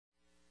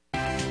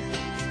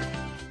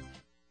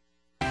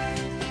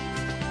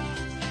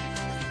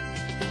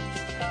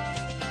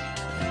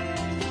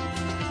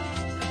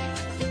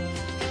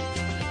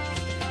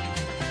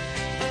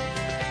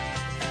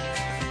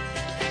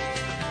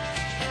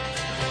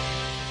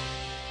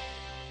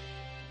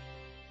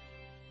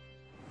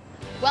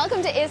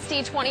Welcome to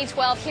ISTE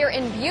 2012 here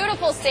in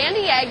beautiful San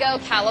Diego,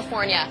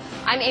 California.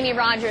 I'm Amy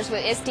Rogers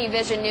with ISTE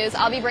Vision News.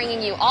 I'll be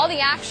bringing you all the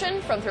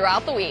action from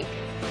throughout the week.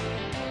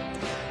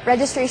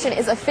 Registration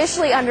is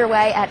officially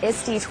underway at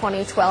ISTE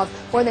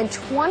 2012. More than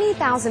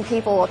 20,000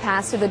 people will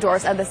pass through the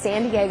doors of the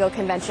San Diego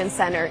Convention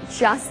Center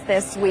just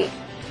this week.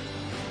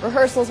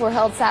 Rehearsals were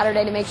held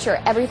Saturday to make sure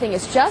everything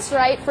is just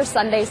right for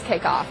Sunday's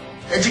kickoff.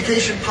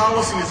 Education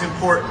policy is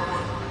important,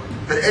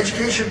 but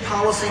education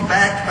policy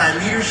backed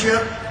by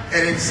leadership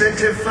and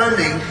incentive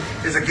funding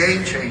is a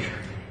game changer.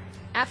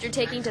 After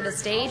taking to the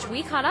stage,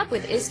 we caught up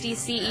with ISTE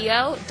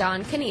CEO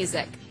Don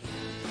Kniezek.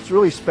 It's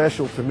really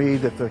special to me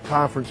that the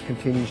conference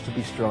continues to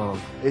be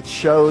strong. It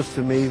shows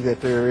to me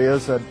that there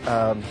is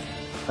a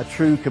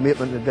true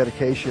commitment and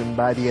dedication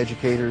by the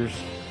educators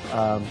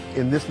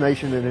in this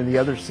nation and in the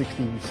other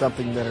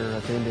 60-something that are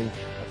attending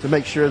to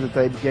make sure that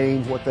they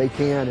gain what they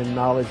can in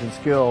knowledge and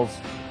skills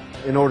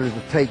in order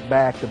to take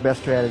back the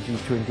best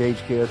strategies to engage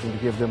kids and to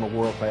give them a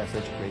world-class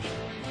education.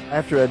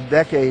 After a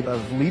decade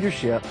of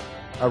leadership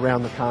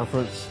around the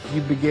conference,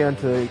 you begin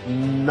to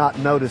not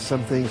notice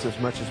some things as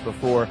much as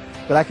before,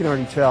 but I can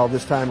already tell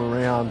this time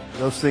around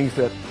those things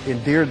that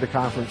endeared the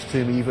conference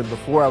to me even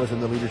before I was in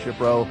the leadership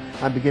role,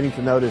 I'm beginning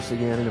to notice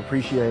again and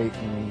appreciate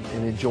and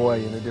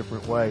enjoy in a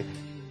different way.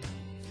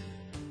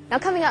 Now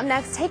coming up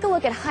next, take a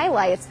look at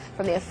highlights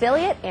from the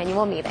affiliate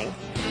annual meeting.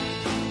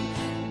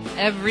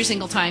 Every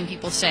single time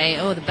people say,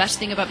 oh, the best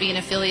thing about being an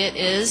affiliate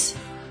is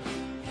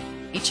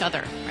each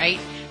other, right?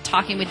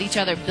 Talking with each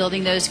other,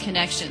 building those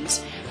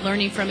connections,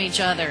 learning from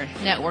each other,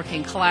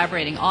 networking,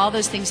 collaborating, all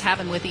those things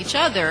happen with each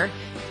other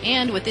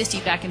and with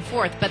ISTE back and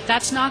forth. But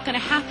that's not going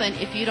to happen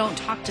if you don't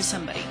talk to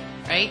somebody,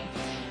 right?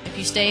 If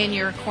you stay in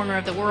your corner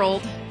of the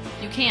world,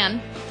 you can,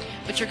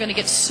 but you're going to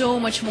get so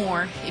much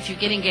more if you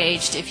get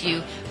engaged, if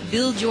you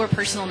build your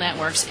personal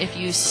networks, if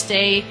you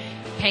stay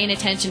paying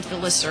attention to the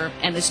listserv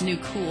and this new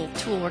cool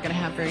tool we're going to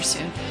have very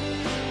soon.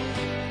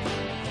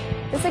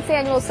 The 6th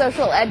annual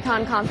Social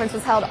EdCon conference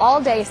was held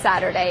all day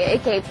Saturday.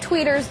 It gave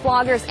tweeters,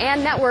 bloggers,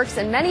 and networks,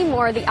 and many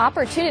more the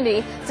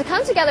opportunity to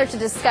come together to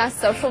discuss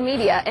social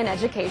media and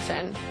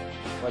education.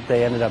 What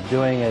they ended up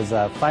doing is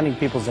finding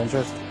people's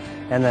interest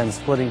and then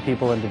splitting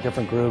people into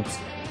different groups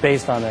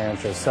based on their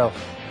interests. So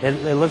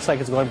it looks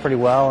like it's going pretty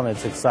well, and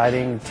it's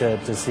exciting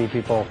to see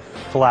people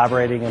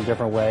collaborating in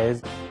different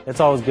ways. It's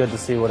always good to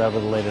see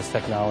whatever the latest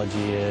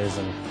technology is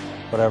and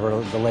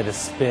whatever the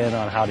latest spin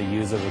on how to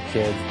use it with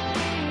kids.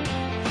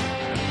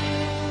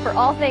 For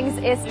all things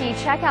ISTE,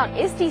 check out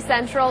ISTE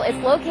Central. It's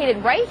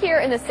located right here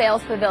in the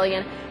sales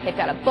pavilion. They've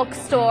got a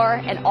bookstore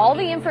and all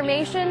the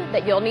information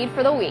that you'll need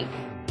for the week.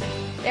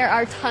 There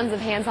are tons of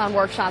hands-on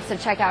workshops to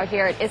check out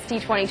here at ISTE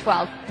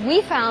 2012.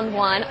 We found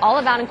one all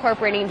about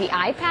incorporating the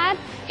iPad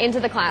into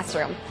the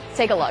classroom.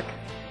 Take a look.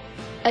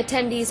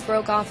 Attendees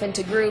broke off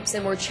into groups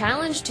and were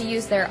challenged to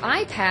use their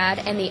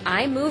iPad and the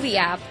iMovie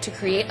app to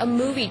create a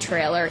movie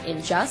trailer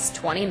in just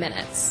 20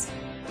 minutes.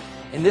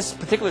 In this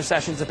particular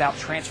session, it's about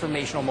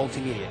transformational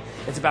multimedia.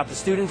 It's about the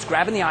students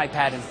grabbing the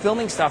iPad and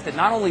filming stuff that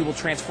not only will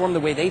transform the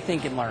way they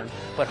think and learn,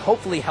 but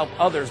hopefully help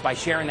others by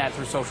sharing that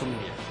through social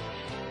media.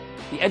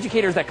 The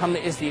educators that come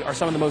to ISTE are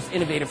some of the most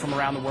innovative from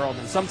around the world,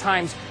 and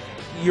sometimes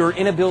you're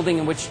in a building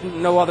in which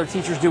no other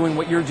teacher's doing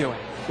what you're doing.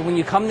 But when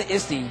you come to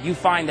ISTE, you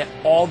find that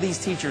all these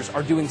teachers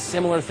are doing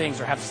similar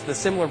things or have the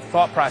similar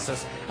thought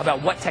process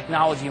about what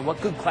technology and what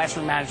good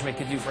classroom management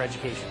can do for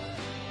education.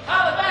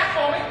 Out of the back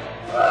for me!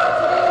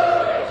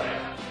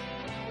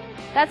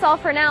 That's all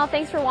for now.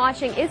 Thanks for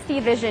watching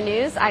ISTE Vision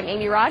News. I'm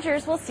Amy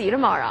Rogers. We'll see you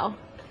tomorrow.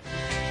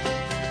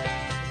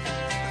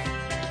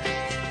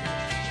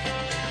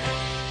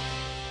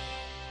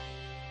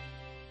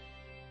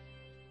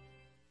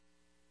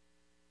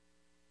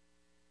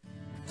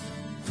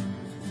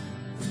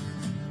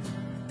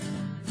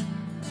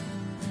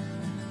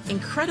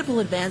 Incredible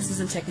advances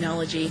in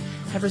technology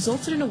have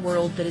resulted in a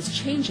world that is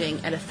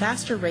changing at a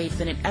faster rate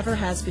than it ever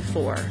has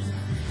before.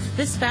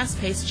 This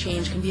fast-paced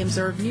change can be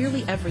observed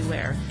nearly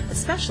everywhere,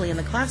 especially in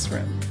the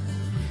classroom.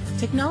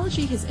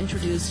 Technology has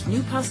introduced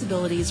new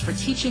possibilities for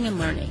teaching and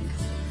learning.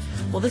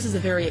 While this is a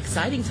very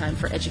exciting time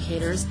for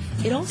educators,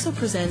 it also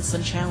presents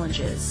some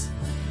challenges.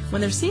 When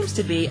there seems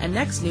to be a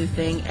next new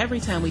thing every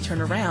time we turn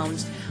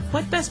around,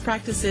 what best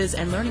practices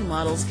and learning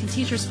models can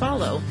teachers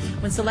follow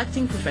when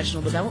selecting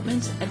professional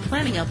development and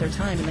planning out their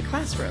time in the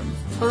classroom?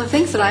 Well, the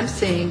things that I'm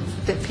seeing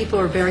that people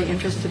are very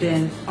interested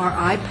in are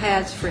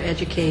iPads for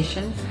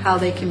education, how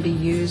they can be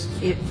used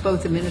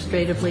both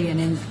administratively and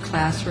in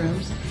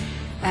classrooms.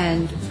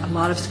 And a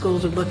lot of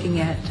schools are looking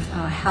at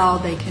how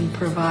they can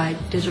provide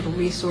digital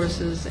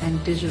resources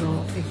and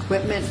digital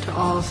equipment to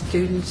all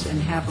students and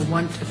have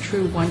a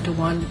true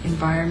one-to-one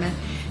environment.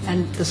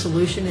 And the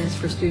solution is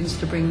for students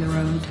to bring their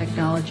own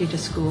technology to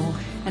school.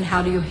 And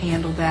how do you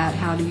handle that?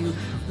 How do you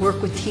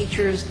work with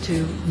teachers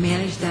to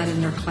manage that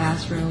in their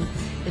classroom?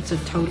 It's a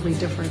totally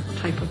different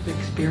type of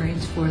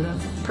experience for them.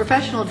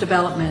 Professional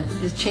development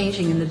is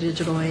changing in the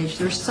digital age.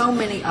 There's so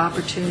many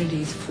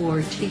opportunities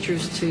for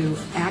teachers to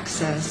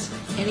access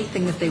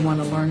anything that they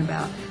want to learn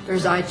about.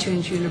 There's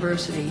iTunes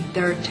University,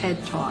 there are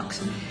TED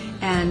Talks.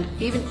 And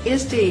even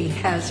ISTE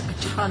has a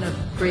ton of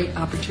great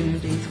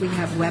opportunities. We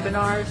have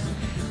webinars.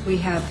 We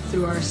have,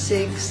 through our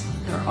SIGs,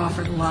 they're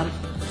offered a lot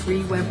of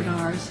free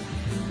webinars.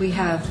 We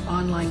have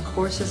online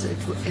courses at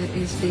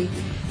ISTE.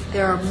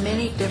 There are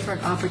many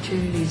different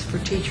opportunities for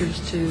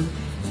teachers to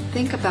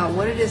think about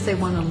what it is they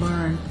want to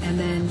learn and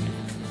then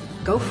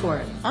go for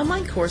it.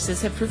 Online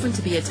courses have proven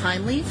to be a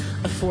timely,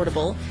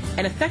 affordable,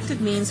 and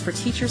effective means for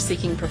teachers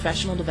seeking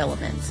professional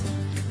development.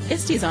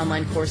 ISTE's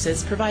online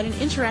courses provide an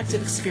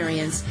interactive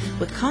experience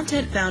with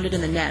content founded in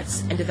the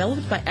nets and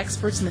developed by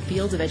experts in the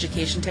field of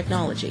education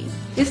technology.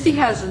 ISTE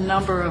has a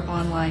number of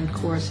online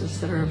courses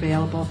that are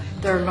available.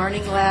 There are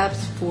learning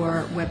labs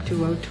for Web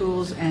 2.0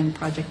 tools and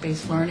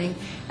project-based learning,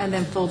 and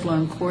then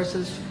full-blown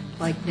courses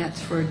like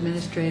Nets for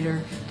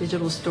Administrator,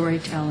 Digital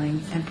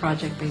Storytelling, and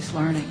Project-Based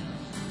Learning.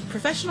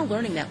 Professional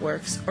Learning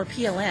Networks, or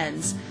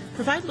PLNs,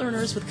 provide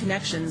learners with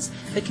connections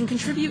that can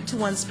contribute to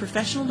one's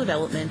professional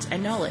development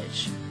and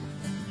knowledge.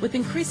 With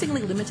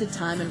increasingly limited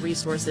time and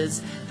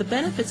resources, the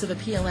benefits of a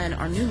PLN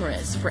are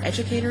numerous for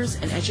educators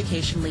and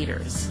education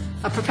leaders.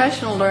 A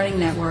professional learning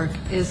network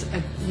is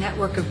a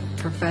network of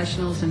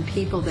professionals and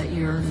people that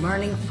you're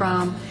learning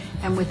from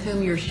and with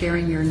whom you're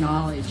sharing your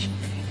knowledge.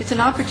 It's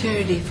an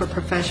opportunity for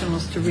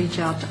professionals to reach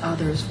out to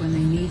others when they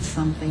need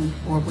something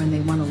or when they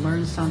want to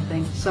learn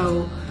something.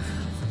 So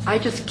I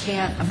just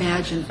can't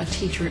imagine a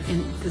teacher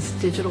in this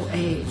digital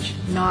age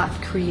not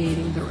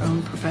creating their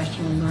own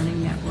professional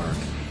learning network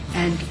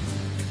and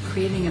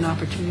creating an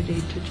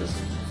opportunity to just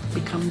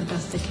become the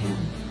best they can.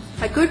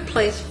 A good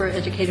place for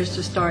educators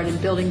to start in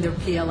building their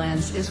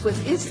PLNs is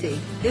with ISTE.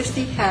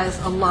 ISTE has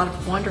a lot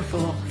of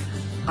wonderful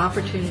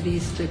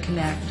opportunities to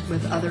connect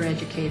with other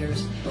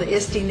educators. The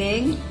ISTE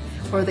Ning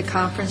or the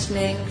Conference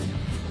Ning,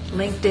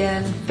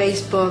 LinkedIn,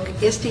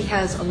 Facebook, ISTE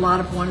has a lot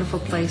of wonderful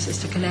places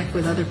to connect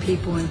with other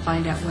people and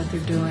find out what they're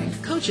doing.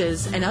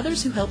 Coaches and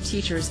others who help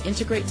teachers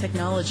integrate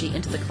technology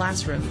into the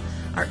classroom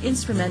are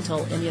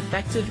instrumental in the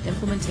effective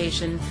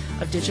implementation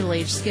of digital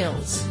age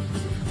skills.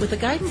 With the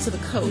guidance of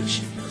a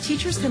coach,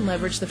 teachers can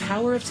leverage the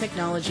power of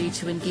technology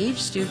to engage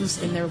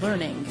students in their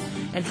learning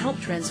and help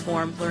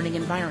transform learning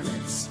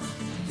environments.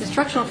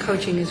 Instructional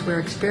coaching is where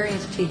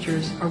experienced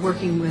teachers are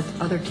working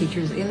with other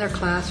teachers in their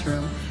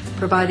classroom,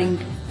 providing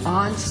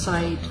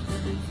on-site,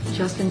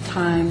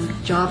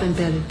 just-in-time,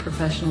 job-embedded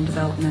professional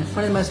development.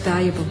 One of the most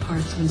valuable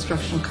parts of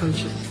instructional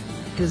coaching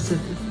is that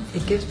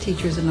it gives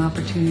teachers an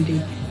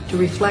opportunity to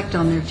reflect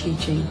on their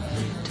teaching,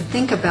 to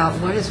think about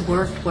what has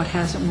worked, what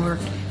hasn't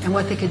worked, and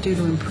what they could do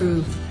to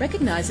improve.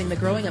 Recognizing the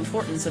growing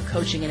importance of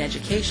coaching in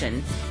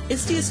education,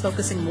 ISTE is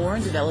focusing more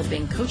on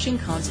developing coaching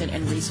content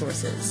and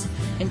resources,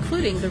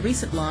 including the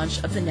recent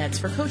launch of the Nets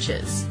for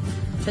Coaches.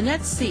 The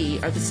Nets C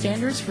are the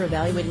standards for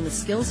evaluating the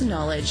skills and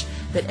knowledge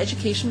that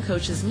education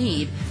coaches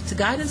need to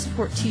guide and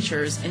support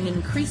teachers in an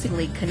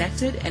increasingly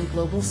connected and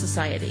global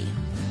society.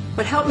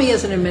 What helped me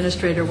as an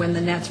administrator when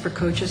the Nets for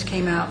Coaches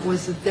came out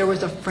was that there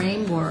was a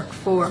framework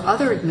for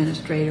other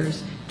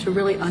administrators to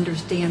really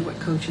understand what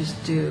coaches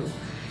do.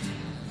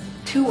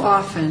 Too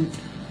often,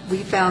 we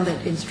found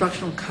that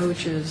instructional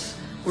coaches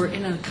were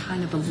in a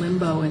kind of a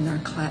limbo in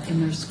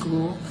their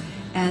school,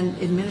 and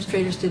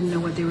administrators didn't know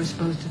what they were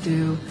supposed to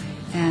do,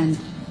 and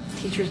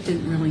teachers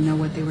didn't really know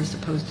what they were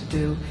supposed to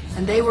do,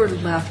 and they were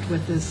left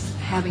with this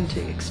having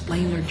to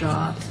explain their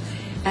jobs.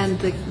 And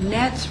the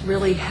Nets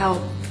really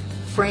help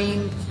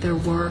frame their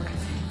work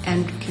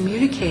and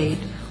communicate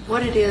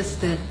what it is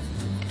that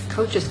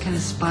coaches can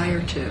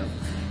aspire to.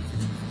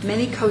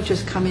 Many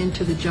coaches come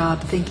into the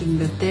job thinking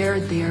that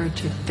they're there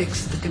to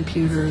fix the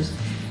computers,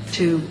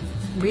 to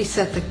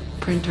reset the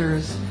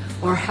printers,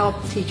 or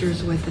help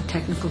teachers with the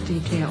technical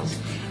details.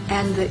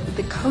 And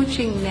the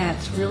coaching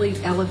Nets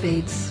really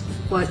elevates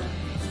what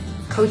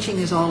coaching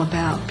is all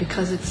about,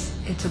 because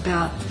it's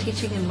about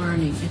teaching and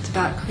learning. It's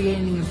about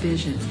creating a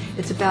vision.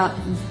 It's about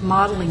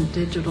modeling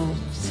digital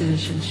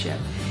citizenship.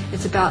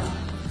 It's about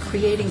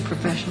creating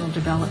professional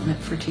development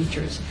for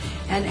teachers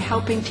and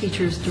helping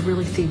teachers to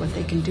really see what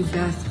they can do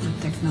best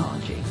with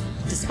technology.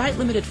 Despite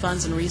limited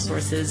funds and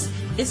resources,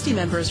 ISTE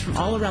members from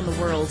all around the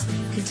world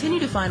continue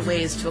to find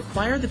ways to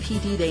acquire the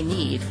PD they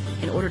need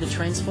in order to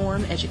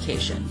transform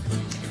education.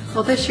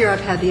 Well, this year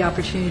I've had the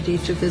opportunity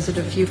to visit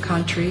a few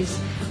countries.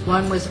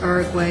 One was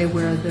Uruguay,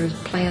 where their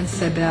Plan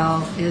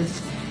CEBEL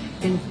is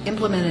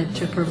implemented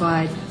to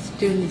provide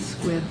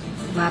students with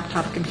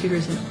laptop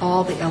computers in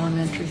all the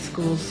elementary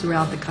schools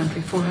throughout the country.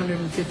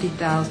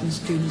 450,000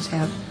 students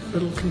have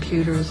little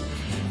computers.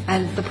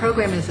 And the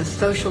program is a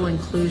social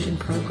inclusion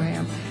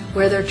program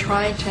where they're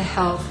trying to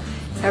help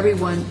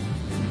everyone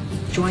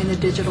join the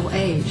digital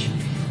age.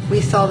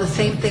 We saw the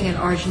same thing in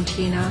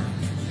Argentina.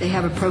 They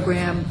have a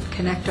program,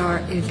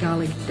 Conectar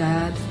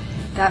Igualdad.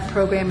 That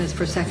program is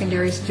for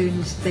secondary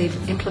students.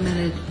 They've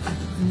implemented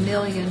 1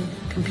 million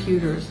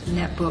computers,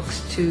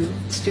 netbooks, to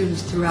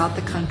students throughout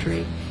the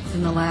country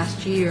in the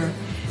last year.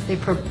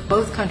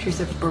 Both countries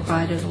have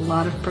provided a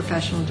lot of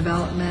professional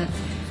development,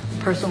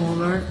 personal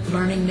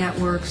learning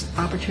networks,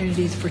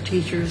 opportunities for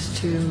teachers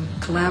to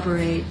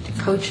collaborate,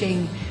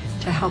 coaching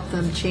to help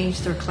them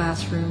change their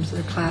classrooms,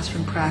 their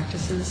classroom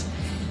practices.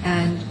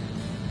 And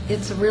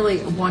it's really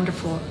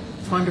wonderful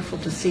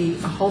to see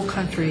a whole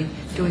country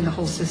doing the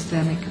whole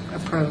systemic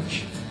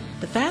approach.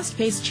 The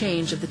fast-paced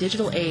change of the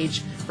digital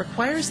age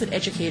requires that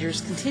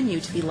educators continue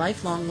to be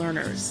lifelong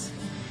learners.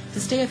 To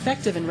stay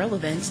effective and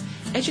relevant,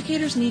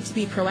 educators need to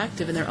be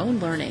proactive in their own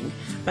learning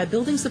by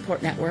building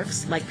support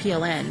networks like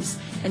PLNs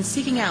and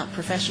seeking out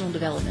professional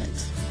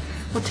development.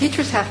 Well,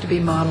 teachers have to be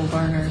model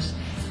learners,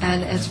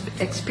 and as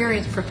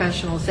experienced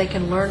professionals, they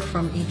can learn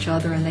from each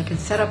other and they can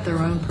set up their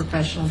own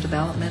professional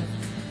development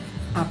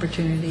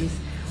opportunities.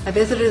 I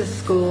visited a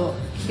school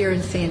here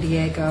in San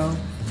Diego.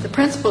 The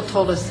principal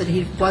told us that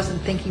he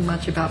wasn't thinking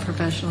much about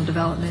professional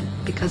development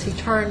because he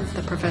turned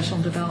the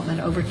professional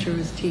development over to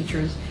his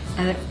teachers,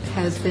 and it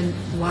has been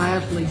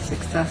wildly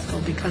successful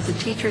because the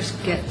teachers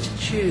get to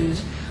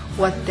choose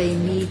what they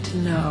need to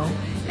know,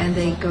 and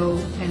they go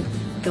and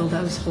fill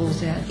those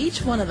holes in.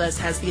 Each one of us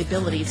has the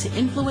ability to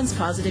influence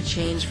positive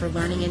change for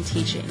learning and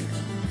teaching.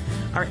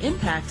 Our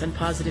impact on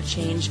positive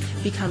change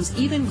becomes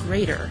even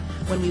greater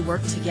when we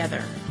work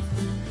together.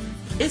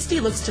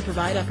 ISTE looks to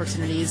provide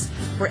opportunities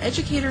where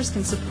educators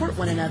can support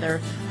one another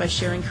by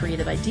sharing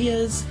creative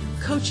ideas,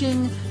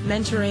 coaching,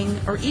 mentoring,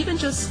 or even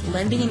just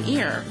lending an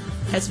ear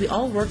as we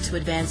all work to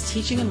advance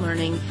teaching and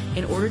learning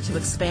in order to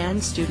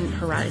expand student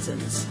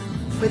horizons.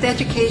 With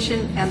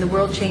education and the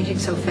world changing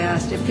so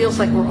fast, it feels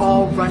like we're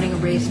all running a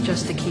race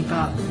just to keep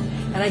up.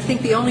 And I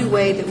think the only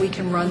way that we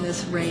can run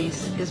this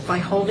race is by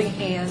holding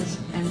hands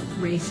and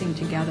racing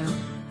together.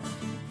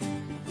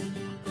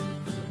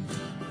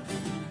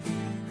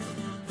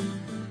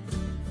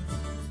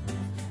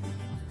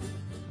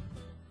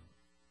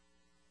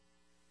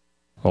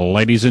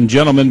 Ladies and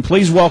gentlemen,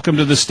 please welcome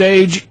to the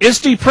stage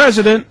ISTE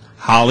President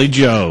Holly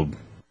Jobe.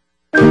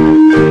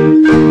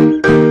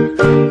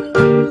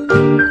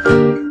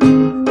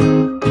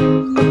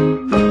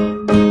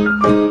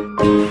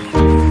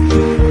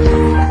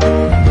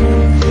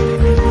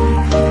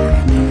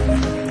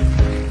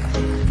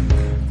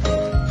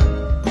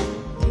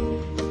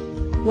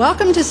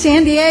 Welcome to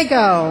San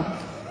Diego.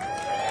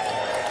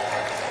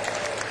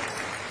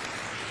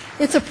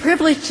 It's a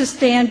privilege to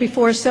stand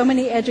before so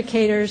many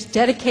educators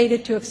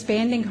dedicated to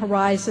expanding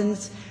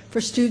horizons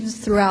for students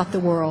throughout the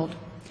world.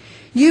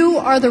 You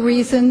are the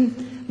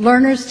reason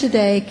learners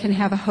today can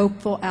have a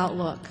hopeful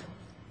outlook.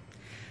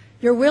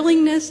 Your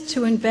willingness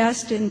to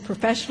invest in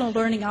professional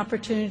learning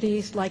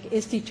opportunities like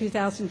ISTE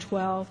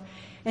 2012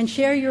 and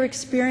share your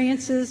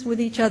experiences with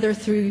each other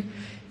through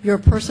your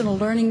personal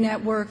learning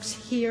networks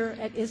here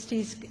at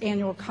ISTE's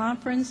annual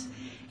conference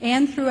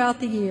and throughout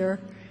the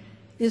year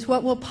is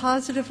what will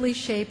positively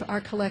shape our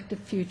collective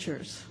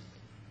futures.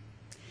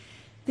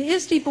 The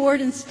ISTE board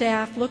and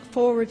staff look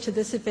forward to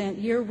this event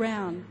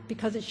year-round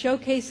because it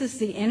showcases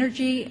the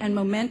energy and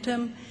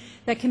momentum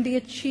that can be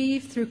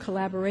achieved through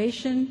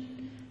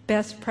collaboration,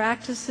 best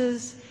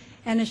practices,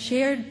 and a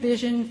shared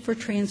vision for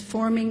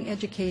transforming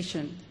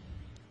education.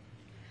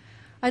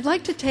 I'd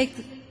like to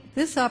take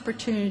this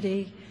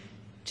opportunity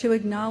to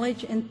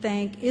acknowledge and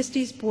thank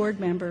ISTE's board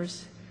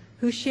members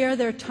who share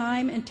their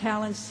time and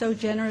talents so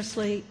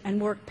generously and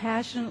work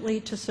passionately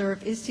to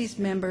serve ISTE's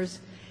members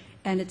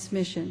and its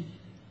mission.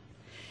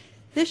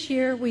 This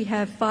year we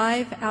have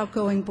 5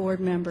 outgoing board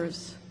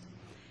members.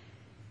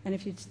 And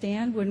if you'd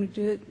stand when we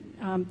do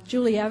it,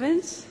 Julie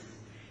Evans,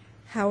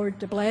 Howard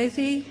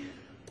DeBlasi,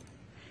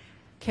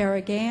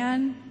 Kara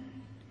Gann,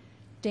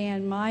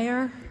 Dan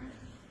Meyer,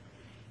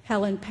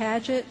 Helen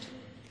Paget,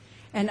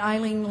 and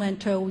Eileen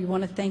Lento. We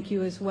want to thank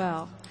you as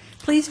well.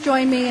 Please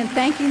join me in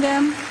thanking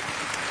them.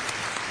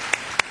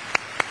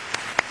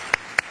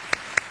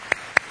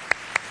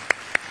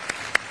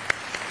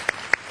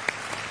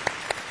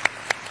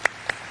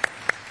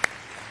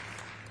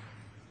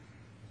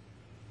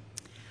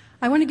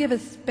 I want to give a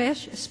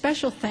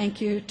special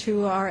thank you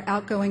to our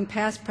outgoing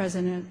past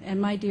president and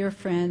my dear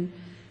friend,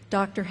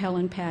 Dr.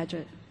 Helen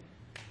Paget.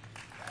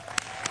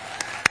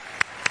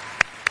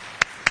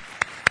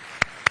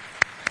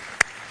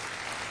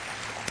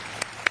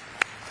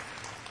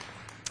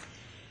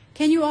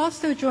 Can you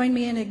also join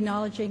me in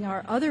acknowledging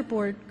our other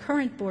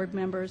current board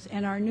members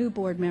and our new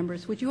board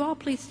members? Would you all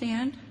please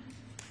stand?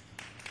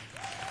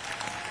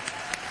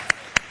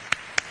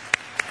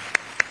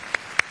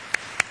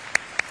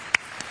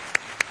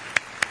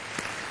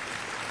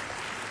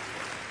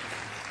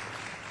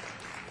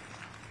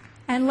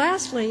 And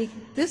lastly,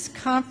 this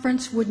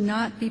conference would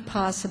not be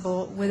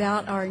possible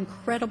without our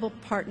incredible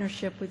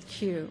partnership with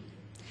CUE.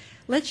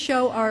 Let's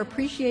show our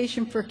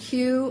appreciation for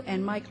CUE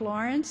and Mike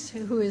Lawrence,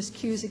 who is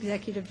CUE's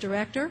executive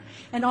director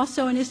and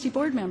also an ISTE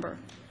board member.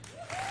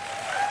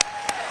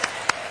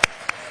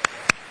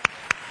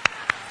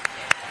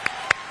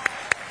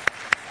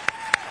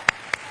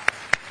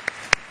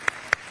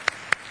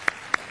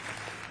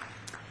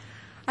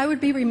 I would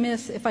be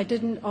remiss if I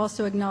didn't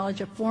also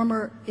acknowledge a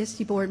former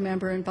ISTE board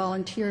member and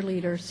volunteer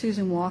leader,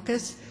 Susan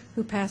Walkus,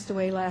 who passed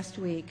away last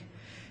week.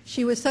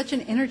 She was such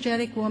an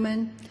energetic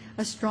woman,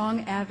 a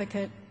strong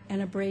advocate,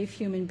 and a brave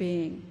human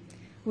being.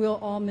 We'll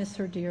all miss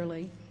her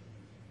dearly.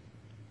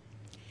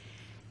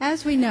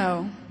 As we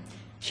know,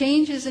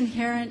 change is an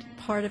inherent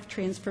part of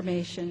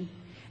transformation,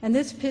 and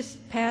this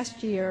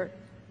past year,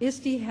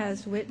 ISTE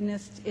has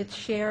witnessed its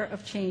share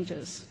of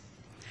changes.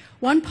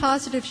 One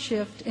positive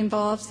shift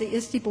involves the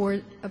ISTE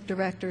Board of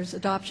Directors'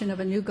 adoption of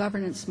a new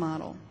governance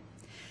model.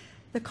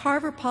 The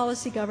Carver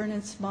Policy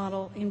Governance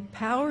Model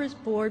empowers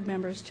board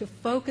members to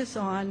focus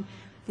on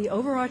the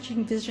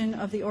overarching vision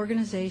of the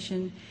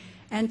organization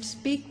and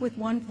speak with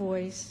one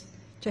voice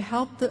to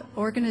help the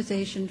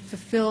organization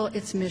fulfill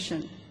its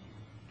mission.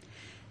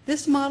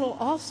 This model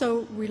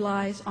also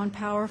relies on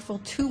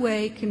powerful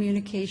two-way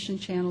communication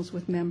channels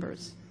with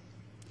members.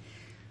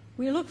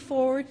 We look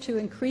forward to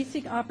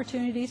increasing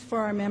opportunities for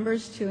our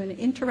members to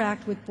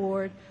interact with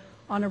board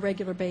on a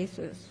regular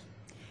basis.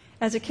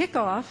 As a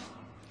kickoff,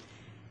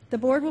 the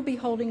board will be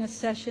holding a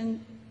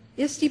session,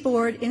 ISTE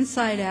Board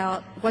Inside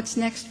Out, What's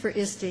Next for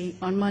ISTE,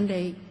 on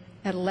Monday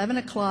at 11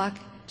 o'clock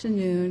to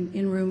noon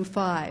in room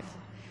 5.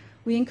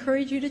 We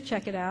encourage you to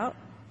check it out.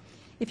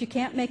 If you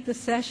can't make the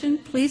session,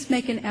 please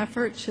make an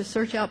effort to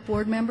search out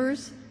board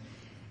members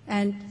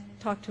and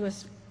talk to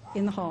us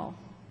in the hall.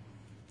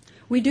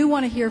 We do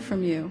want to hear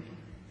from you.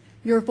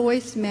 Your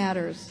voice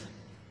matters.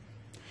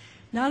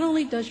 Not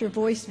only does your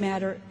voice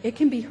matter, it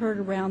can be heard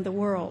around the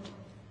world.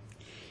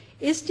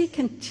 ISTE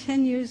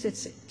continues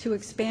to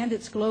expand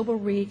its global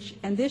reach,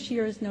 and this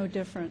year is no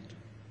different.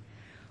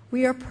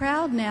 We are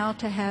proud now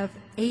to have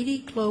 80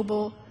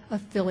 global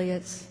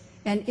affiliates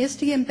and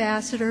ISTE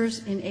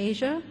ambassadors in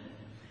Asia,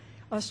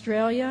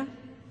 Australia,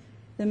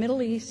 the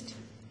Middle East,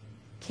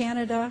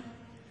 Canada,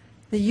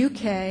 the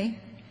UK,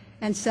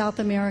 and South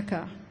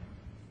America.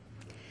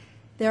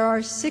 There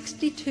are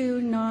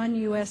 62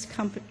 non-U.S.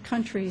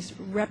 countries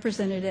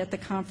represented at the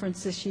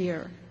conference this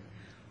year.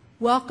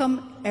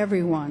 Welcome,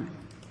 everyone.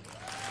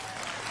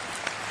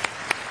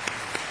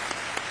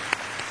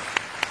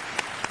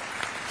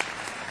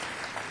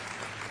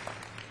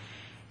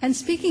 And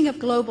speaking of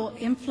global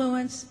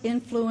influence,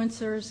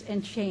 influencers,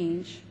 and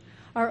change,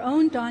 our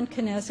own Don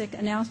Knezik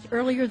announced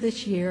earlier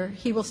this year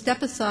he will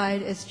step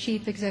aside as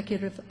Chief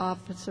Executive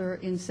Officer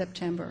in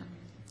September.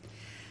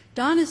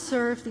 Don has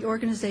served the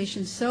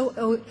organization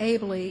so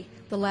ably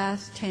the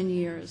last 10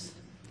 years.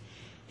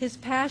 His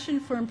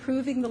passion for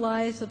improving the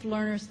lives of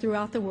learners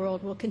throughout the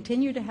world will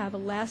continue to have a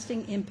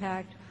lasting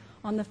impact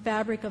on the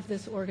fabric of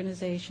this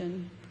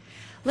organization.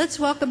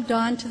 Let's welcome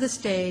Don to the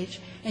stage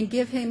and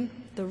give him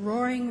the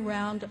roaring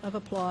round of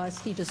applause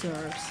he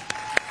deserves.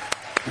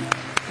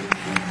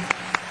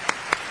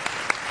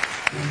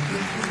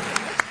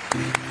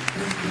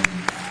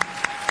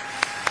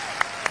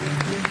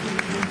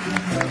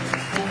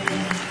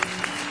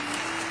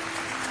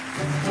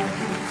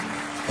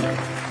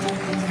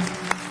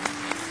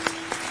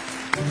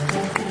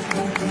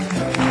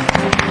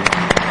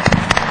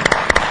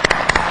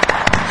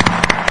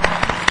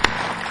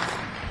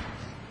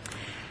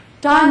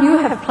 Don, you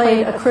have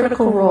played a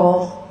critical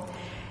role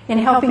in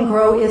helping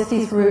grow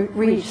ISTE's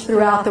reach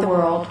throughout the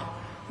world.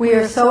 We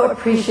are so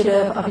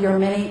appreciative of your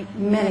many,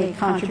 many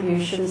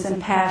contributions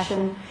and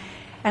passion,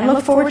 and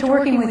look forward to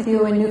working with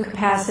you in new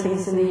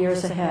capacities in the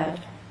years ahead.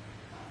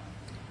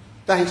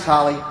 Thanks,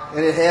 Holly,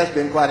 and it has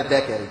been quite a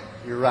decade.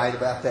 You're right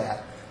about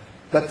that.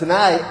 But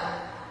tonight,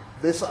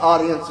 this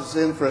audience is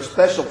in for a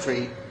special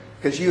treat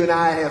because you and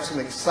I have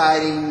some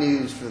exciting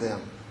news for them.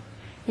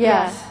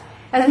 Yes.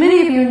 As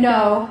many of you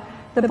know,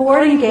 the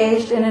board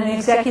engaged in an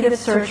executive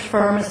search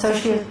firm,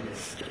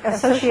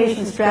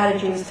 Association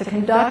Strategies, to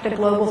conduct a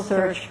global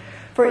search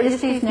for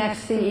ISTE's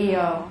next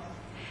CEO.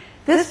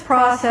 This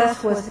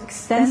process was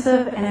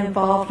extensive and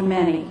involved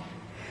many.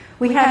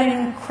 We had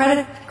an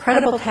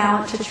incredible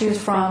talent to choose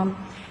from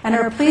and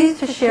are pleased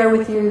to share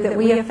with you that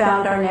we have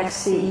found our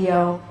next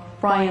CEO,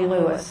 Brian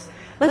Lewis.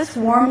 Let's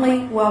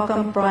warmly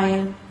welcome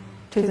Brian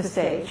to the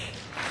stage.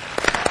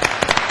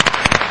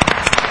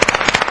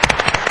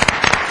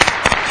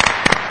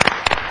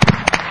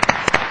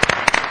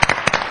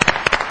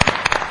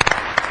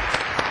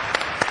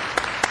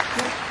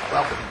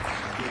 Welcome.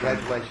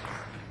 Congratulations.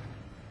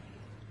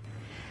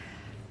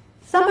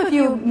 Some of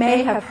you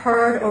may have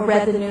heard or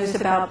read the news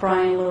about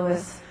Brian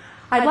Lewis.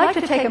 I'd like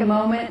to take a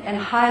moment and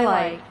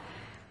highlight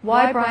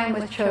why Brian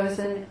was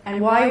chosen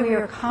and why we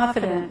are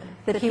confident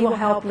that he will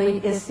help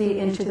lead ISTE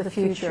into the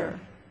future.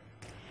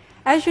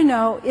 As you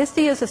know,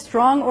 ISTE is a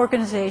strong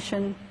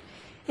organization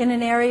in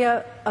an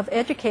area of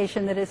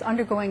education that is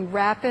undergoing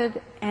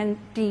rapid and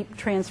deep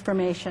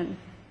transformation.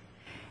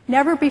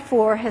 Never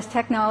before has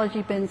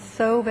technology been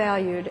so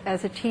valued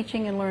as a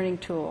teaching and learning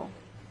tool.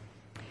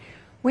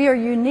 We are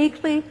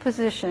uniquely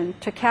positioned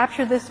to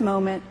capture this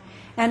moment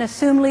and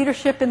assume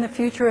leadership in the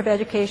future of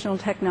educational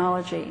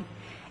technology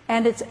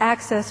and its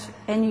access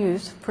and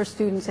use for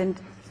students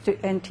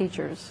and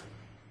teachers.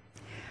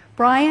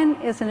 Brian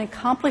is an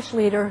accomplished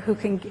leader who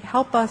can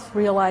help us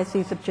realize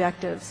these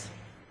objectives.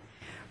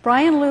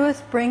 Brian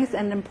Lewis brings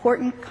an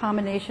important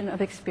combination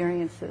of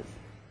experiences: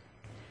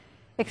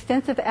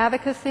 extensive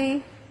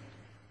advocacy,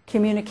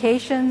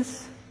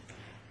 communications,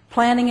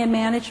 planning and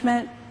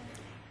management,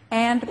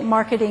 and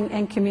marketing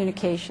and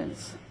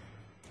communications.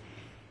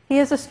 He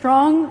is a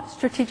strong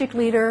strategic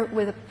leader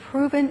with a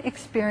proven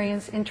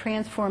experience in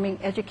transforming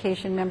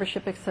education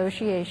membership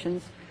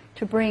associations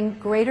to bring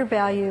greater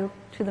value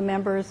to the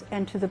members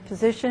and to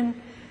position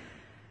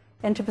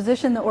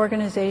the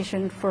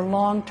organization for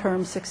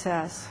long-term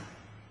success.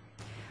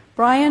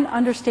 Brian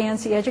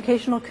understands the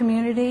educational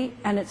community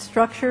and its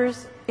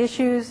structures,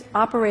 issues,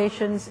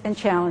 operations, and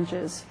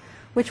challenges,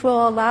 which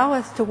will allow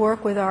us to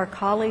work with our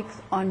colleagues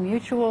on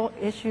mutual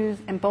issues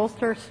and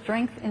bolster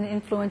strength in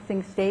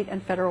influencing state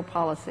and federal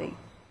policy.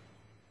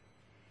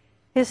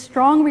 His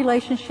strong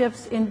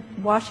relationships in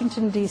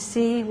Washington,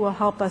 D.C. will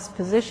help us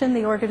position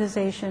the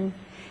organization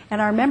and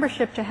our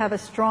membership to have a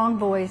strong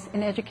voice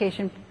in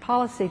education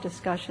policy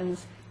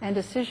discussions and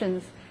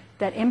decisions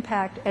that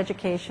impact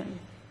education.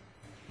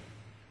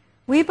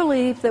 We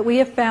believe that we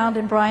have found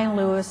in Brian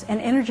Lewis an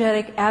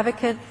energetic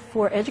advocate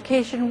for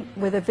education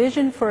with a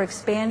vision for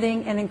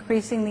expanding and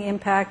increasing the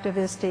impact of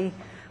ISTE,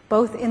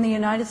 both in the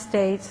United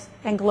States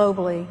and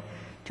globally,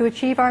 to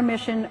achieve our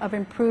mission of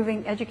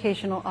improving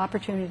educational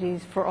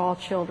opportunities for all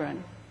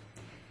children.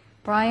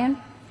 Brian,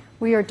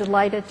 we are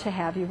delighted to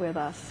have you with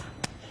us.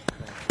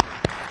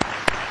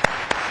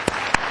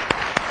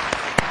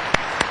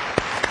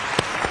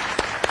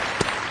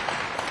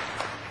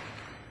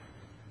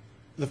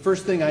 The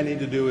first thing I need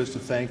to do is to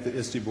thank the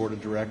ISTE Board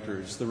of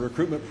Directors. The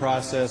recruitment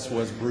process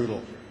was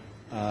brutal,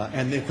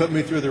 and they put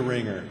me through the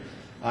ringer.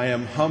 I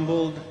am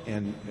humbled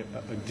and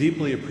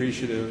deeply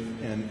appreciative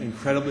and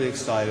incredibly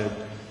excited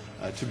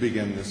to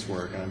begin this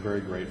work, and I'm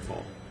very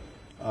grateful.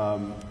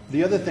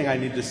 The other thing I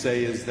need to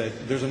say is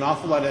that there's an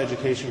awful lot of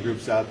education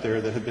groups out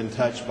there that have been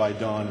touched by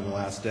Don in the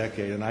last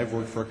decade, and I've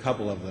worked for a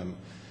couple of them.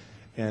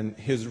 And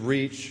his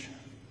reach,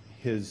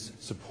 his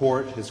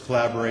support, his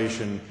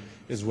collaboration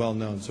is well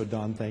known. So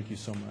Don, thank you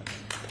so much.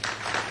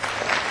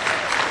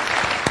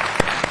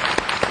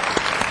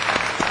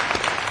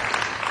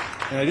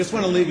 And I just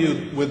want to leave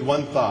you with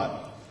one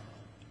thought.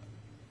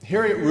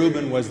 Harriet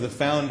Rubin was the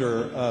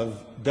founder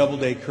of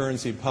Doubleday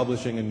Currency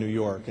Publishing in New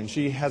York, and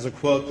she has a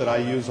quote that I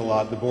use a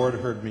lot. The board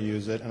heard me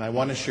use it, and I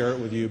want to share it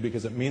with you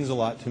because it means a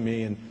lot to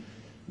me, and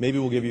maybe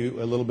will give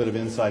you a little bit of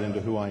insight into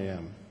who I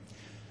am.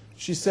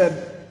 She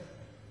said,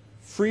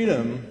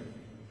 "Freedom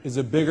is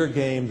a bigger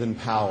game than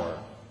power.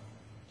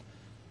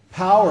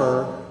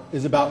 Power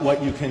is about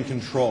what you can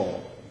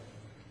control.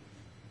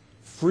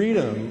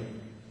 Freedom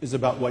is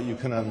about what you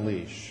can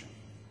unleash."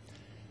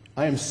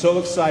 I am so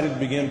excited to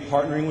begin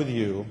partnering with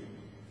you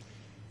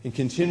in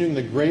continuing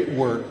the great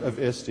work of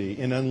ISTE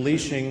in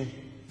unleashing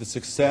the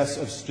success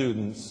of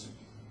students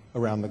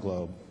around the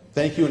globe.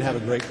 Thank you and have a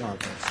great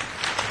conference.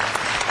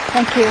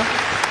 Thank you.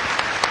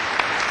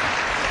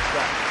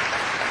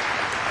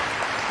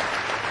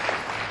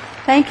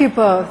 Thank you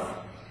both.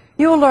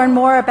 You will learn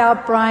more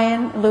about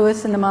Brian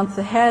Lewis in the months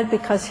ahead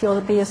because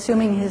he'll be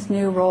assuming his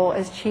new role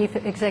as Chief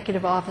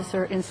Executive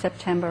Officer in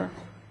September.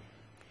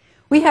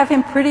 We have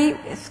him pretty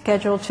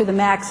scheduled to the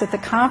max at the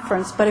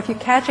conference, but if you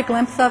catch a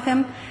glimpse of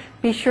him,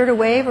 be sure to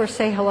wave or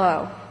say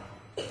hello.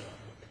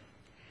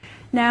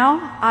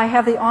 Now, I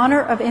have the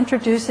honor of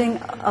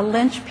introducing a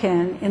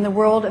linchpin in the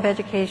world of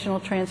educational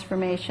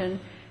transformation,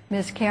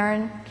 Ms.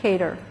 Karen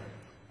Cater.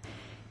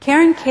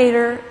 Karen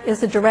Cater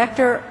is the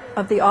Director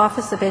of the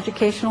Office of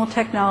Educational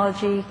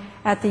Technology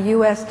at the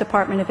U.S.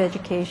 Department of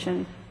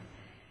Education.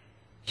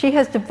 She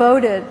has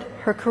devoted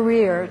her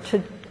career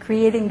to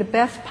creating the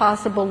best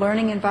possible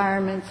learning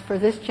environments for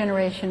this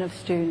generation of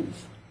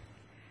students.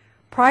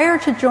 Prior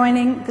to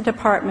joining the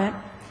department,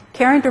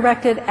 Karen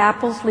directed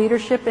Apple's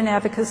leadership and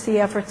advocacy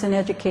efforts in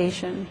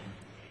education.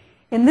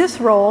 In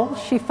this role,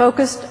 she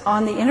focused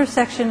on the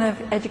intersection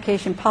of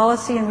education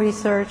policy and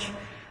research,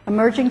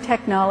 emerging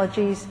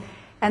technologies,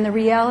 and the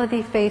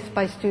reality faced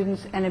by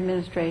students and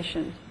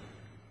administration.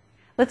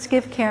 Let's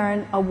give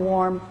Karen a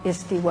warm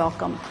ISTE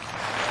welcome.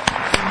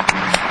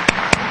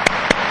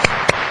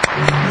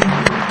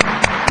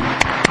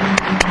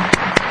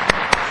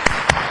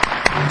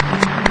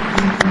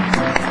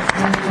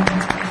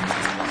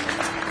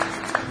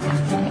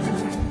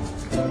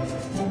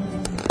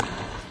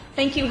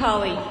 Thank you,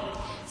 Holly.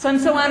 So I'm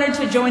so honored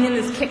to join in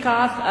this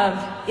kickoff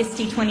of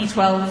ISTE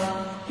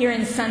 2012 here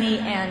in sunny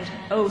and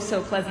oh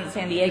so pleasant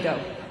San Diego.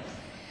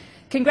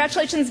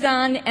 Congratulations,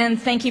 Don, and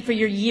thank you for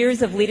your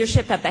years of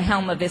leadership at the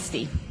helm of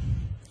ISTE.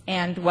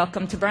 And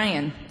welcome to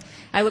Brian.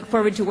 I look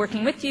forward to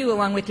working with you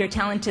along with your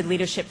talented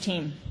leadership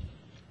team.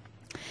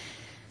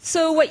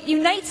 So what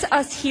unites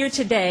us here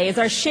today is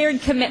our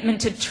shared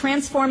commitment to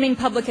transforming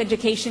public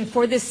education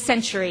for this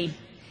century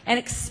and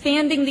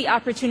expanding the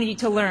opportunity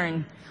to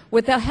learn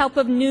with the help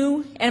of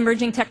new and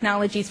emerging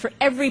technologies for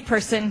every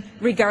person,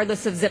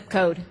 regardless of zip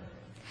code.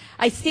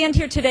 I stand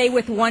here today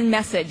with one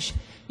message: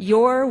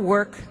 your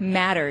work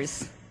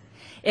matters.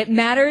 It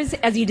matters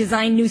as you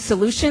design new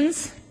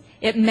solutions.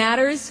 It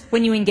matters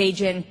when you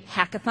engage in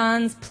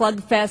hackathons,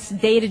 plugfests,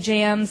 data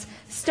jams,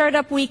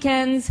 startup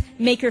weekends,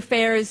 maker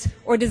fairs,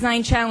 or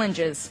design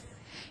challenges.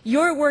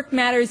 Your work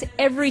matters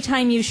every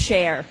time you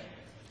share,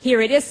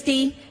 here at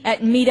ISTE,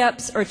 at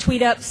meetups or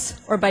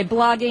tweetups, or by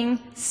blogging,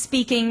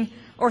 speaking,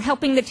 or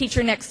helping the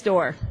teacher next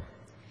door.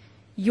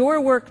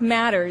 Your work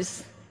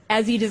matters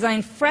as you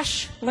design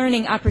fresh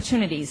learning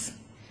opportunities,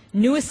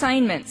 new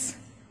assignments,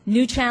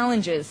 new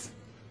challenges,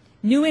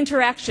 new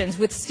interactions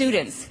with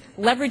students,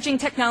 leveraging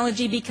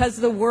technology because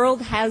the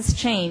world has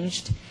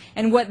changed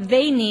and what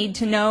they need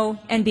to know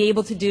and be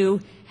able to do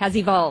has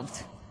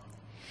evolved.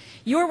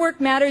 Your work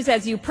matters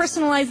as you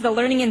personalize the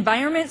learning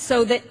environment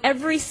so that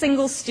every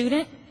single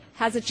student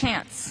has a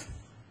chance.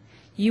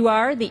 You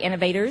are the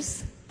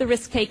innovators, the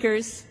risk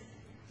takers.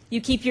 You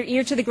keep your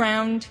ear to the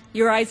ground,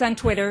 your eyes on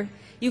Twitter.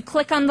 You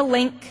click on the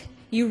link,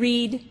 you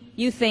read,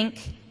 you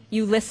think,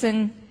 you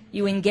listen,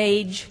 you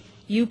engage,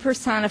 you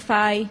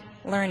personify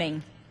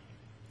learning.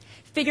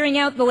 Figuring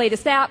out the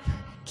latest app,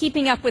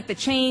 keeping up with the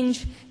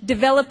change,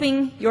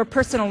 developing your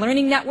personal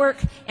learning network,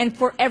 and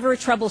forever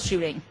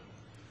troubleshooting.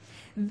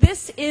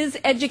 This is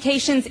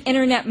education's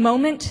internet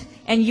moment,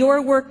 and your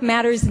work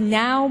matters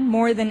now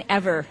more than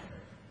ever.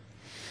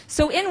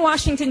 So in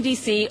Washington,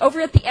 D.C.,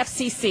 over at the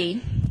FCC,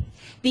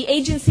 the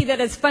agency that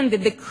has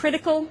funded the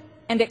critical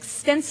and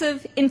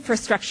extensive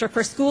infrastructure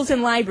for schools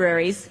and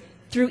libraries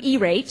through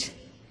E-Rate,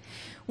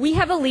 we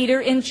have a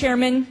leader in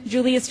Chairman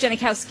Julius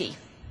Janikowski.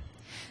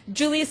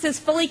 Julius is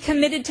fully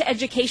committed to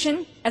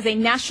education as a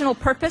national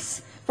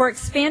purpose for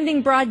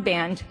expanding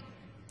broadband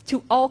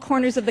to all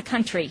corners of the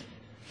country.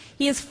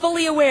 He is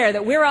fully aware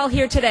that we're all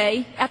here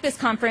today at this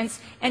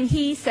conference, and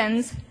he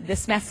sends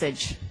this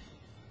message.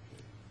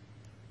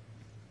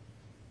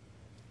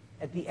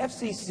 At the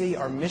FCC,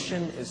 our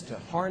mission is to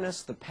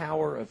harness the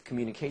power of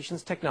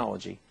communications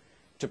technology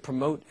to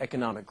promote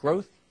economic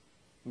growth,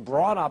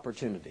 broad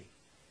opportunity,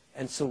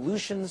 and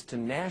solutions to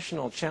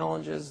national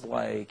challenges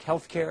like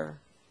healthcare,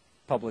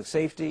 public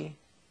safety,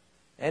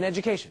 and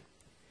education.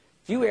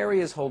 Few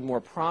areas hold more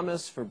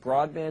promise for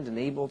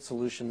broadband-enabled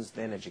solutions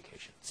than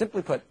education.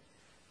 Simply put,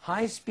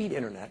 high-speed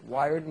internet,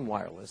 wired and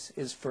wireless,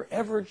 is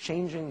forever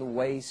changing the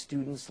way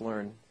students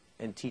learn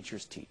and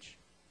teachers teach.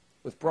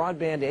 With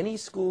broadband, any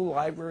school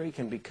library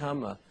can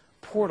become a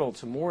portal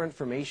to more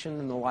information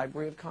than the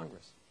Library of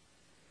Congress.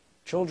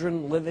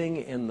 Children living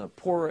in the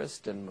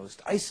poorest and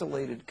most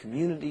isolated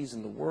communities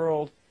in the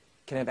world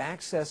can have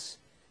access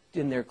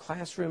in their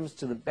classrooms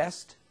to the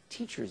best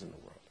teachers in the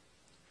world.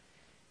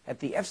 At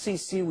the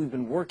FCC, we've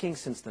been working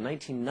since the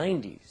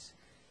 1990s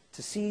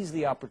to seize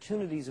the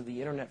opportunities of the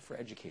internet for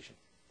education.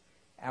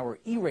 Our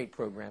E-Rate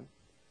program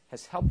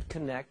has helped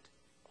connect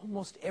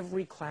almost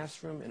every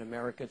classroom in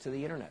America to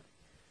the internet.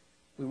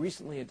 We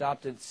recently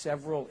adopted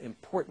several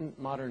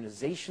important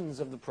modernizations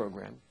of the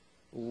program,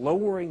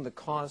 lowering the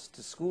cost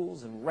to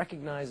schools and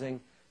recognizing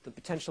the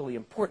potentially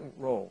important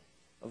role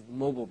of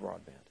mobile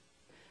broadband.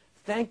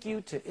 Thank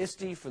you to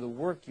ISTE for the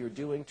work you're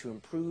doing to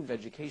improve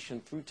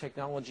education through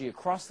technology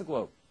across the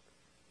globe.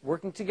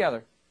 Working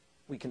together,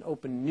 we can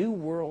open new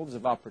worlds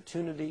of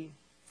opportunity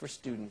for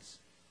students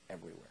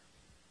everywhere.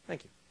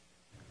 Thank you.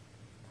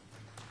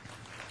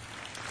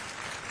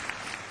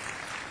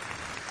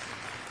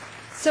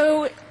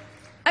 So,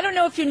 I don't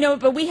know if you know,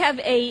 but we have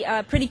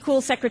a pretty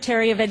cool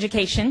Secretary of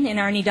Education in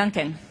Arne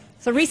Duncan.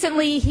 So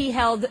recently he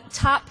held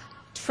top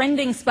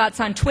trending spots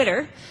on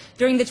Twitter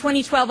during the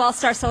 2012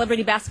 All-Star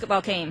Celebrity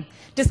Basketball Game,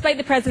 despite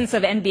the presence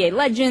of NBA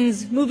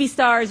legends, movie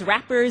stars,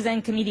 rappers,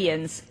 and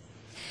comedians.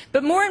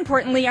 But more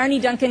importantly, Arne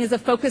Duncan is a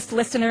focused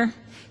listener,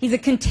 he's a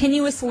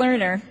continuous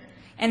learner,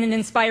 and an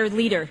inspired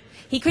leader.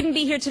 He couldn't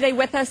be here today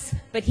with us,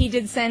 but he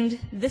did send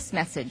this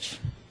message.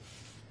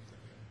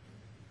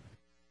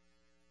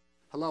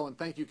 Hello, and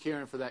thank you,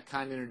 Karen, for that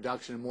kind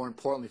introduction, and more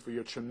importantly, for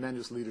your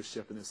tremendous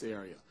leadership in this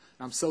area.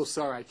 And I'm so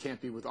sorry I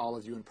can't be with all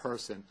of you in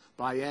person,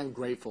 but I am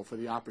grateful for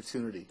the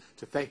opportunity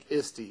to thank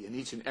ISTE and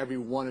each and every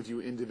one of you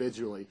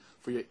individually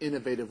for your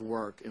innovative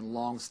work and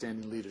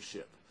long-standing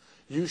leadership.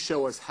 You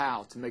show us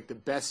how to make the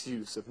best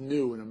use of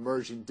new and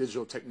emerging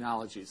digital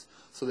technologies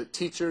so that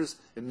teachers,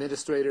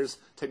 administrators,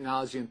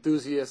 technology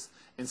enthusiasts,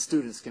 and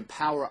students can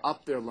power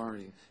up their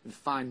learning and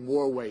find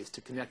more ways to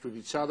connect with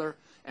each other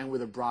and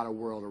with a broader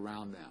world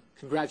around them.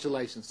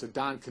 Congratulations to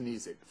Don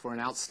Kniezek for an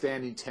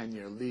outstanding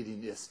tenure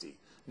leading ISTE.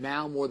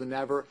 Now more than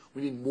ever,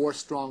 we need more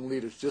strong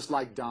leaders just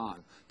like Don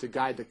to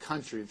guide the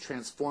country in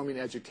transforming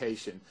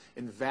education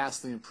and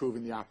vastly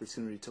improving the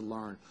opportunity to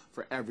learn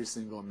for every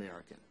single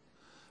American.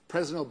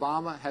 President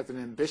Obama has an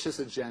ambitious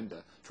agenda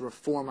to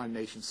reform our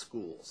nation's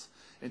schools,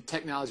 and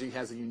technology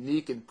has a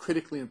unique and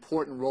critically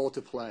important role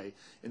to play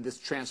in this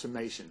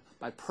transformation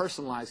by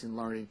personalizing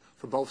learning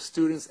for both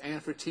students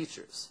and for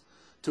teachers.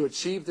 To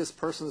achieve this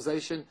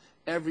personalization,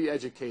 every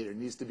educator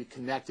needs to be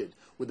connected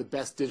with the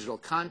best digital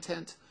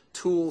content,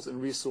 tools,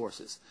 and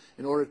resources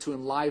in order to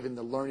enliven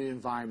the learning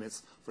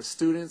environments for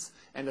students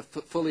and to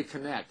fully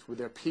connect with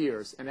their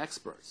peers and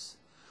experts.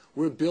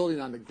 We're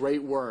building on the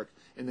great work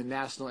in the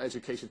National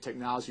Education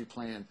Technology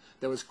Plan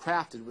that was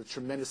crafted with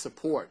tremendous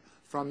support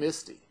from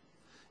ISTE.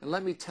 And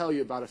let me tell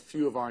you about a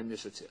few of our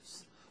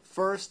initiatives.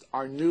 First,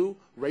 our new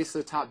Race to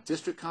the Top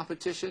district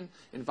competition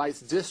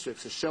invites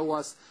districts to show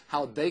us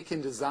how they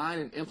can design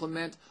and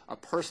implement a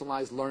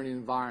personalized learning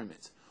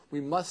environment.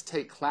 We must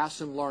take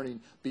classroom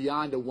learning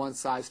beyond a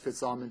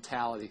one-size-fits-all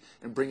mentality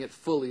and bring it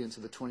fully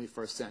into the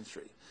 21st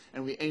century.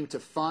 And we aim to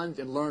fund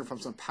and learn from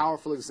some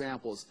powerful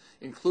examples,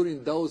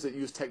 including those that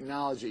use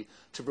technology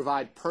to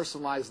provide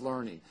personalized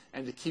learning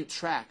and to keep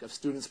track of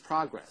students'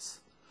 progress.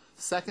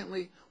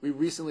 Secondly, we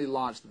recently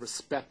launched the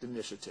Respect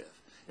Initiative,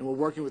 and we're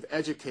working with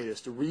educators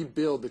to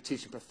rebuild the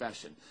teaching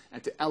profession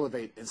and to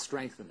elevate and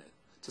strengthen it.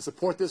 To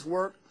support this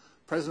work,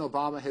 President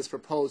Obama has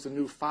proposed a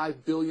new $5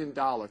 billion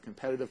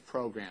competitive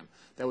program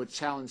that would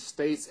challenge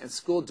states and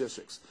school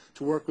districts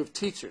to work with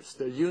teachers,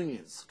 their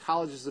unions,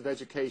 colleges of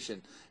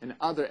education, and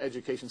other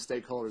education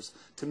stakeholders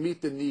to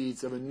meet the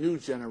needs of a new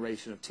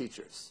generation of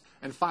teachers.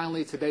 And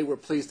finally, today we're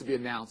pleased to be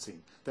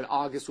announcing that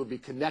August will be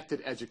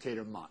Connected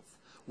Educator Month,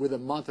 with a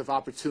month of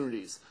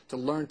opportunities to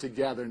learn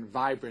together in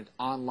vibrant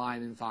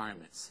online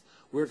environments.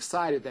 We're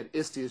excited that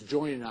ISTE is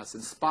joining us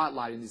in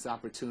spotlighting these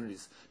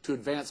opportunities to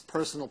advance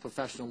personal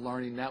professional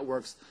learning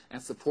networks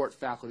and support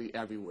faculty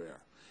everywhere.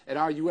 At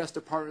our U.S.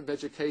 Department of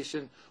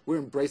Education, we're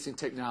embracing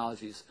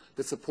technologies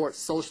that support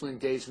social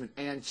engagement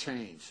and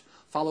change.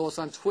 Follow us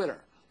on Twitter,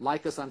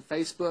 like us on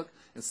Facebook,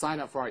 and sign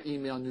up for our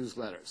email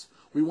newsletters.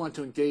 We want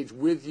to engage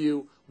with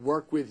you,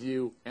 work with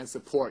you, and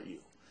support you.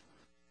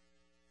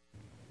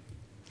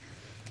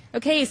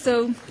 Okay,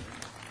 so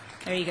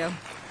there you go.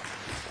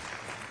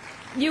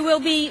 You will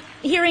be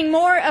hearing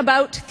more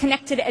about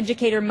Connected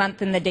Educator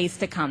Month in the days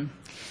to come.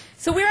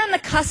 So we're on the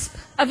cusp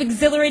of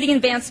exhilarating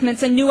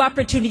advancements and new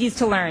opportunities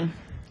to learn.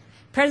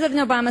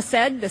 President Obama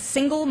said the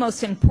single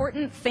most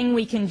important thing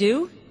we can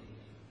do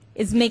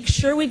is make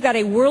sure we've got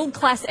a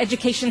world-class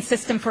education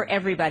system for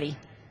everybody.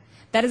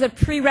 That is a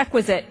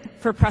prerequisite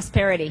for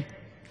prosperity.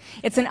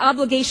 It's an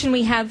obligation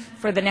we have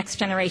for the next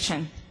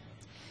generation.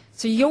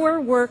 So your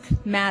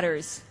work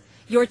matters.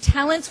 Your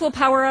talents will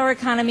power our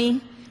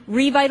economy,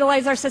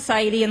 revitalize our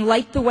society, and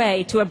light the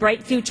way to a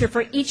bright future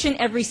for each and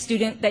every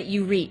student that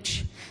you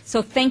reach.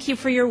 So thank you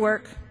for your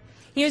work.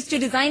 Here's to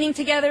designing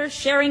together,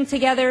 sharing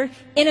together,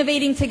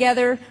 innovating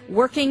together,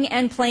 working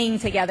and playing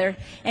together.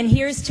 And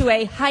here's to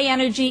a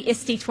high-energy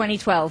ISTE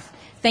 2012.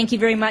 Thank you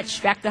very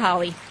much. Back to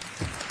Holly.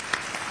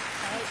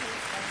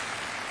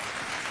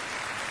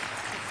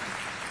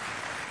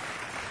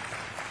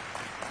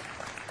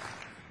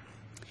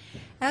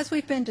 As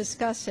we've been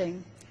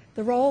discussing,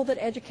 the role that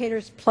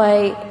educators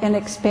play in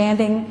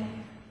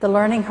expanding the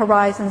learning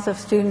horizons of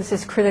students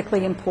is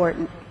critically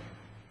important.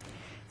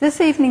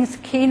 This evening's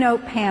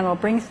keynote panel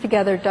brings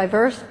together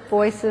diverse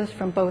voices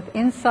from both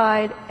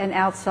inside and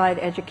outside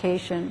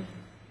education.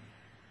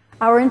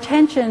 Our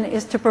intention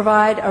is to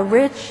provide a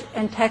rich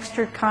and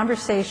textured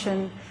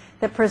conversation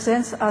that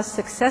presents us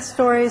success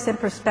stories and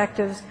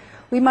perspectives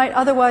we might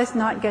otherwise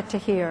not get to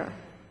hear.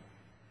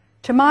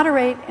 To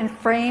moderate and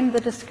frame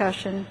the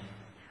discussion,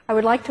 I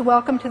would like to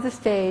welcome to the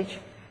stage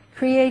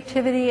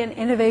creativity and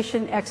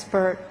innovation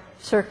expert,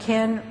 Sir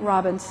Ken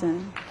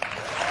Robinson.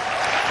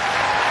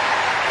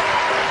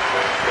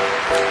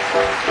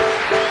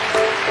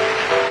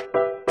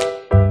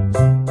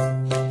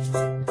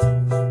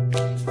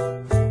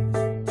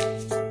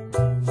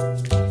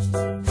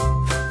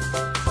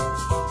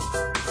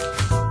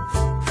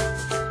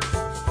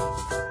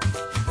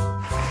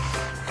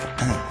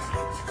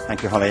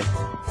 Thank you, Holly.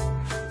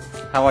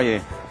 How are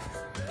you?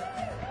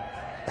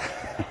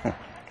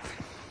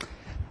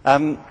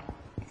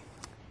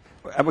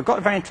 We've got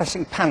a very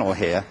interesting panel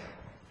here,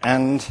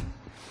 and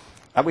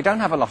we don't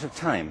have a lot of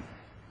time.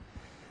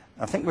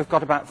 I think we've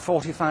got about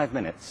 45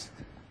 minutes,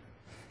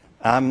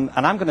 and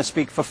I'm going to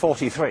speak for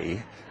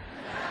 43.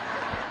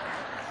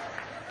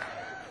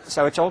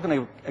 So it's all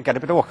going to get a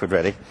bit awkward,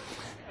 really.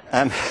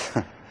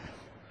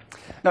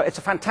 No, it's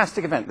a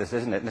fantastic event, this,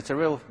 isn't it? And it's a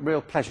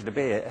real pleasure to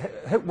be here.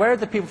 Where are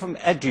the people from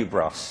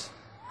Edubros?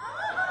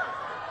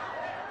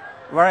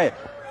 Where are you?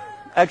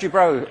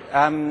 Edubro,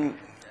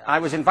 I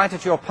was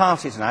invited to your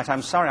party tonight.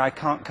 I'm sorry I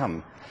can't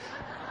come.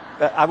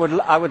 But I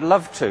would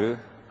love to.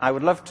 I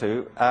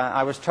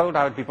was told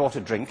I would be bought a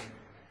drink.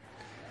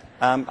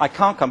 I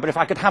can't come, but if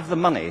I could have the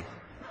money,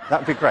 that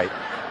would be great.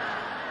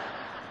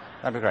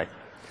 That would be great.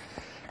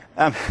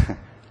 I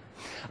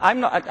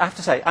have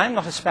to say, I'm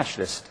not a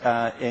specialist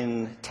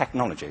in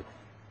technology.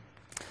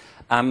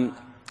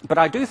 But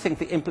I do think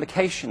the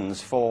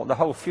implications for the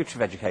whole future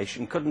of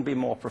education couldn't be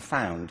more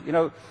profound. You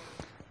know,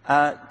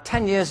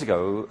 10 years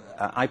ago,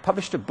 I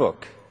published a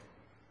book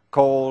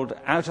called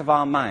Out of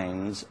Our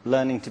Minds,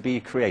 Learning to Be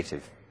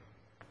Creative.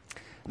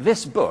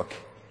 This book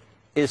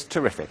is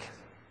terrific.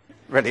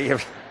 Really.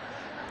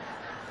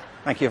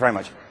 Thank you very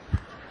much.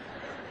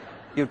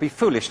 You'd be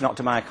foolish not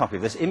to buy a copy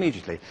of this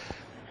immediately.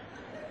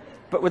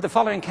 But with the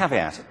following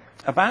caveat.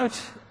 About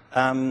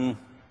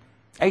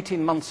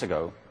 18 months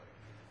ago,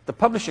 the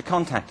publisher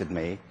contacted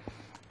me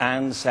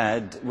and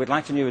said, we'd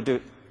like to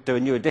do a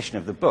new edition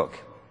of the book.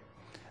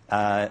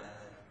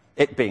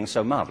 It being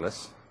so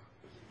marvelous,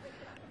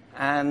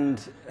 and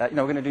you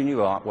know, we're going to do new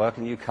artwork,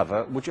 a new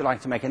cover. Would you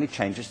like to make any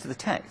changes to the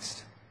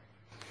text?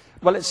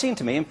 Well, it seemed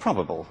to me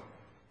improbable,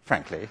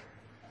 frankly,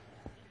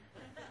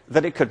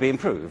 that it could be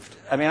improved.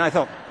 I mean, I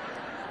thought,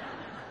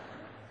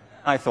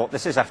 I thought,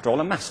 this is, after all,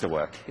 a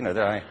masterwork, you know,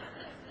 that I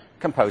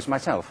composed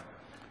myself.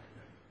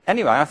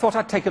 Anyway, I thought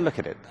I'd take a look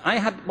at it.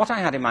 What I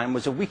had in mind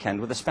was a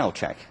weekend with a spell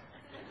check.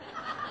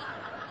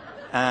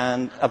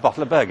 And a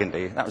bottle of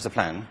Burgundy. That was the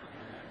plan.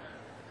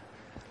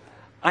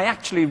 I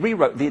actually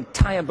rewrote the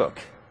entire book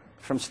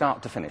from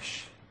start to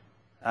finish.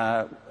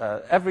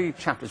 Every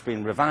chapter's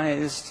been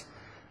revised.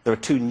 There are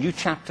 2 new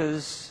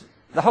chapters.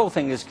 The whole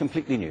thing is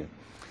completely new.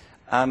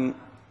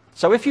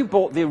 So if you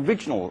bought the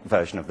original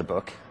version of the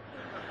book,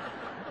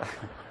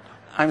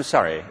 I'm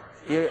sorry,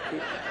 you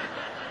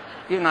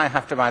now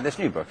have to buy this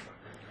new book.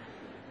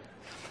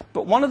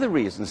 But one of the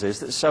reasons is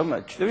that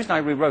the reason I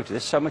rewrote it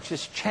is so much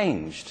has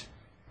changed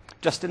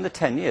just in the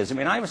 10 years. I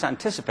mean, I was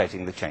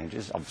anticipating the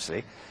changes,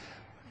 obviously.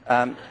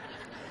 I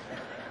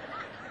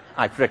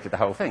predicted the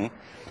whole thing.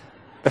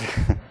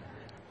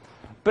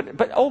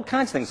 But all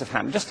kinds of things have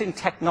happened just in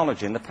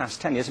technology in the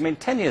past 10 years. I mean,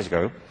 10 years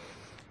ago,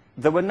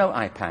 there were no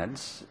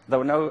iPads, there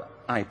were no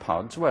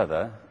iPods, were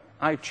there?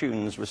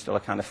 iTunes was still a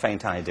kind of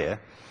faint idea.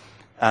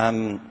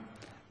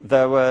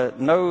 There were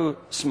no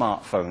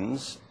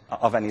smartphones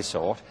of any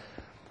sort.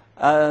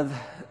 There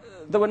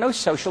were no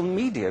social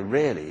media,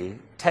 really,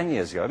 10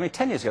 years ago. I mean,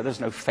 10 years ago, there was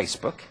no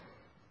Facebook.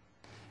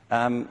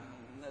 There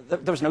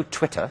was no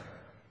Twitter.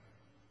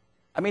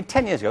 I mean,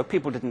 10 years ago,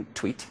 people didn't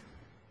tweet.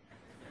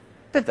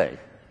 Did they?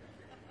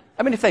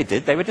 I mean, if they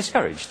did, they were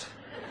discouraged.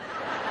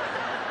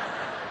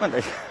 Weren't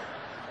they?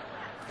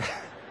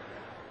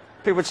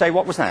 People would say,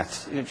 what was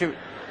that? You know, do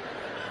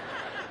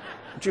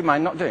you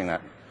mind not doing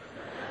that?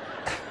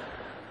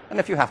 And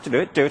if you have to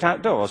do it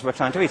outdoors. We're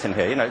trying to eat in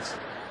here, you know.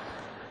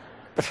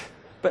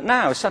 But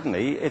now,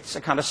 suddenly, it's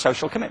a kind of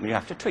social commitment. You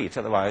have to tweet,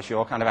 otherwise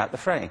you're kind of out the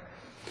fray.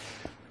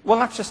 Well,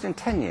 that's just in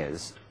 10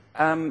 years.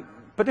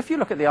 But if you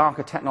look at the arc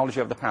of technology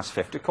of the past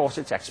 50, of course,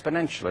 it's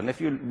exponential. And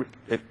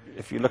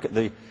if you look at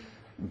the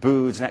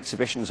booths and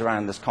exhibitions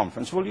around this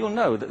conference, well, you'll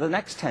know that the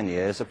next 10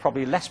 years are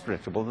probably less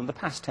predictable than the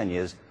past 10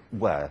 years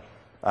were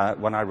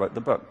when I wrote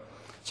the book.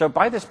 So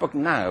buy this book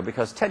now,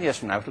 because 10 years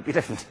from now, it'll be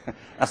different.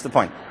 That's the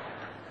point.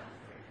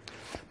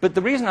 But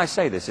the reason I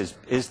say this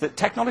is that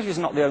technology is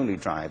not the only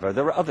driver.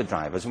 There are other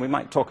drivers, and we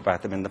might talk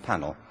about them in the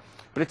panel.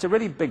 But it's a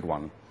really big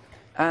one.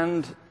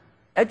 And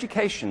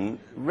education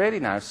really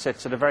now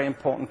sits at a very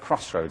important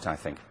crossroads, I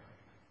think.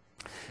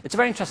 It's a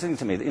very interesting thing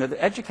to me that, you know,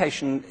 that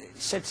education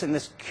sits in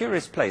this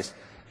curious place.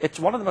 It's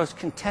one of the most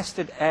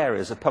contested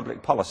areas of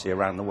public policy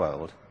around the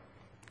world.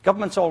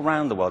 Governments all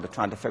around the world are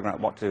trying to figure out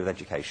what to do with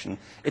education.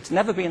 It's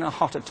never been a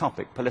hotter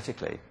topic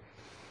politically.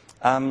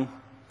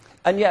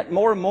 And yet,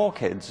 more and more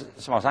kids,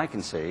 as far as I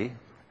can see,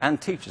 and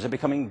teachers are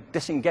becoming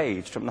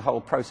disengaged from the whole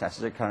process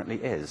as it currently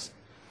is.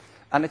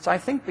 And it's, I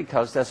think,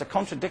 because there's a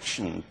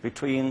contradiction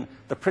between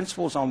the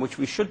principles on which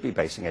we should be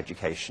basing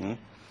education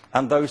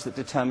and those that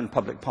determine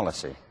public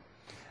policy.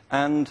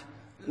 And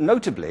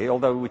notably,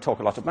 although we talk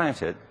a lot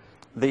about it,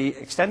 the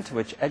extent to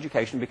which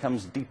education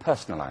becomes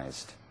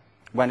depersonalized,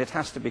 when it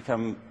has to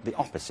become the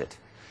opposite.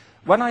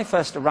 When I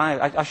first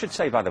arrived, I should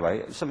say, by the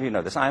way, some of you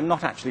know this, I am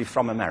not actually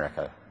from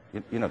America.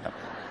 You know that.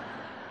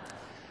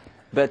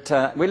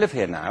 But we live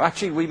here now.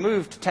 Actually, we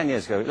moved 10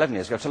 years ago, 11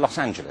 years ago, to Los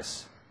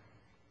Angeles,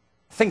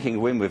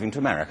 thinking we were moving to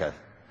America.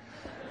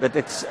 But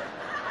it's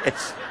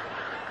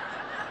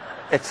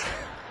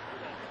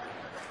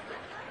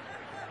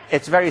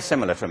very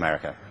similar to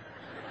America.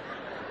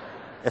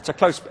 It's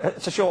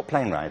a short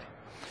plane ride.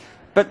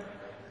 But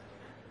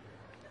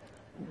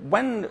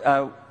when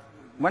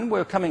we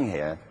were coming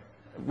here,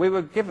 we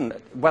were given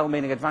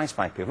well-meaning advice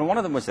by people. And one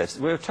of them was this.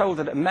 We were told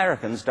that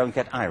Americans don't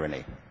get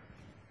irony.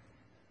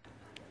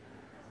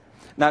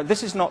 Now,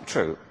 this is not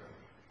true.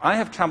 I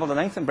have traveled the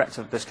length and breadth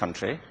of this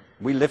country.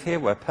 We live here.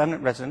 We're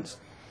permanent residents.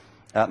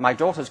 My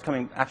daughter's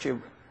coming, actually,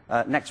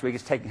 next week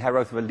is taking her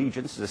oath of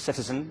allegiance as a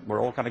citizen.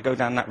 We're all going to go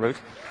down that route.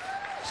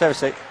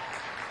 Seriously.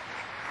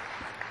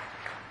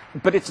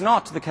 But it's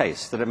not the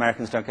case that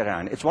Americans don't get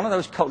irony. It's one of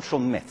those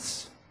cultural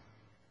myths,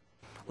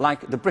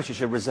 like the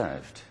British are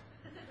reserved.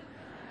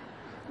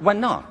 We're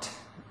not.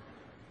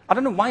 I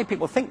don't know why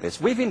people think this.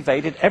 We've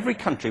invaded every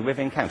country we've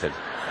encountered,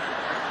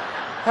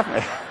 haven't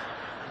we?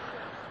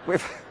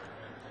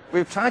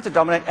 We've tried to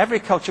dominate every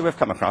culture we've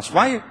come across.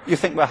 Why you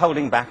think we're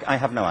holding back, I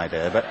have no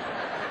idea.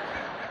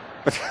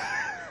 But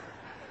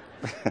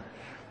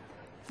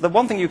the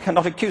one thing you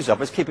cannot accuse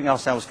of is keeping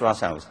ourselves to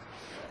ourselves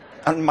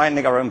and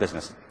minding our own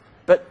business.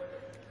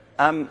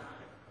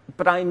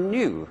 But I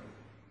knew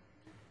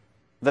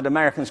that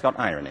Americans got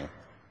irony.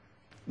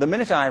 The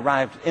minute I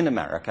arrived in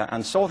America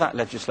and saw that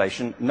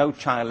legislation, No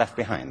Child Left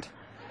Behind.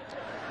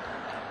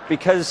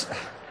 Because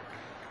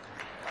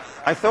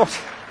I thought,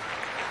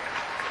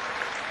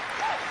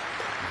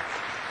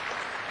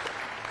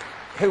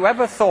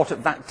 whoever thought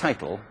of that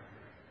title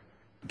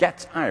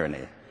gets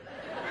irony,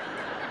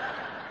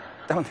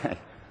 don't they?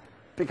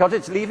 Because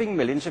it's leaving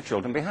millions of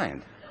children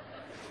behind.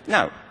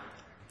 Now,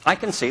 I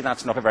can see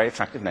that's not a very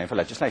attractive name for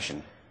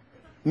legislation.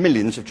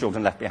 Millions of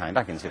children left behind,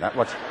 I can see that.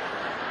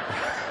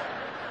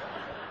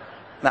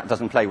 That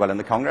doesn't play well in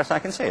the Congress, I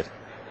can see it.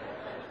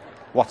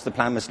 What's the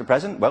plan, Mr.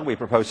 President? Well, we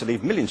propose to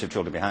leave millions of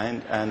children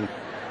behind, and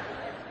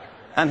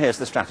and here's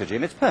the strategy,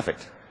 and it's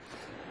perfect.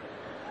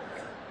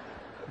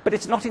 But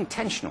it's not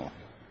intentional.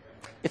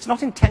 It's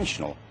not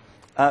intentional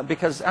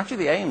because actually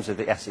the aims of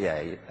the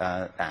SEA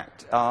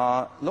Act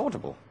are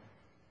laudable.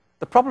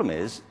 The problem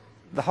is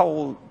the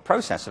whole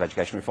process of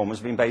education reform has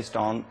been based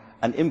on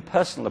an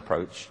impersonal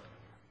approach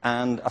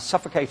and a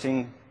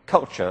suffocating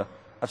culture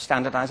of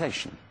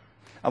standardization.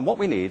 And what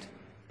we need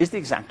is the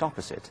exact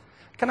opposite.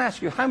 Can I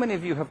ask you, how many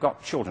of you have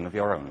got children of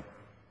your own?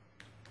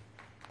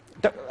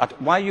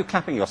 Why are you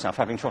clapping yourself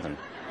having children?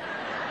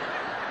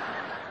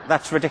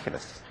 That's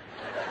ridiculous.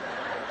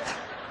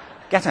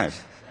 Get out.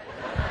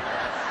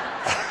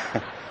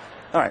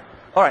 All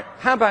right.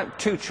 How about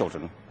 2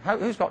 children?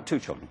 Who's got 2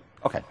 children?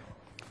 Okay.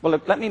 Well,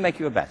 look, let me make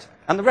you a bet.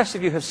 And the rest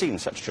of you have seen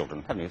such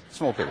children, haven't you?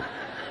 Small people.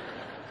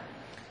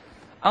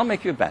 I'll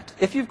make you a bet.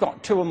 If you've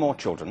got 2 or more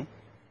children,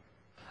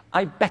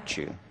 I bet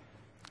you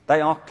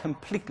they are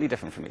completely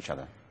different from each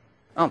other,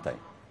 aren't they?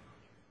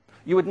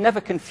 You would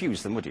never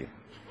confuse them, would you?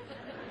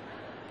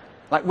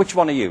 Like, which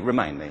one are you?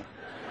 Remind me.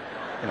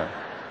 You know.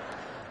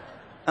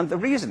 And the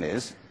reason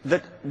is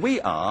that they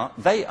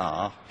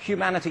are,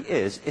 humanity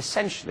is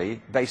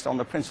essentially based on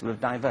the principle of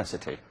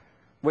diversity.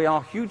 We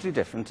are hugely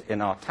different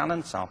in our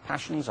talents, our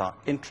passions, our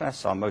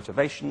interests, our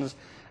motivations,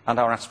 and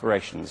our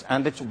aspirations.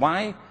 And it's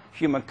why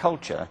human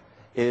culture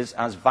is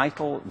as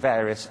vital,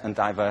 various, and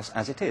diverse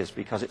as it is,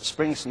 because it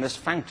springs from this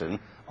fountain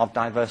of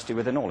diversity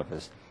within all of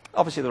us.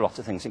 Obviously, there are lots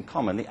of things in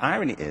common. The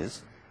irony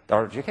is that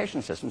our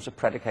education systems are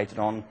predicated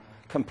on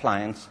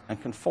compliance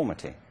and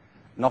conformity,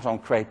 not on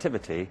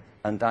creativity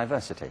and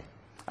diversity.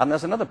 And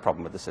there's another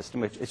problem with the system,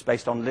 which is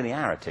based on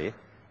linearity,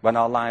 when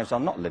our lives are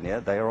not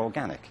linear, they are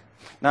organic.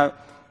 Now,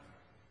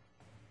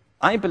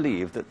 I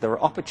believe that there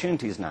are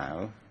opportunities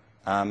now,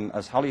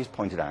 as Holly has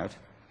pointed out,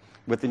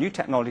 with the new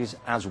technologies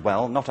as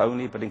well, not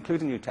only, but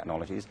including new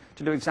technologies,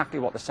 to do exactly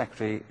what the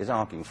Secretary is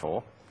arguing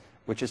for,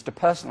 which is to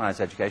personalise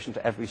education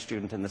to every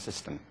student in the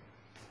system.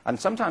 And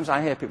sometimes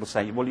I hear people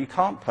say, well, you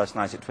can't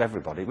personalise it to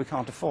everybody, we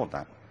can't afford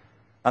that.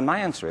 And my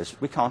answer is,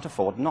 we can't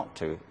afford not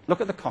to.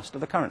 Look at the cost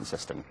of the current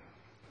system.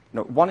 You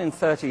know, 1 in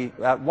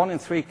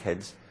 3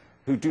 kids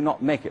who do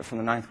not make it from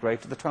the 9th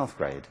grade to the 12th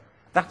grade.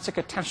 That's a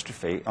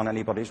catastrophe on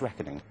anybody's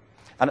reckoning.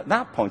 And at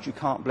that point, you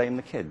can't blame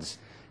the kids.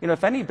 You know,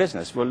 if any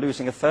business were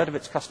losing 1/3 of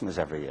its customers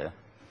every year,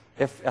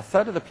 if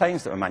 1/3 of the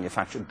planes that were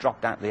manufactured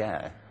dropped out the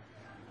air,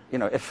 you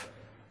know, if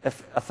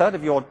 1/3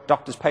 of your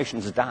doctor's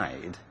patients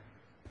died,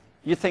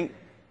 you think,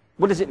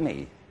 well, is it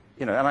me?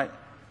 You know,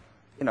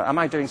 am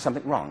I doing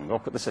something wrong, or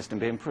could the system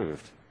be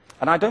improved?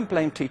 And I don't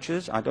blame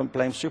teachers, I don't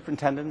blame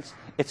superintendents.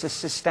 It's a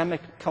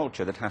systemic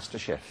culture that has to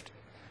shift.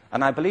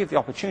 And I believe the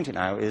opportunity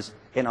now is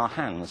in our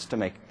hands to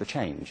make the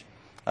change,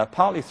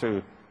 partly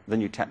through the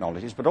new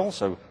technologies, but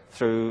also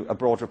through a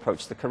broader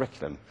approach to the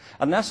curriculum.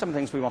 And there's some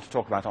things we want to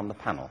talk about on the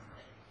panel.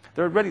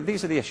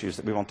 These are the issues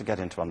that we want to get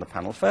into on the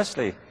panel.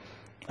 Firstly,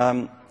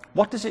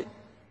 what does it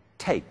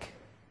take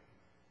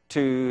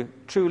to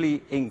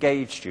truly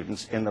engage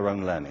students in their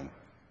own learning?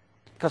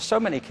 Because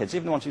so many kids,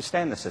 even the ones who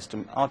stay in the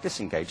system, are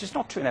disengaged. It's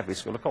not true in every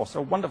school, of course.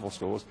 There are wonderful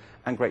schools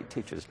and great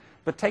teachers.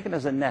 But taken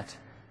as a net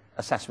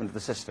assessment of the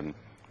system,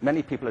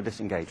 many people are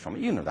disengaged from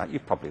it. You know that. You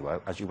probably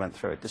were as you went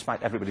through it,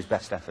 despite everybody's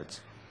best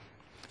efforts.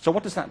 So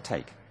what does that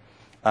take?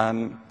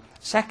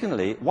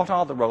 Secondly, what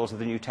are the roles of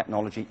the new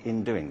technology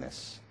in doing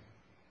this?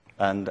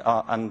 And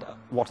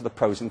what are the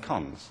pros and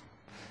cons?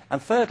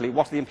 And thirdly,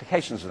 what are the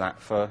implications of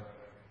that for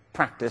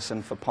practice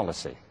and for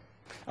policy?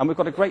 And we've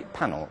got a great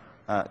panel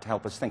to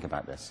help us think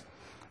about this.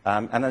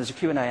 And there's a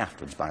Q&A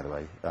afterwards, by the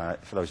way,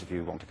 for those of you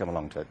who want to come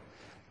along to it.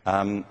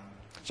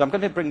 So I'm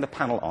going to bring the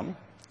panel on,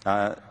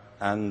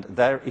 and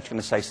they're each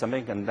going to say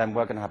something, and then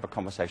we're going to have a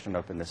conversation and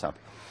open this up.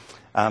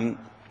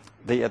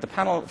 The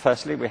panel,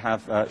 firstly, we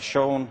have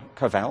Shawn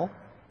Covell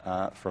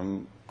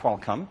from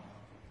Qualcomm.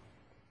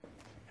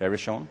 Here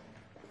is Shawn.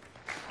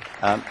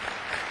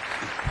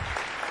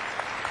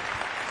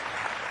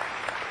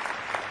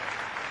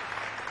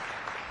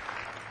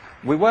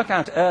 We worked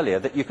out earlier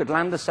that you could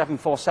land the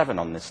 747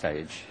 on this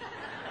stage.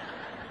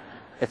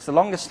 It's the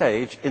longest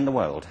stage in the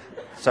world.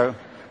 So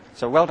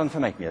well done for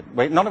making it.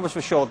 None of us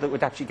were sure that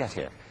we'd actually get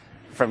here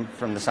from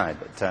the side.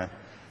 But,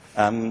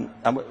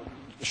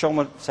 Shawn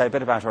will say a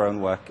bit about her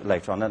own work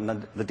later on,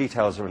 and the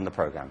details are in the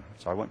programme,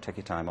 so I won't take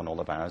your time on all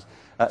of ours.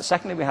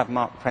 Secondly, we have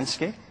Marc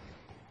Prensky,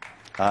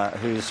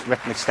 who's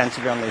written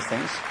extensively on these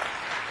things.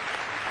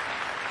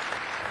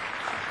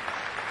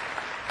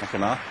 Thank you,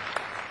 Marc.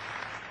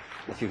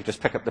 If you could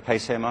just pick up the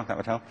pace here, Marc, that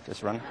would help.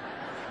 Just run.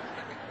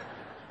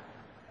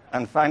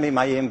 And finally,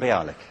 Mayim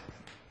Bialik,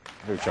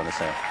 who's trying to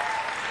say.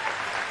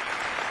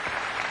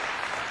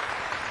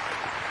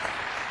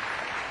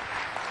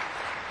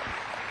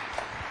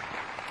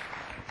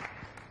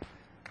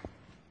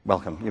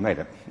 Welcome, you made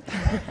it.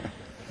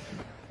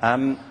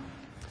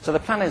 So the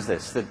plan is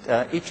this,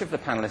 that each of the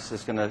panelists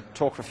is going to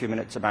talk for a few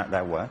minutes about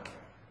their work,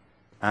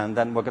 and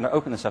then we're going to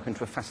open this up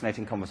into a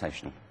fascinating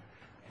conversation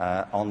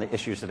on the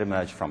issues that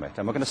emerge from it.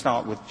 And we're going to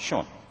start with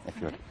Shawn, if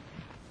you would.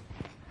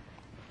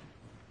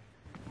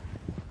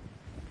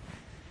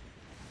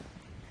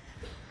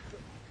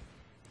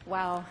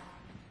 Wow,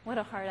 What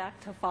a hard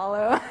act to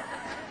follow.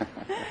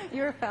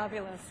 You're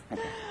fabulous.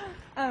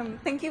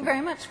 Thank you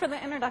very much for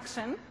the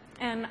introduction.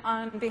 And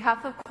on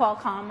behalf of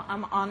Qualcomm,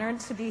 I'm honored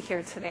to be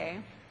here today.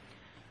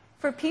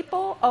 For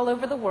people all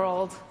over the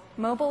world,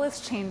 mobile is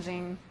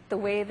changing the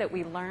way that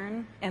we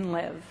learn and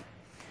live.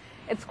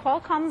 It's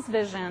Qualcomm's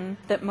vision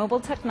that mobile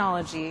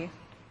technology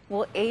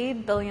will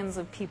aid billions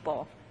of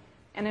people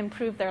and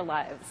improve their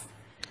lives.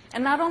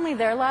 And not only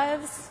their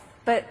lives,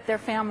 but their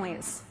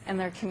families and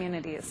their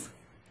communities.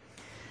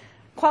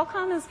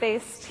 Qualcomm is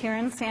based here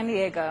in San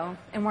Diego,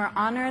 and we're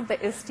honored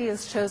that ISTE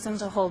has chosen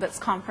to hold its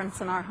conference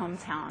in our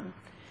hometown.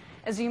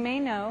 As you may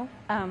know,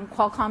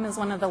 Qualcomm is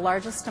one of the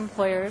largest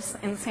employers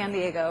in San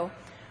Diego,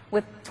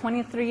 with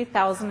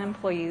 23,000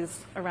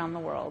 employees around the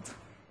world.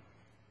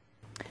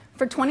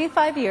 For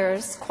 25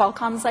 years,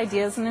 Qualcomm's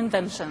ideas and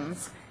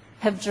inventions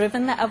have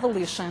driven the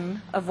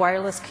evolution of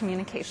wireless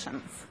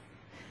communications,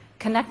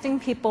 connecting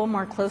people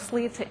more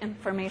closely to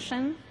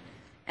information,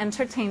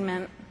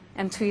 entertainment,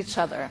 and to each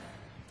other.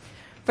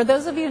 For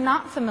those of you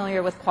not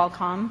familiar with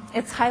Qualcomm,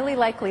 it's highly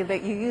likely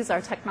that you use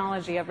our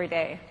technology every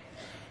day.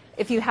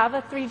 If you have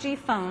a 3G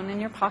phone in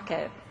your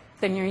pocket,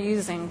 then you're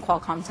using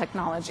Qualcomm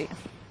technology.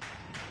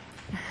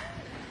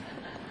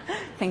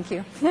 Thank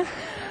you.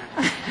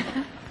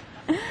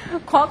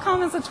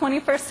 Qualcomm is a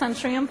 21st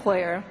century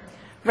employer,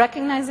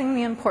 recognizing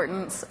the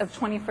importance of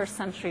 21st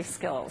century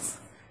skills,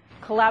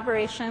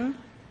 collaboration,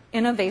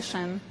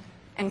 innovation,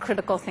 and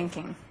critical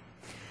thinking.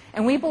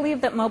 And we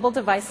believe that mobile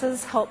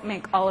devices help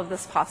make all of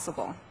this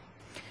possible.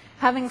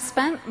 Having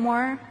spent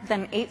more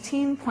than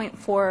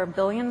 $18.4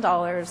 billion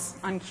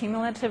on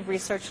cumulative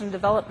research and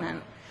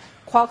development,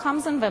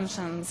 Qualcomm's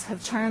inventions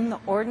have turned the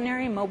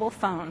ordinary mobile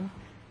phone,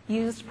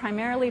 used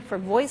primarily for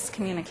voice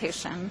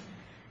communication,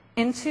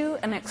 into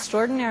an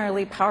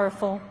extraordinarily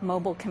powerful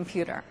mobile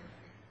computer,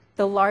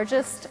 the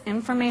largest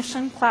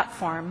information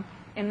platform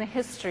in the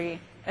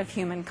history of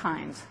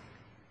humankind.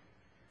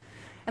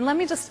 And let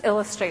me just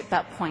illustrate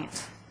that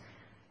point.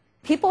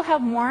 People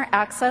have more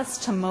access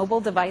to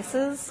mobile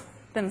devices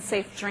than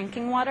safe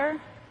drinking water,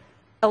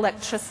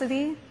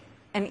 electricity,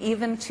 and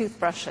even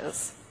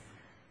toothbrushes.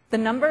 The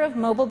number of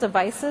mobile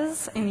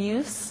devices in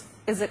use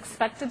is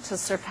expected to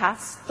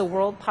surpass the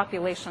world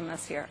population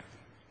this year.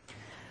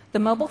 The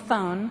mobile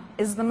phone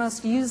is the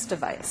most used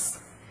device.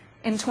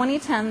 In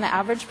 2010, the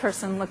average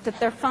person looked at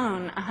their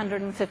phone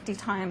 150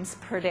 times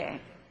per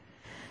day.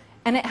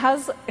 And it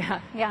has,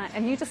 yeah,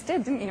 and you just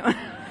did, didn't you?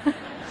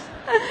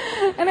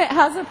 And it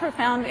has a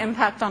profound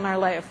impact on our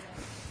life.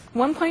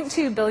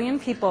 1.2 billion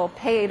people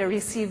pay to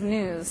receive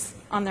news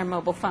on their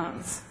mobile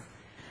phones.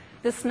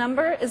 This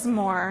number is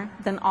more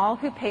than all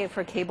who pay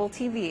for cable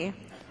TV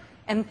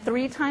and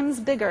 3 times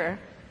bigger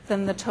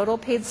than the total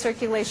paid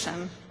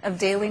circulation of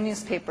daily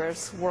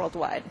newspapers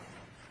worldwide.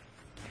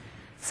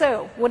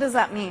 So, what does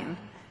that mean?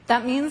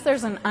 That means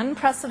there's an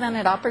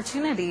unprecedented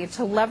opportunity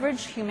to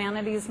leverage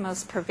humanity's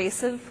most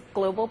pervasive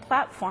global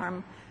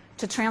platform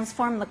to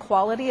transform the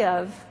quality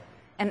of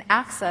and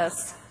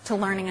access to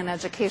learning and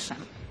education.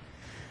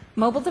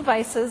 Mobile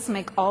devices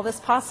make all this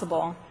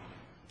possible,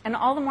 and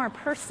all the more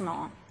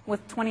personal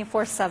with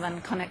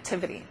 24/7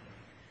 connectivity.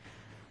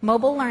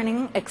 Mobile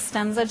learning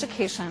extends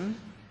education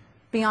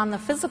beyond the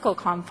physical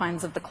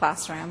confines of the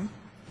classroom,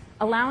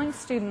 allowing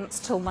students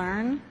to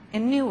learn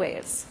in new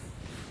ways,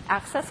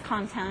 access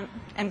content,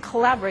 and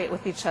collaborate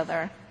with each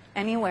other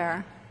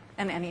anywhere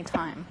and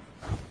anytime.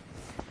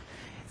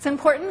 It's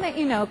important that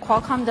you know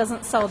Qualcomm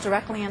doesn't sell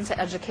directly into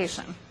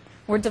education.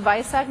 We're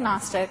device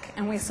agnostic,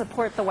 and we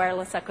support the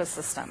wireless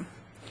ecosystem.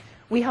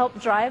 We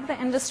help drive the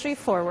industry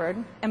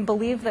forward and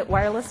believe that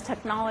wireless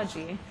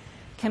technology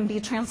can be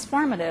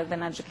transformative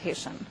in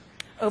education,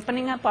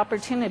 opening up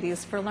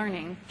opportunities for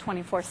learning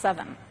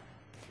 24/7.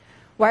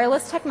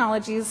 Wireless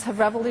technologies have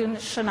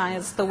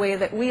revolutionized the way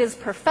that we as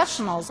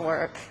professionals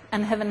work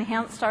and have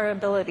enhanced our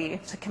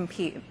ability to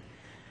compete.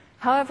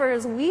 However,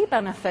 as we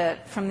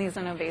benefit from these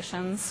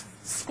innovations,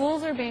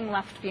 schools are being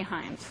left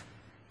behind,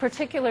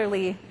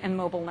 particularly in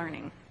mobile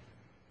learning.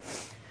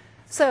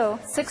 So,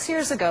 6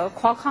 years ago,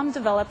 Qualcomm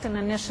developed an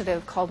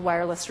initiative called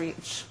Wireless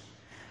Reach.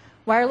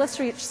 Wireless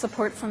Reach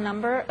supports a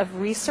number of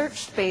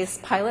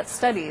research-based pilot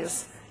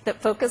studies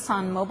that focus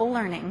on mobile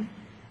learning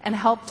and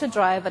help to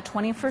drive a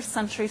 21st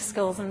century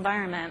skills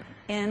environment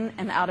in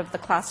and out of the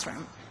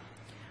classroom.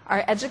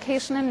 Our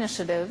education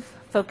initiative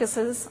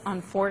focuses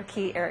on 4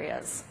 key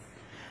areas.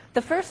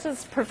 The first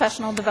is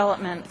professional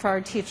development for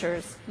our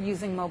teachers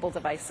using mobile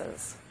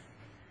devices.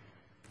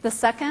 The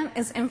second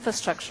is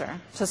infrastructure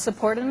to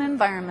support an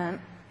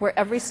environment where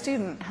every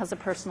student has a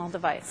personal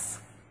device.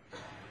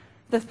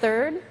 The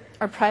third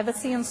are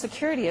privacy and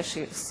security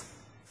issues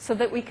so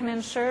that we can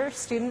ensure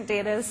student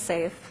data is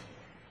safe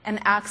and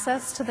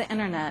access to the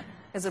internet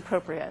is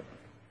appropriate.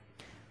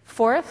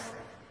 Fourth,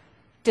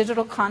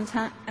 digital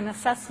content and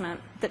assessment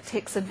that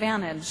takes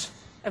advantage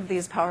of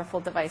these powerful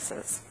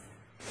devices.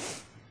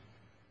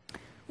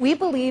 We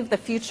believe the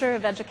future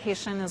of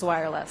education is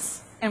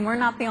wireless, and we're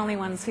not the only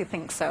ones who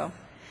think so.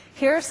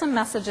 Here are some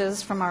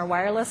messages from our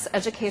Wireless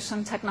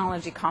Education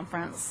Technology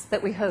Conference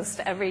that we host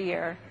every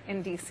year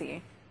in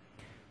DC.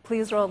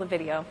 Please roll the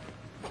video.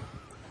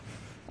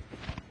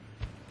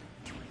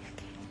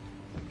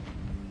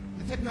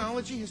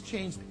 Technology has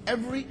changed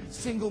every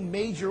single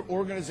major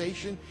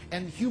organization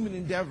and human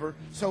endeavor,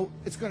 so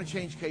it's going to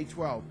change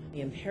K-12.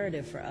 The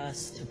imperative for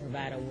us to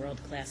provide a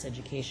world-class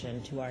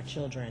education to our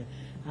children,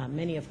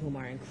 many of whom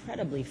are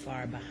incredibly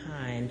far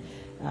behind,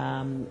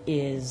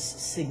 is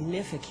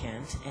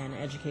significant, and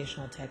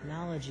educational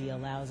technology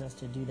allows us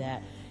to do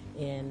that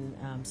in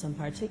some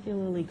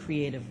particularly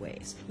creative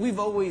ways. We've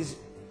always,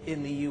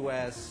 in the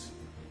U.S.,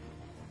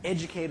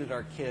 educated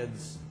our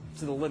kids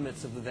to the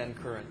limits of the then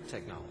current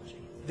technology.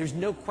 There's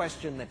no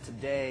question that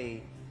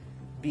today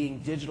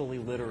being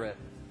digitally literate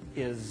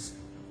is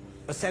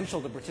essential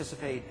to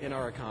participate in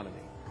our economy.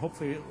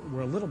 Hopefully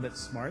we're a little bit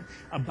smart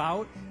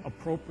about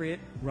appropriate,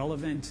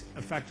 relevant,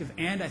 effective,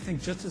 and I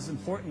think just as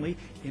importantly,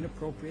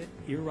 inappropriate,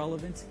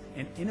 irrelevant,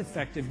 and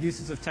ineffective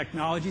uses of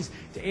technologies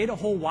to aid a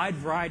whole wide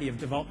variety of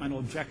developmental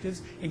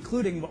objectives,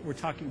 including what we're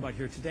talking about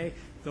here today,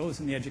 those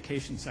in the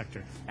education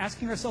sector.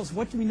 Asking ourselves,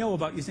 what do we know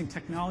about using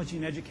technology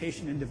in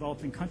education in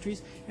developing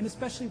countries, and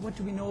especially what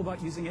do we know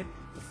about using it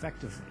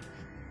effectively?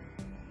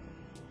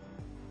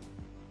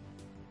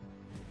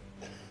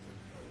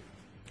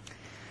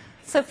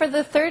 So for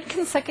the third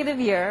consecutive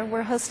year,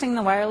 we're hosting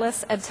the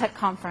Wireless EdTech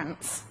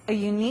Conference, a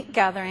unique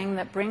gathering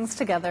that brings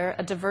together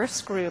a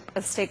diverse group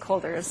of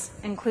stakeholders,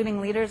 including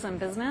leaders in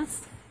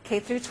business,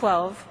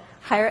 K-12,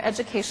 higher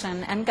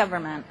education, and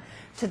government,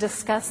 to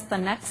discuss the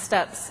next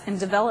steps in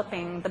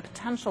developing the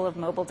potential of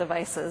mobile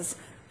devices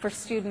for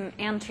student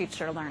and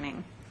teacher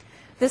learning.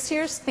 This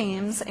year's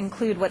themes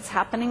include what's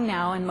happening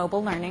now in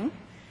mobile learning,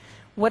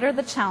 what are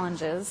the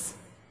challenges,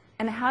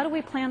 and how do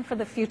we plan for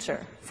the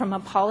future from a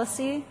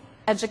policy,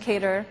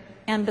 educator,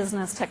 and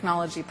business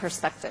technology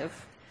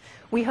perspective.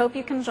 We hope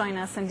you can join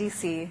us in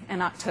DC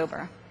in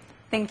October.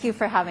 Thank you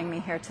for having me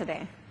here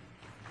today.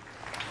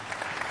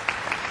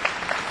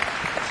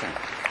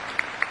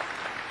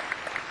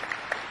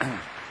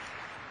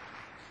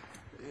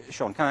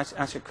 Shawn, can I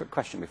ask you a quick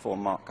question before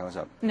Mark goes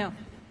up? No.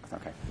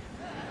 Okay.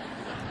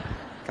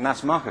 Can I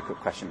ask Mark a quick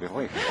question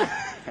before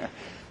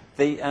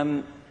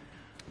you?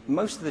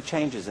 Most of the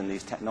changes in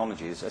these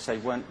technologies, I say,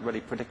 weren't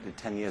really predicted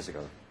 10 years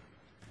ago.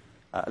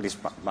 At least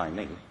by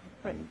me,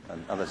 right,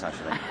 and others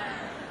actually.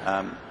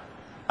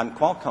 And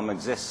Qualcomm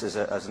exists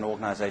as an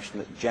organization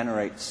that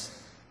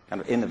generates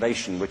kind of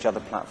innovation which other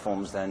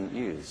platforms then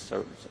use.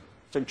 So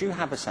do you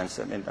have a sense,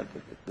 I mean,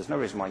 there's no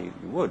reason why you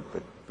would,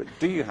 but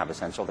do you have a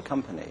sense, or the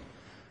company,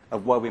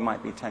 of where we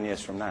might be 10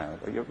 years from now?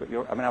 I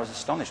mean, I was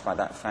astonished by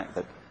that fact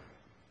that,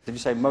 did you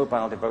say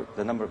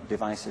the number of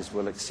devices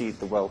will exceed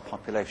the world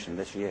population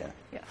this year?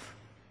 Yes.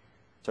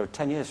 So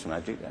 10 years from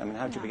now,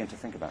 how do you begin to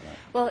think about that?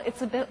 Well,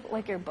 it's a bit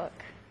like your book.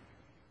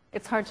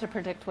 It's hard to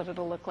predict what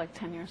it'll look like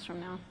 10 years from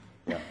now.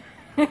 Yeah.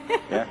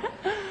 Yeah.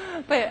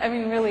 But, I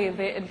mean, really,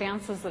 the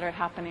advances that are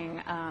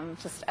happening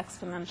just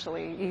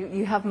exponentially.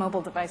 You have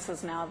mobile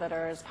devices now that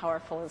are as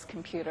powerful as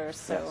computers,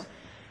 so yes.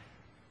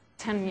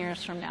 10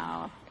 years from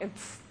now,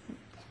 it's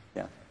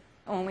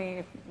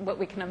only what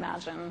we can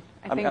imagine.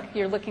 I think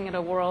you're looking at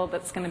a world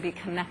that's going to be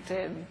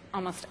connected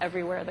almost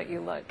everywhere that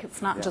you look.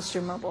 It's not just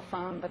your mobile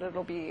phone, but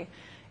it'll be,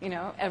 you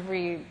know,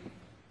 every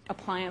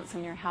appliance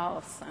in your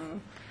house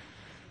and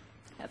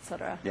et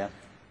cetera. Yeah.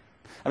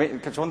 I mean,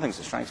 because one of the things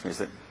that strikes me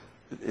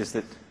is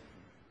that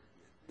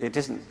it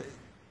isn't,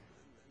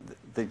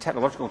 the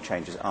technological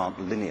changes aren't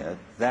linear,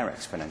 they're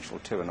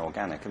exponential too and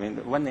organic. I mean,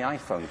 when the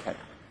iPhone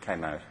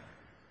came out,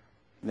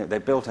 you know, they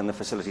built in the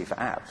facility for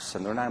apps,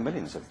 and there are now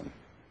millions of them.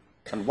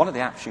 And one of the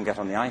apps you can get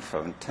on the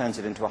iPhone turns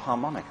it into a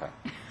harmonica.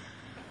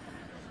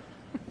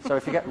 So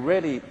if you get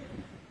really,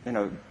 you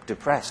know,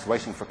 depressed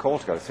waiting for a call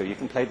to go through, you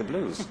can play the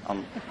blues.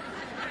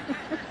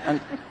 And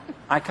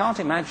I can't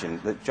imagine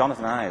that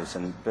Jonathan Ives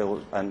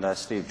and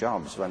Steve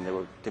Jobs, when they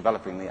were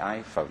developing the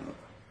iPhone,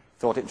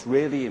 thought it's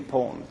really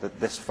important that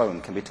this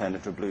phone can be turned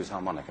into a blues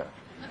harmonica.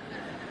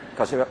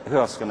 Because who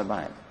else is going to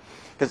buy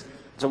it?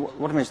 So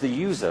what I mean is the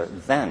user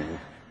then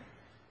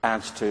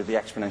adds to the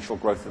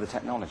exponential growth of the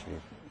technology.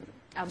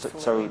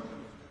 Absolutely. So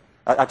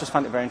I just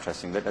find it very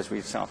interesting that as we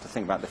start to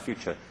think about the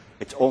future,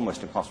 it's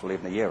almost impossible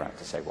even a year out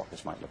to say what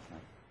this might look like.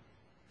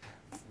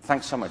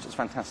 Thanks so much. It's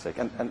fantastic.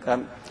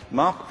 And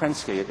Marc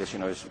Prensky, as you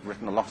know, has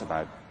written a lot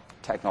about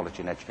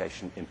technology and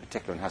education in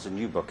particular, and has a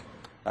new book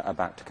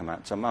about to come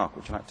out. So, Marc,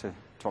 would you like to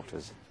talk to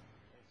us?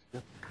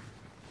 That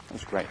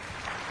was great.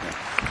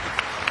 Yeah.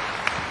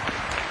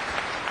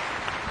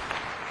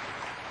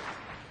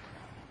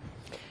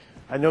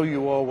 I know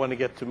you all want to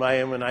get to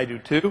Mayim, and I do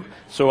too,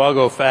 so I'll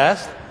go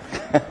fast.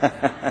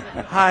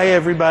 Hi,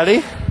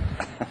 everybody.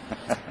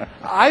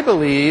 I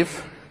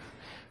believe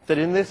that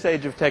in this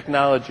age of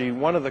technology,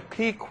 one of the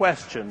key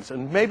questions,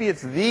 and maybe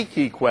it's the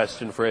key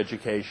question for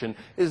education,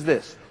 is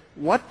this: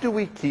 what do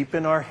we keep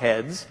in our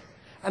heads,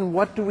 and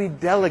what do we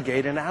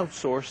delegate and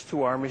outsource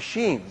to our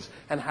machines,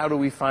 and how do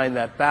we find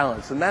that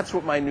balance? And that's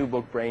what my new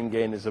book, Brain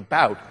Gain, is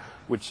about,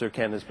 which Sir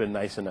Ken has been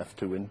nice enough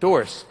to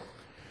endorse.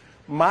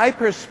 My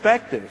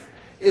perspective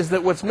is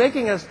that what's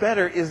making us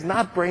better is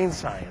not brain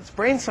science.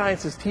 Brain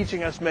science is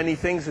teaching us many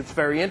things. It's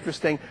very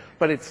interesting,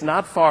 but it's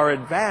not far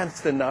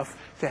advanced enough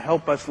to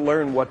help us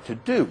learn what to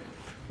do.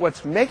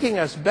 What's making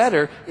us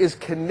better is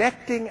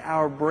connecting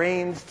our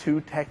brains to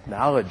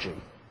technology,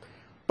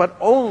 but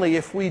only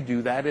if we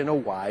do that in a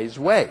wise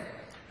way.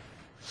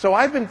 So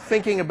I've been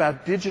thinking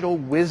about digital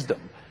wisdom,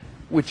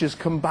 which is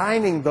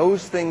combining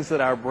those things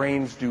that our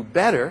brains do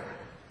better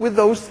with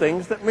those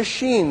things that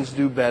machines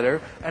do better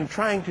and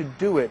trying to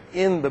do it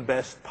in the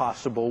best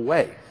possible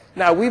way.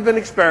 Now, we've been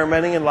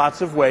experimenting in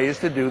lots of ways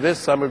to do this.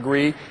 Some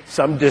agree,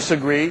 some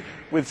disagree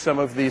with some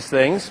of these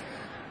things.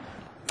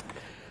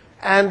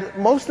 And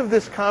most of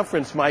this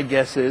conference, my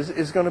guess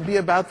is going to be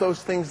about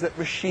those things that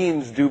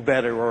machines do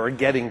better or are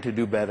getting to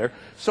do better.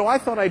 So I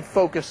thought I'd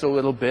focus a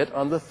little bit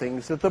on the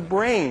things that the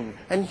brain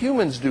and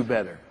humans do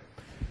better.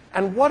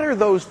 And what are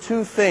those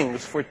two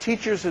things for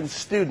teachers and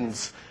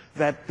students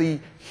that the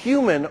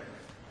human,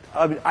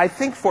 I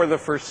think for the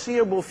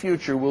foreseeable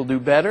future, will do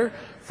better?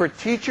 For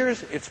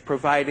teachers, it's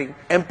providing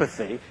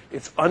empathy.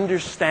 It's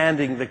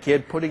understanding the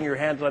kid, putting your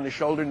hands on his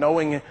shoulder,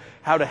 knowing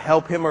how to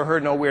help him or her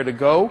know where to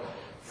go.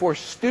 For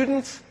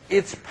students,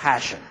 it's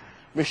passion.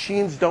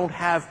 Machines don't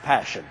have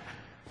passion,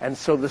 and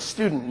so the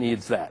student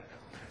needs that.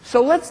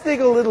 So let's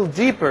dig a little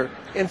deeper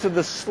into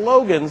the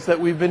slogans that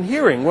we've been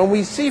hearing. When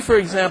we see, for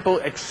example,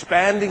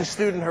 expanding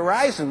student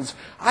horizons,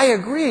 I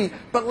agree,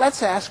 but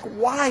let's ask,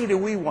 why do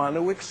we want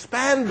to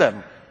expand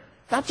them?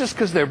 Not just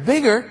because they're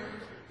bigger.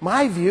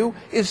 My view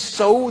is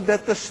so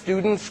that the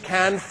students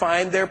can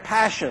find their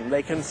passion.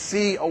 They can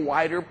see a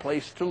wider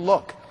place to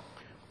look.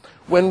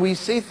 When we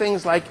see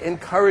things like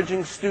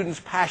encouraging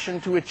students' passion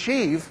to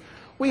achieve,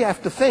 we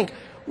have to think,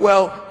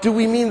 well, do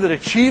we mean that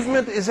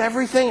achievement is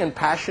everything and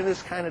passion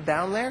is kind of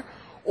down there?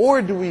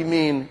 Or do we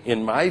mean,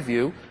 in my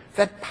view,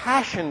 that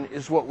passion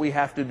is what we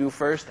have to do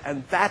first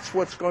and that's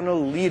what's going to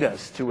lead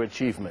us to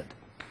achievement?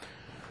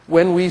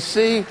 When we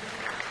see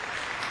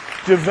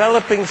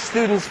developing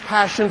students'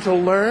 passion to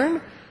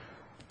learn,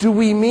 do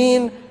we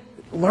mean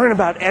learn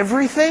about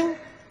everything?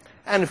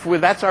 And if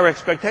that's our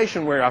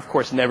expectation, we're of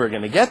course never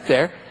going to get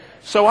there.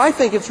 So I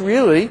think it's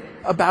really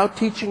about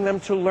teaching them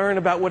to learn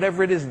about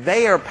whatever it is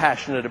they are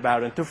passionate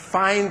about and to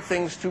find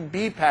things to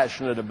be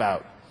passionate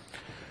about.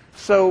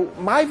 So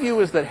my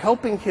view is that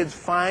helping kids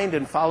find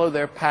and follow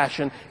their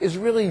passion is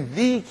really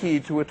the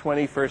key to a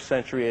 21st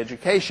century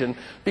education,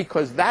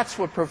 because that's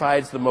what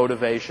provides the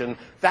motivation,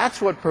 that's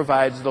what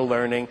provides the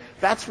learning,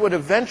 that's what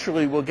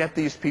eventually will get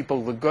these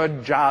people the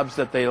good jobs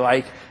that they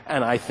like,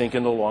 and I think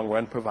in the long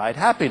run provide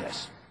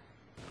happiness.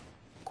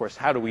 Of course,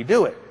 how do we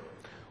do it?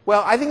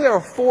 Well, I think there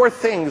are 4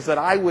 things that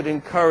I would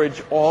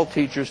encourage all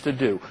teachers to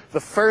do. The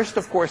first,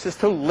 of course, is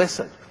to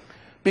listen.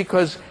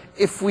 Because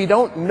if we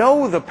don't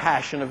know the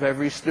passion of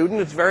every student,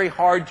 it's very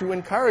hard to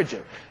encourage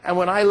it. And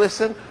when I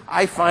listen,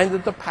 I find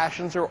that the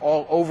passions are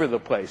all over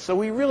the place. So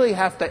we really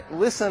have to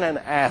listen and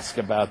ask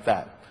about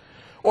that.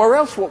 Or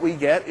else what we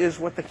get is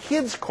what the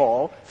kids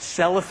call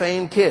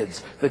cellophane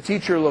kids. The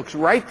teacher looks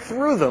right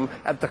through them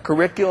at the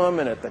curriculum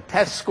and at the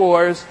test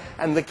scores,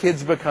 and the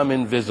kids become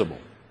invisible.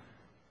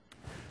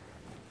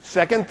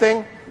 Second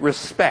thing,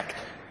 respect.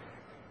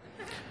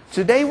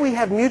 Today we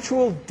have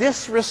mutual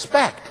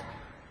disrespect.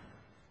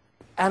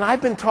 And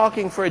I've been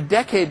talking for a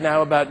decade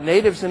now about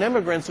natives and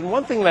immigrants, and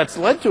one thing that's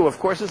led to, of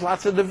course, is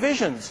lots of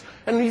divisions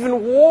and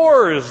even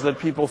wars that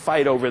people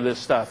fight over this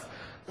stuff.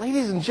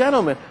 Ladies and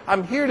gentlemen,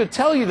 I'm here to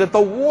tell you that the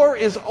war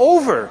is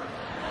over.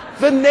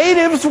 The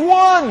natives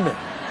won.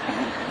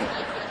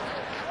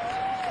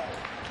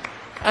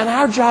 And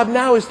our job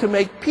now is to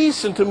make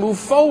peace and to move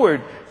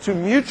forward to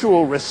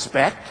mutual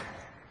respect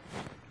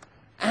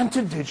and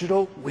to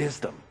digital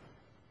wisdom.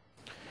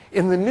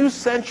 In the new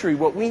century,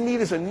 what we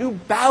need is a new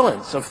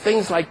balance of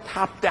things like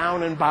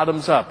top-down and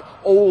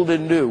bottoms-up, old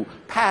and new,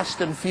 past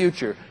and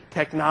future,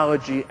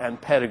 technology and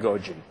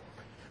pedagogy.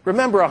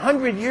 Remember,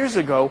 100 years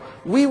ago,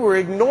 we were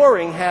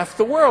ignoring half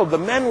the world. The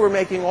men were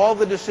making all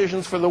the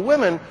decisions for the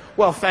women.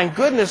 Well, thank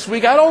goodness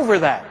we got over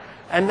that.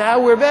 And now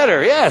we're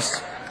better,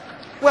 yes.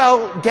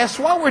 Well, guess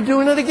what? We're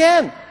doing it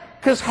again.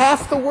 Because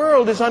half the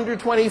world is under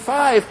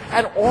 25,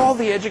 and all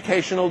the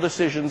educational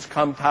decisions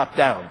come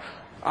top-down.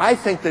 I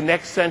think the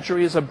next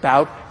century is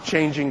about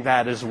changing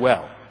that as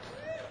well.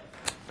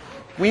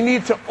 We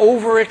need to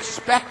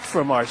over-expect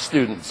from our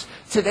students.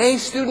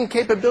 Today's student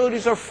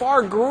capabilities are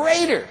far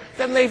greater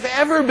than they've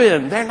ever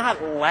been. They're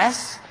not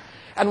less.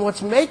 And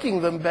what's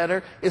making them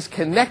better is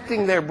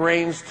connecting their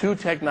brains to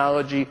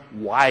technology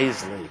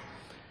wisely.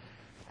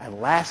 And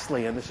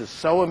lastly, and this is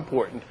so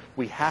important,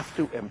 we have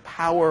to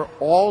empower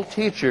all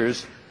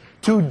teachers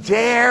to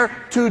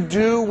dare to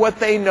do what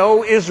they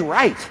know is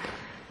right.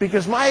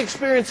 Because my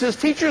experience is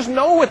teachers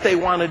know what they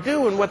want to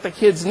do and what the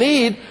kids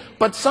need,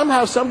 but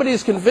somehow somebody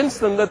has convinced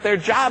them that their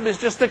job is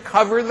just to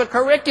cover the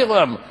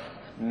curriculum.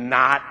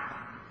 Not.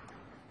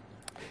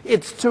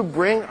 It's to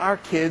bring our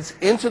kids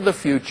into the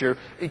future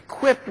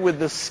equipped with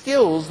the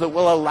skills that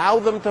will allow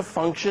them to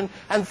function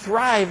and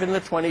thrive in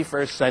the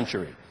 21st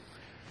century.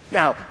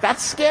 Now,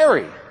 that's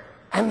scary,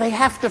 And they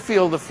have to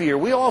feel the fear.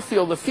 We all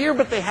feel the fear,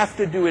 but they have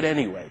to do it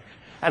anyway.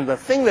 And the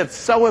thing that's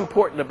so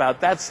important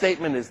about that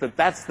statement is that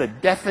that's the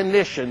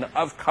definition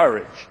of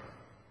courage.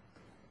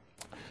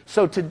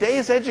 So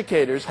today's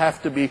educators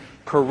have to be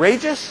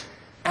courageous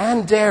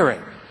and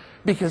daring,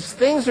 because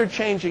things are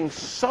changing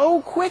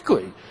so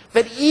quickly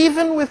that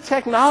even with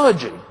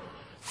technology,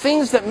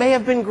 things that may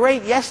have been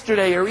great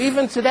yesterday or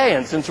even today,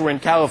 and since we're in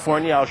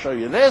California, I'll show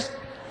you this,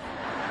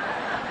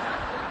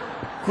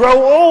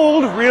 grow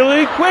old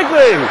really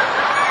quickly.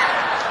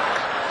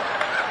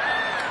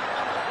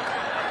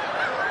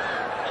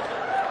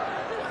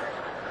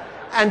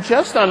 And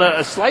just on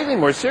a slightly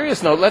more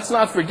serious note, let's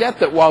not forget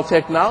that while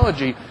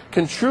technology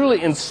can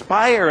truly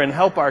inspire and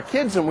help our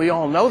kids, and we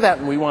all know that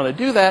and we want to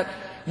do that,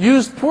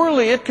 used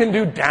poorly, it can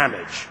do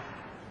damage.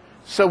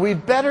 So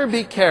we'd better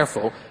be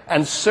careful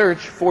and search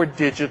for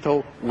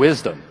digital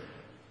wisdom.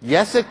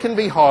 Yes, it can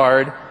be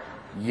hard.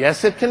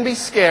 Yes, it can be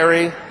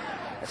scary.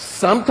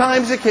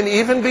 Sometimes it can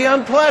even be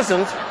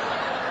unpleasant.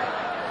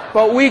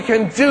 But we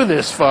can do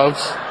this,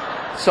 folks.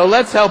 So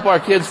let's help our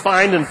kids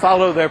find and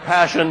follow their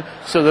passion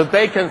so that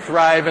they can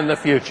thrive in the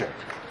future.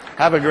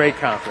 Have a great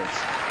conference.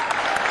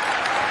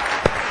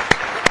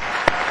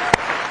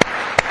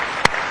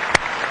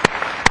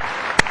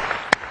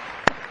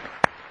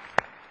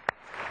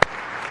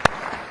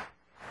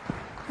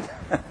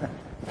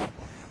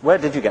 Where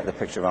did you get the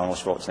picture of Arnold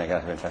Schwarzenegger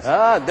out of interest?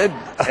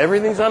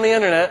 Everything's on the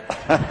internet.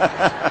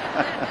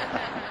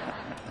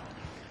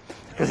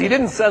 Because he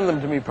didn't send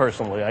them to me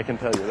personally, I can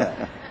tell you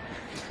that.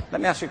 Let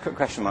me ask you a quick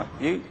question, Mark.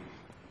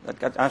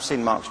 I've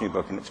seen Mark's new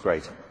book, and it's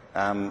great.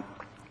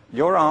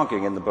 You're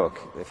arguing in the book,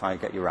 if I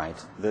get you right,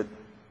 that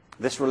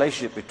this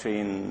relationship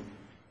between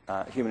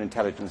human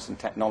intelligence and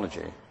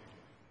technology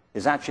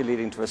is actually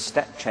leading to a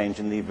step change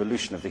in the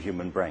evolution of the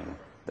human brain,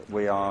 that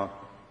we are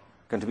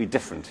going to be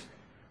different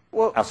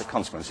as a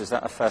consequence. Is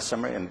that a fair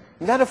summary? And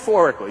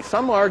metaphorically.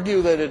 Some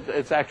argue that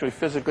it's actually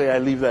physically. I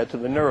leave that to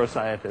the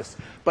neuroscientists.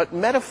 But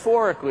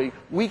metaphorically,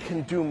 we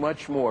can do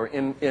much more.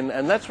 And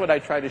that's what I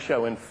try to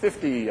show in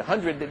 50,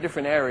 100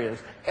 different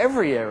areas.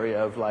 Every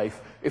area of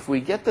life, if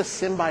we get the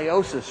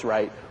symbiosis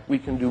right, we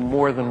can do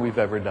more than we've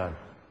ever done.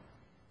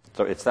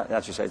 So it's that,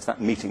 as you say, it's that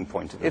meeting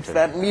point. It's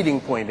that meeting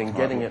point in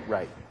getting it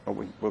right.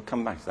 Well, we'll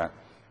come back to that.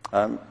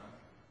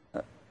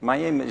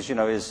 Mayim, as you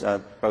know, is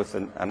both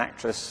an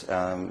actress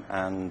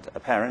and a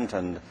parent,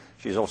 and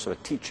she's also a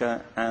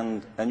teacher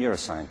and a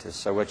neuroscientist.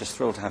 So we're just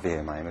thrilled to have you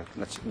here, Mayim.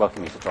 Let's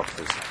welcome you to talk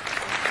to us.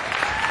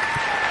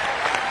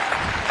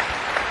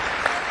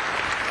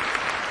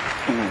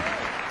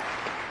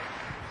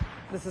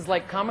 This is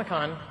like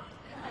Comic-Con,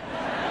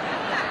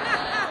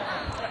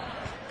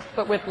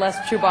 but with less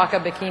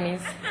Chewbacca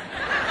bikinis.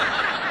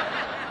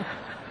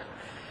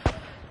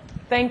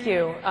 Thank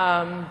you.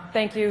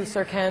 Thank you,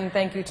 Sir Ken.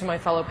 Thank you to my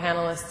fellow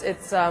panelists.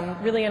 It's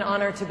really an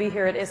honor to be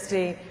here at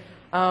ISTE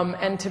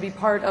and to be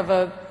part of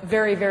a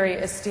very, very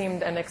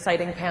esteemed and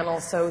exciting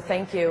panel. So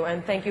thank you,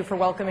 and thank you for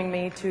welcoming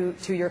me to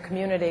your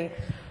community.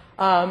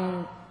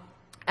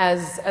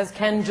 As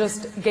Ken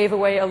just gave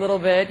away a little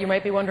bit, you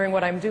might be wondering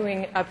what I'm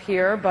doing up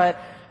here,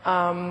 but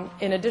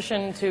in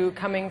addition to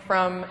coming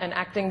from an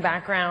acting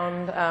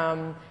background,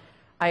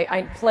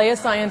 I play a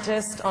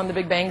scientist on The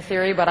Big Bang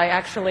Theory, but I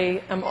actually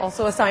am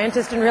also a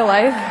scientist in real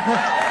life.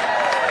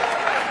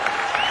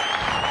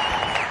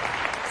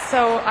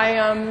 So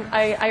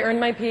I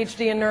earned my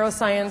PhD in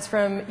neuroscience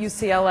from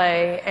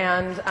UCLA,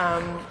 and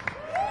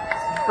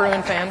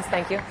Bruin fans,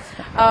 thank you.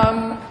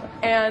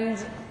 And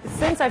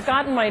since I've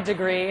gotten my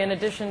degree, in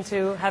addition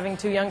to having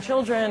 2 young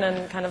children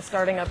and kind of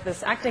starting up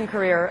this acting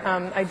career,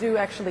 I do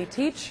actually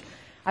teach.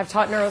 I've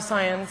taught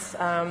neuroscience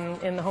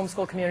in the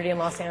homeschool community in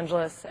Los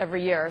Angeles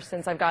every year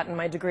since I've gotten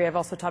my degree. I've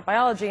also taught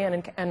biology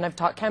and I've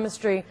taught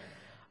chemistry.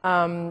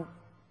 I've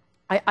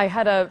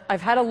had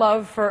a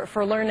love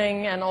for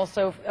learning and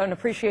also an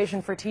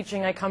appreciation for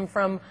teaching. I come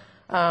from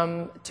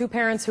 2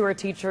 parents who are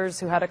teachers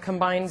who had a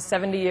combined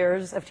 70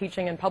 years of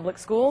teaching in public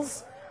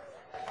schools.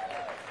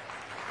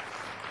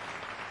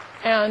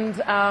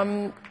 And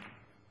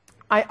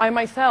I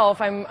myself,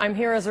 I'm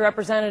here as a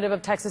representative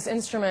of Texas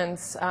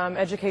Instruments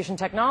Education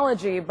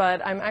Technology,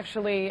 but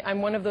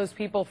I'm one of those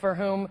people for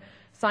whom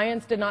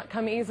science did not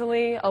come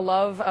easily. A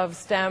love of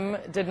STEM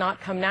did not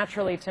come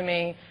naturally to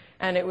me,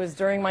 and it was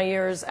during my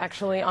years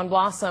actually on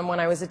Blossom when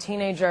I was a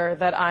teenager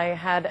that I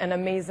had an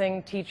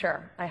amazing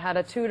teacher. I had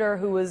a tutor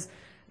who was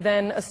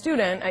then a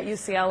student at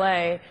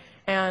UCLA,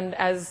 and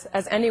as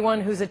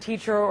anyone who's a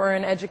teacher or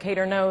an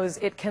educator knows,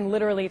 it can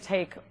literally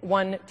take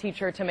one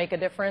teacher to make a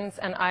difference,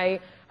 and I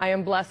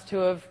am blessed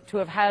to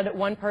have had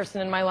one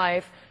person in my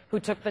life who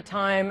took the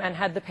time and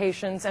had the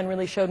patience and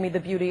really showed me the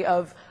beauty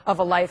of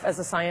a life as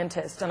a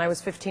scientist. And I was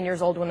 15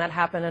 years old when that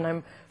happened, and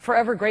I'm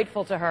forever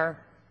grateful to her.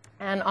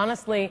 And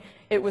honestly,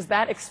 it was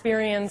that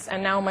experience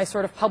and now my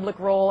sort of public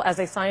role as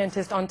a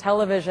scientist on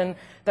television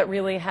that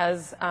really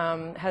has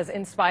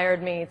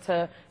inspired me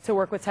to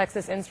work with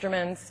Texas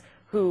Instruments,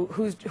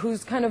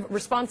 whose kind of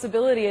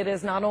responsibility it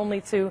is not only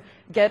to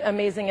get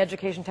amazing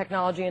education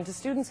technology into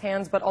students'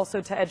 hands, but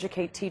also to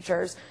educate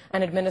teachers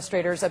and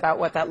administrators about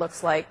what that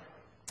looks like.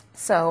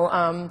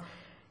 So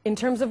in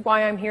terms of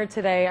why I'm here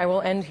today, I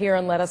will end here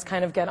and let us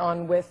kind of get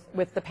on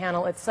with the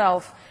panel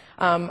itself.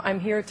 I'm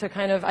here to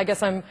kind of, I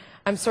guess I'm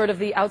sort of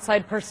the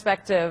outside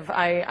perspective.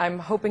 I'm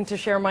hoping to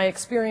share my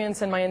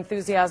experience and my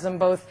enthusiasm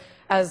both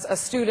as a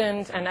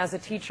student and as a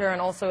teacher,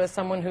 and also as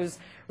someone who's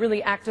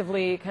really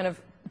actively kind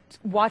of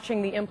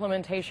watching the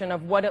implementation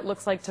of what it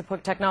looks like to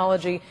put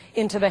technology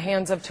into the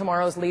hands of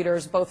tomorrow's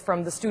leaders, both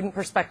from the student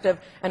perspective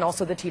and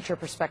also the teacher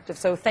perspective.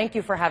 So thank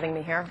you for having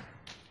me here.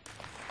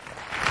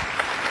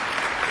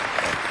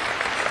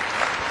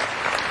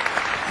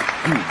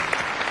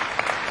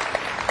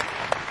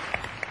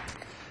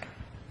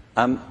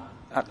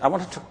 I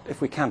wanted to, if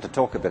we can, to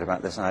talk a bit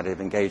about this idea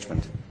of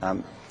engagement.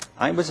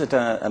 I was at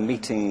a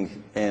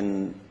meeting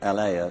in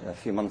LA a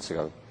few months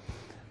ago.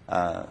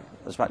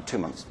 It was about 2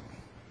 months.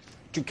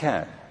 Do you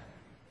care?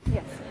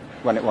 Yes.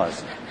 When it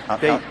was?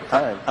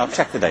 I'll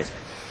check the date.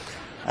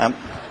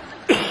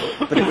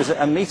 But it was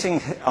a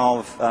meeting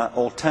of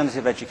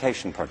alternative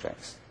education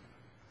projects.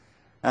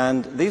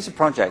 And these are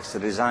projects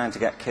that are designed to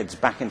get kids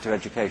back into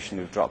education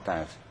who've dropped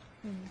out.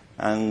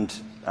 And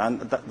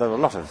there are a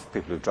lot of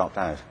people who've dropped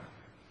out.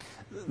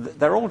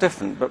 They're all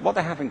different, but what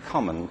they have in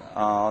common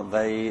are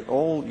they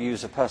all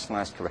use a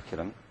personalized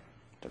curriculum,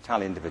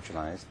 totally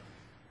individualized.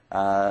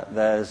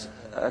 There's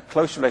a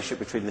close relationship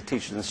between the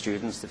teachers and the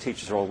students. The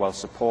teachers are all well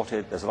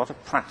supported. There's a lot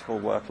of practical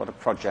work, a lot of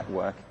project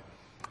work,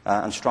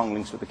 and strong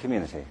links with the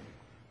community.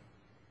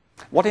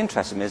 What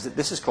interests me is that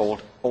this is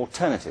called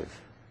alternative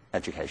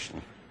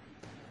education.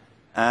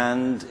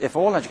 And if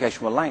all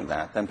education were like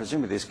that, then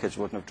presumably these kids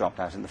wouldn't have dropped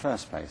out in the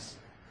first place.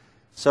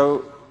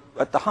 So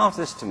at the heart of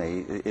this, to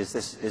me, is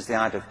the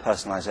idea of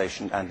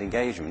personalization and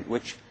engagement,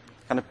 which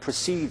kind of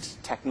precedes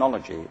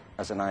technology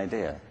as an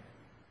idea.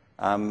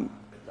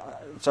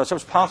 So I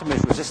suppose part of me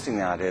is resisting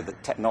the idea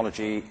that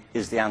technology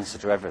is the answer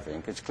to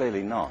everything. It's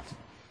clearly not.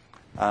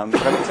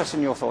 But I'm interested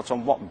in your thoughts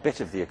on what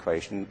bit of the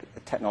equation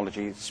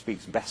technology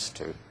speaks best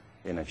to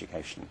in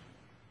education.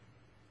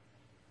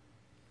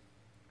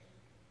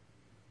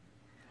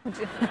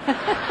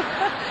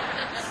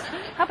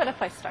 How about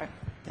if I start?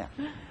 Yeah.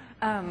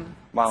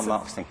 While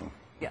Mark's thinking.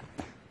 Yeah.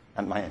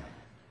 And Mayim.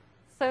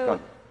 So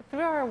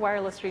through our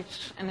Wireless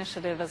Reach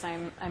initiative, as I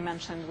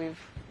mentioned,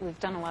 we've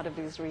done a lot of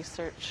these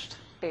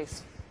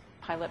research-based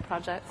pilot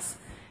projects.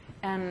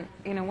 And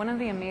one of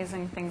the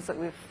amazing things that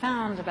we've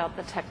found about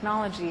the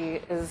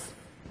technology is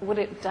what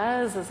it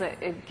does is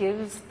it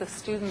gives the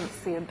students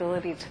the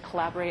ability to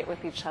collaborate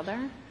with each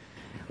other.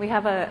 We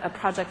have a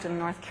project in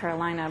North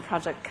Carolina,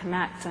 Project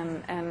Connect,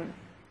 and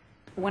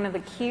one of the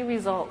key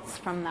results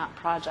from that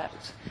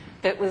project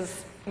that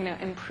was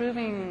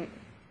improving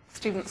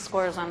student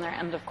scores on their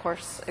end of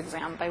course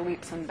exam by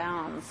leaps and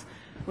bounds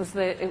was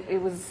that it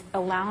was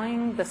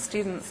allowing the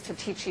students to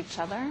teach each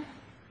other.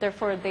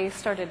 Therefore, they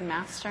started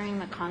mastering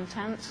the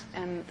content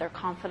and their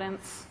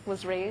confidence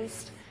was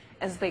raised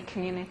as they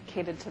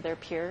communicated to their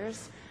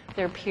peers.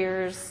 Their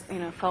peers,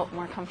 felt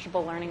more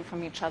comfortable learning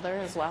from each other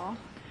as well.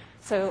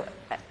 So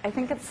I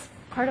think it's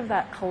part of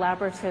that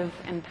collaborative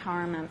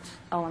empowerment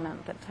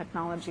element that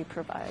technology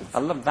provides. I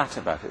love that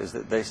about it, is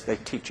that they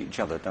teach each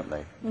other, don't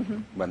they,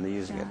 when they're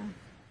using it.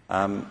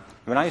 I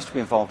mean, I used to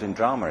be involved in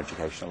drama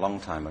education a long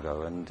time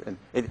ago, and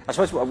I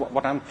suppose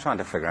what I'm trying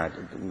to figure out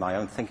in my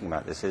own thinking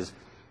about this is,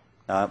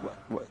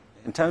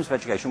 in terms of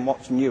education,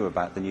 what's new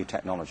about the new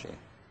technology?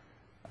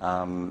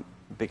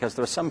 Because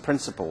there are some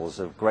principles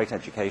of great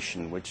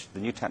education which the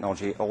new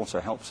technology also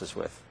helps us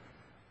with,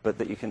 but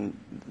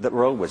that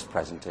were always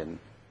present in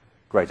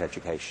great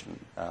education,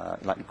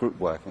 like group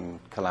work and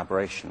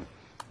collaboration.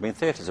 I mean,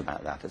 theatre's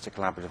about that. It's a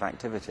collaborative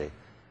activity.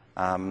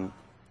 And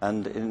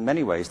in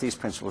many ways, these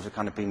principles have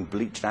kind of been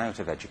bleached out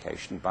of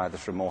education by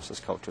this remorseless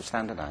culture of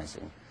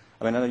standardizing.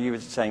 I mean, I know you were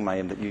saying,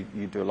 Mayim, that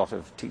you do a lot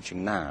of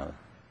teaching now.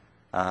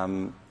 I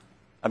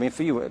mean,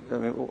 for you,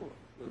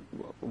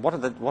 what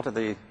are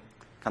the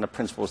kind of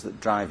principles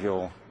that drive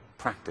your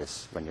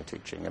practice when you're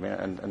teaching? I mean,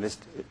 and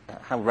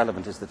how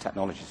relevant is the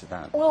technology to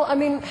that? Well, I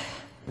mean,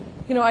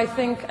 I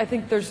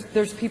think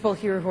there's people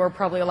here who are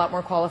probably a lot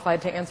more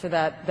qualified to answer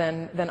that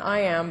than I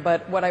am.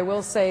 But what I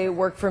will say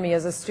worked for me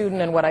as a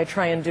student and what I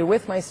try and do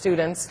with my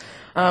students,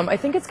 I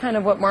think it's kind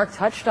of what Marc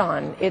touched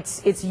on.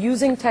 It's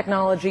using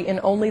technology in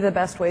only the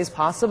best ways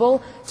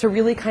possible to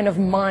really kind of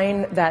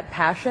mine that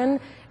passion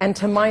and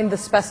to mine the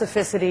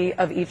specificity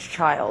of each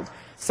child.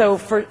 So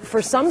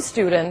for some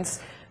students,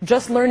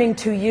 just learning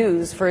to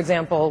use, for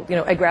example,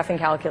 a graphing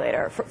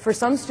calculator. For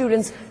some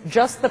students,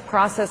 just the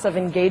process of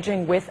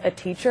engaging with a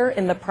teacher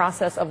in the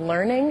process of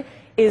learning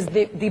is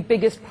the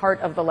biggest part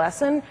of the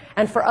lesson.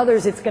 And for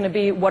others, it's going to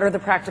be, what are the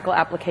practical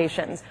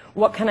applications?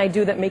 What can I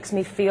do that makes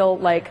me feel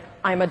like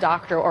I'm a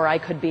doctor or I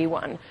could be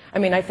one? I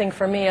mean, I think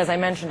for me, as I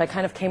mentioned, I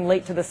kind of came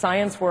late to the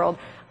science world.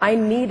 I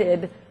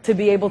needed to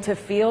be able to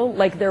feel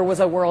like there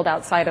was a world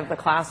outside of the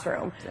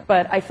classroom.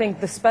 But I think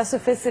the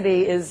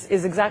specificity is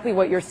exactly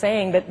what you're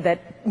saying,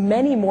 that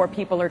many more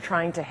people are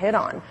trying to hit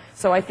on.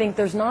 So I think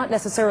there's not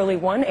necessarily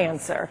one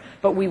answer,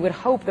 but we would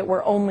hope that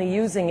we're only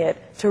using it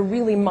to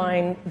really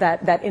mine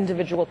that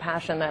individual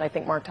passion that I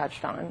think Marc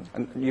touched on.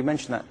 And you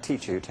mentioned that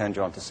teacher who turned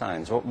you on to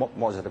science. What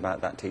was it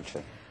about that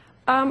teacher?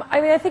 I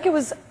mean, I think it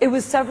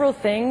was several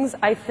things.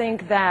 I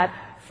think that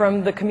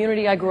from the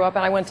community I grew up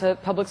in, I went to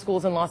public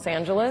schools in Los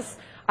Angeles.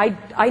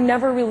 I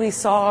never really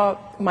saw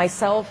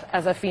myself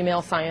as a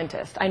female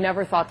scientist. I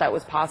never thought that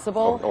was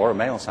possible. Or a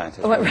male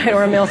scientist. Right,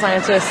 or a male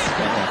scientist.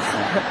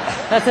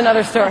 That's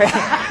another story.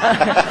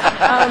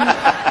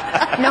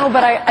 No,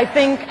 but I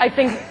think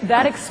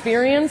that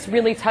experience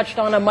really touched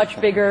on a much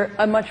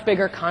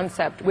bigger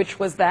concept, which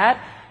was that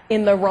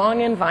in the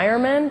wrong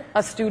environment,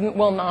 a student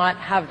will not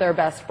have their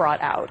best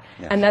brought out.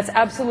 Yes. And that's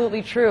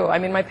absolutely true. I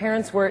mean, my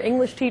parents were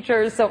English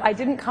teachers, so I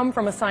didn't come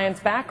from a science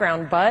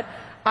background, but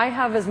I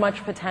have as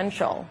much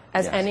potential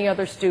as any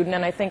other student.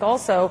 And I think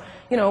also,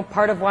 you know,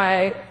 part of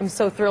why I'm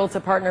so thrilled to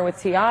partner with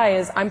TI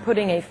is I'm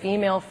putting a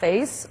female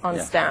face on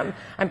STEM.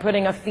 I'm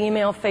putting a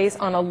female face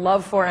on a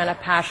love for and a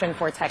passion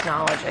for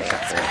technology.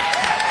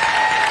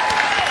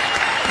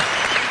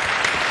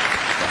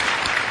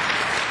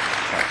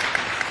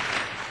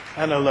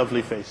 And a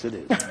lovely face it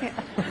is.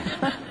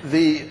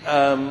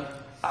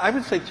 I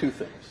would say two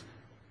things.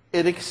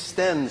 It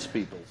extends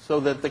people so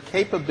that the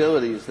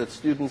capabilities that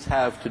students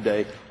have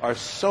today are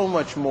so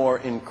much more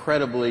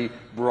incredibly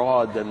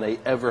broad than they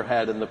ever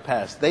had in the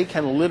past. They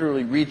can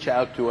literally reach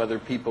out to other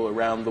people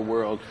around the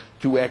world,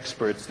 to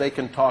experts. They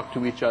can talk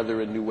to each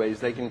other in new ways.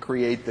 They can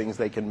create things.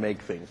 They can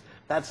make things.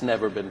 That's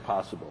never been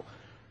possible.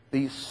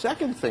 The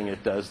second thing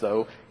it does,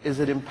 though, is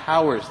it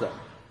empowers them.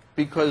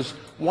 Because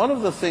one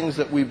of the things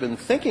that we've been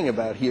thinking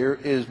about here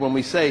is when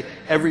we say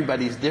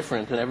everybody's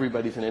different and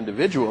everybody's an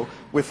individual,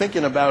 we're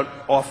thinking about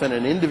often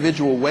an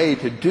individual way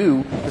to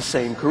do the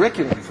same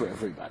curriculum for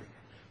everybody.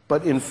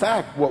 But in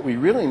fact, what we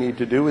really need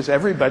to do is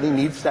everybody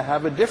needs to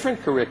have a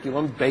different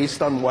curriculum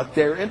based on what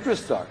their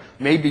interests are.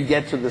 Maybe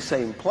get to the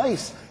same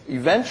place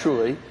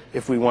eventually,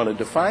 if we want to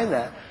define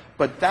that.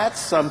 But that's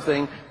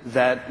something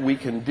that we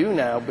can do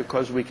now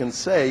because we can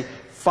say,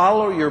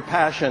 follow your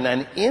passion,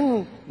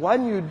 and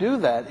when you do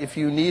that, if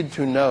you need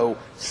to know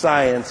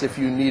science, if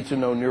you need to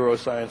know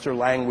neuroscience or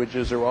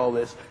languages or all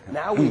this,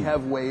 now we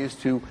have ways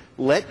to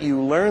let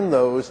you learn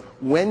those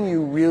when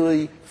you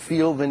really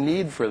feel the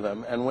need for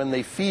them and when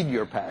they feed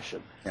your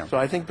passion. Yeah. So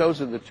I think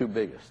those are the two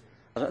biggest.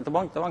 The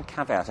one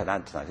caveat I'd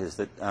add to that is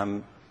that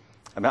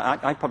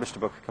I published a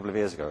book a couple of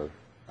years ago,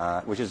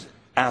 which is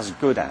as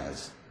good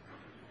as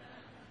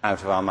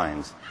Out of Our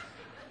Minds.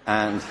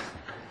 And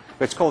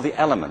it's called The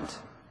Element,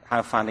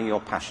 How Finding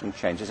Your Passion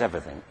Changes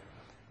Everything.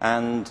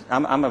 And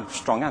I'm a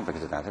strong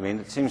advocate of that. I mean,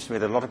 it seems to me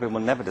that a lot of people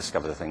will never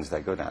discover the things they're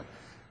good at.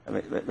 I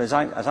mean, as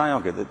I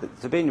argue,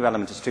 that to be in your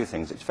element is two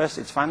things. First,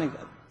 it's finding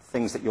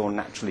things that you're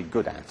naturally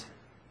good at.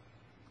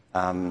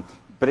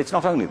 But it's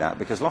not only that,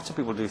 because lots of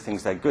people do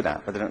things they're good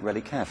at, but they don't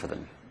really care for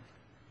them.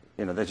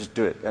 You know, they just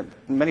do it.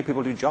 Many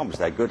people do jobs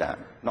they're good at,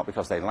 not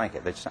because they like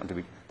it. They just happen to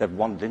be, they've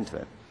wandered into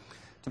it.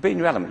 To be in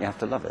your element, you have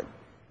to love it.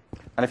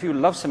 And if you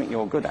love something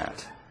you're good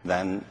at,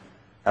 then,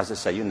 as I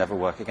say, you never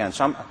work again.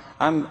 So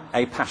I'm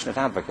a passionate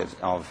advocate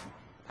of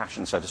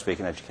passion, so to speak,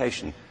 in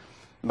education.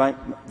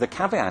 The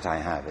caveat I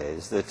have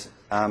is that,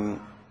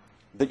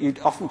 that you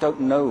often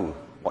don't know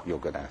what you're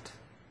good at,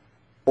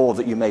 or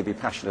that you may be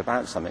passionate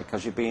about something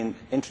because you've been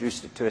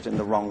introduced to it in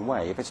the wrong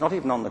way. If it's not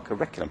even on the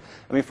curriculum.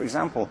 I mean, for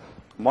example,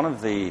 one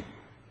of the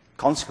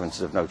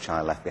consequences of No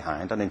Child Left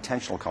Behind,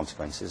 unintentional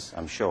consequences,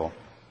 I'm sure,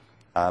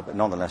 but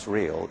nonetheless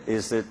real,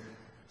 is that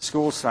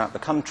schools throughout the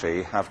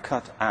country have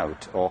cut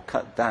out or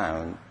cut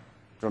down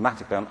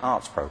dramatically on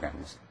arts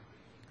programs.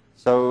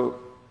 So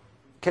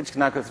kids can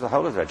now go through the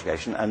whole of their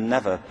education and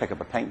never pick up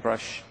a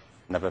paintbrush,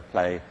 never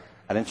play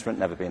an instrument,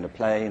 never be in a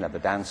play, never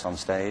dance on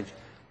stage.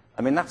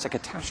 I mean, that's a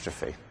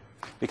catastrophe.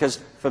 Because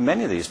for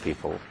many of these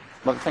people,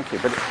 well, thank you,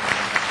 but,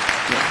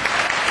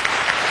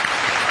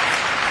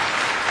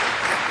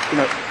 you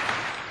know,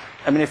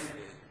 I mean,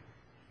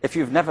 if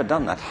you've never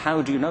done that,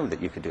 how do you know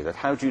that you could do that?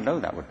 How do you know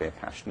that would be a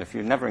passion? If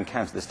you've never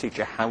encountered this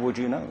teacher, how would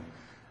you know?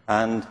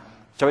 And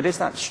so it is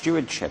that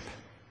stewardship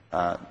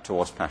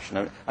towards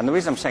passion. And the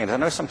reason I'm saying it is I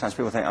know sometimes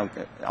people think, oh,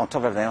 on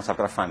top of everything else, I've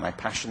got to find my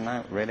passion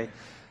now, really?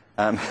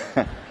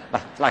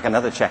 Like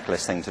another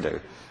checklist thing to do.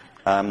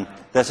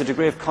 There's a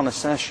degree of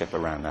connoisseurship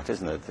around that,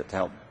 isn't there, to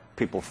help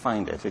people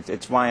find it.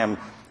 It's why I'm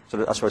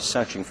sort of, I suppose,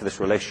 searching for this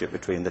relationship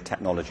between the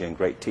technology and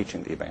great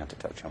teaching that you began to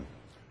touch on.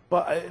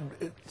 Well,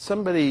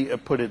 somebody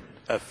put it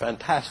a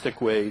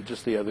fantastic way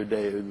just the other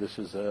day. This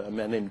is a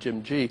man named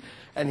Jim G.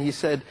 And he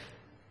said,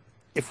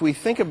 if we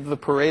think of the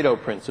Pareto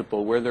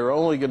principle, where there are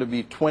only going to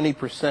be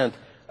 20%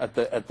 at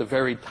the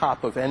very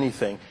top of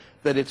anything,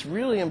 that it's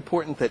really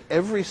important that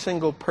every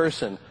single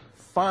person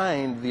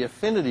find the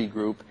affinity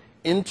group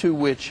into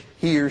which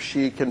he or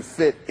she can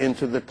fit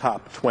into the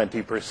top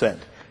 20%.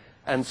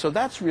 And so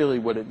that's really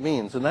what it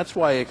means. And that's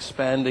why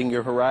expanding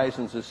your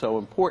horizons is so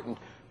important,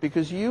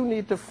 because you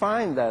need to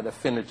find that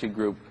affinity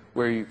group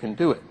where you can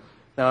do it.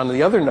 Now, on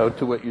the other note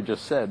to what you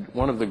just said,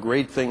 one of the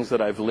great things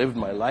that I've lived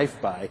my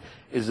life by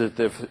is that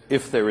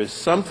if there is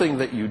something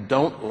that you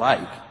don't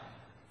like,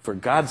 for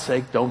God's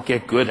sake, don't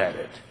get good at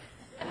it.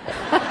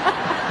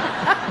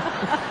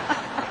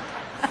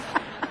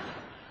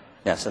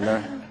 Yes, and there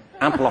are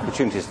ample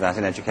opportunities for that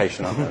in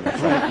education, aren't there?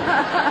 That's right.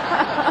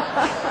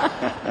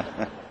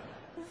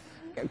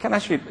 Can I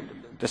actually,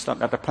 just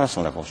at a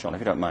personal level, Shawn,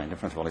 if you don't mind, in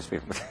front of all these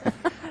people.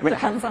 I mean,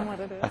 Depends on what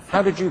it is.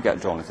 How did you get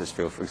drawn into this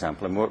field, for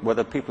example? And were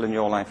there people in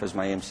your life, as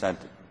Mayim said,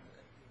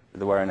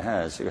 the wearing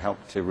hairs, who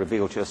helped to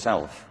reveal to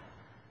yourself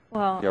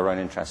your own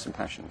interests and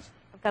passions?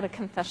 I've got a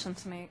confession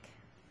to make.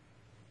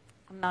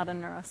 I'm not a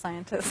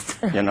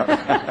neuroscientist. You're not?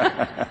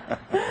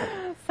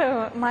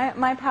 So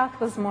my path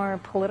was more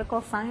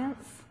political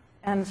science.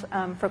 And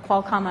for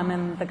Qualcomm, I'm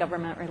in the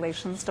government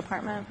relations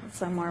department,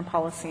 so more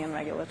policy and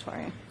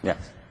regulatory.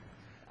 Yes.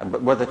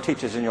 But were there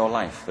teachers in your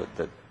life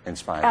that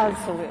inspired you?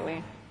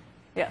 Absolutely.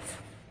 Yes.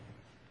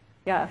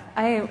 Yeah.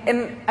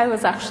 I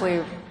was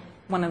actually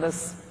one of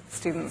those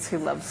students who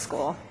loved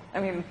school. I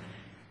mean,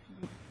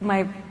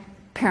 my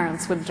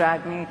parents would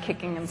drag me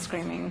kicking and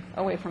screaming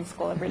away from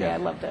school every day. I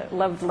loved it.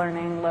 Loved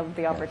learning, loved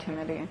the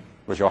opportunity.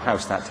 Was your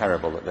house that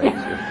terrible that they...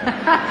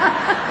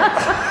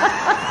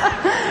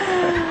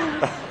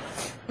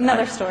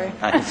 Another story.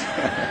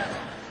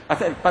 I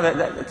think,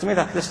 but to me,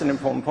 that's an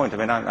important point. I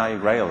mean, I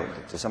rail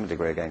to some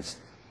degree against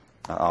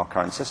our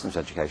current systems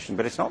of education,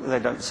 but it's not that they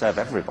don't serve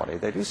everybody.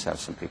 They do serve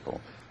some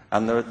people.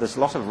 And there's a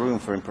lot of room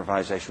for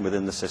improvisation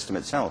within the system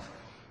itself.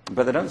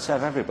 But they don't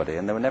serve everybody,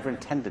 and they were never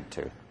intended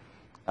to.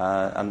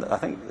 And I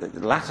think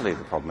latterly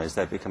the problem is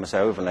they've become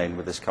so overlain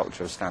with this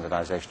culture of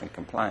standardization and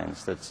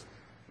compliance that's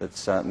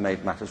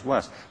made matters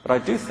worse. But I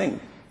do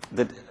think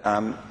that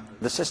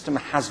the system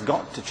has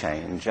got to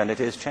change, and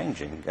it is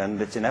changing,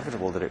 and it's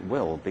inevitable that it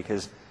will,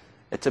 because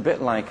it's a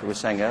bit like we were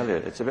saying earlier,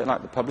 it's a bit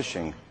like the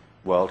publishing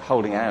world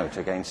holding out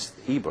against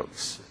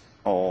e-books,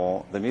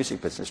 or the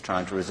music business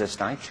trying to resist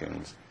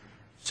iTunes.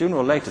 Sooner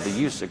or later, the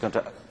use are going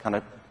to kind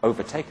of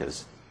overtake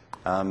us,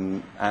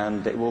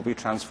 and it will be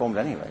transformed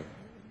anyway.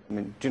 I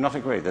mean, do you not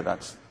agree that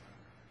that's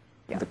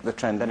the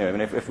trend anyway? I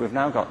mean, if we've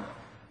now got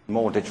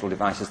more digital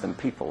devices than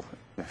people...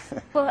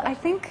 Well, I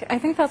think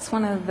that's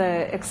one of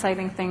the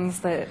exciting things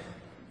that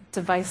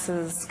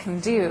devices can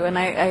do, and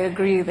I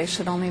agree they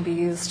should only be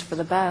used for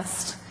the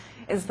best,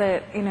 is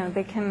that, you know,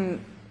 they can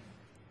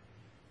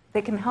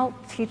help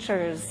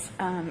teachers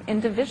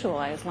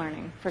individualize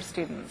learning for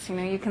students. You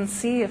know, you can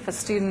see if a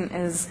student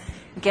is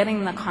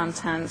getting the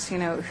content, you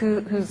know,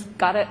 who's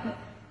got it,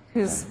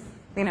 who's,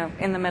 you know,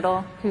 in the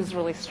middle, who's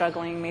really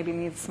struggling, maybe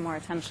needs some more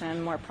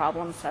attention, more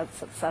problem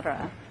sets,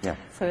 etc. Yeah.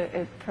 So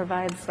it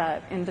provides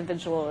that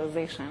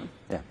individualization.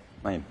 Yeah.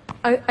 Mayim.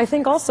 I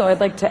think also I'd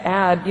like to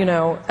add, you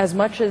know, as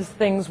much as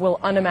things will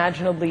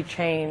unimaginably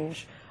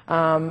change,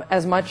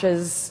 as much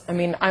as, I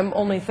mean, I'm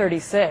only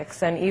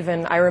 36, and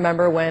even I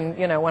remember when,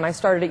 you know, when I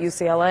started at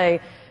UCLA,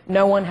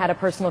 no one had a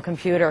personal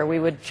computer. We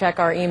would check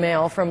our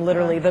email from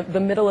literally the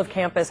middle of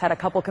campus had a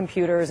couple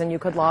computers and you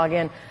could log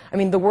in. I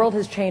mean, the world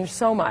has changed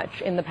so much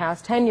in the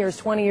past 10 years,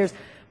 20 years,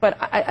 but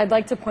I'd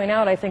like to point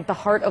out, I think the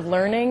heart of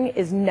learning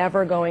is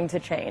never going to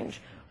change.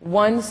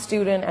 One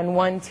student and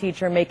one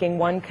teacher making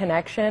one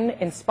connection,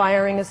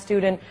 inspiring a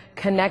student,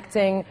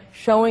 connecting,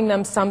 showing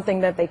them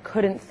something that they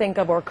couldn't think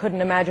of or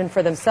couldn't imagine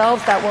for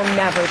themselves, that will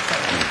never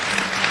change.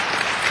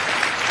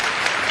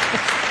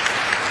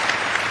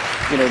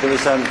 You know,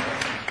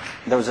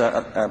 there was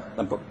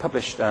a book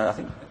published, I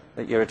think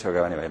a year or two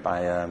ago anyway, by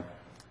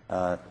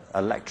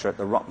a lecturer at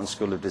the Rotman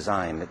School of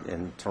Design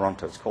in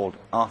Toronto. It's called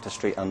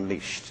Artistry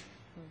Unleashed.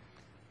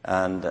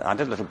 And I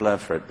did a little blurb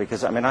for it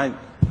because, I mean,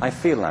 I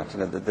feel that, you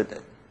know,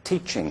 that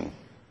teaching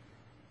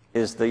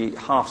is the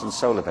heart and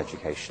soul of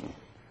education.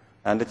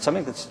 And it's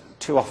something that's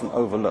too often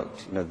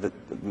overlooked. You know,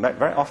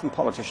 very often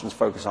politicians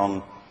focus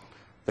on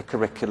the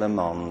curriculum,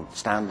 on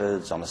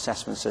standards, on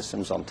assessment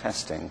systems, on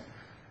testing.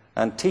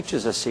 And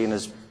teachers are seen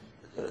as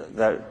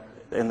they're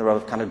in the role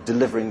of kind of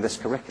delivering this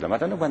curriculum. I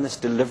don't know when this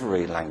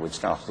delivery language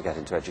started to get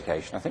into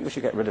education. I think we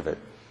should get rid of it.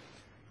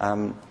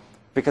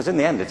 Because in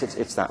the end,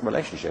 it's that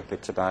relationship.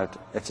 It's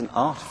an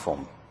art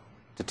form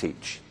to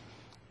teach.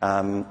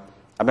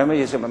 I remember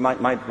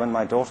when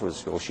my daughter was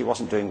at school, she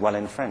wasn't doing well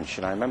in French.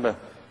 And I remember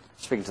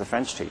speaking to the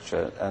French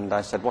teacher, and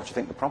I said, "What do you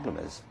think the problem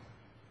is?"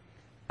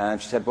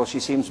 And she said, "Well, she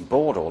seems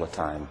bored all the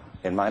time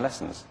in my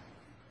lessons."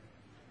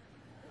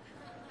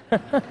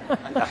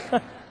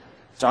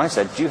 So I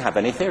said, "Do you have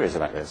any theories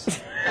about this?"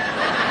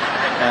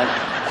 And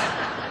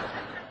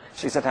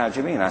she said, "How do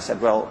you mean?" I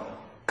said, "Well,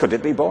 could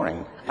it be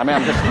boring?" I mean,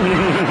 I'm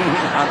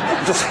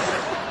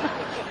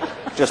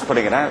just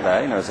putting it out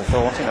there, you know, as a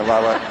thought, you know,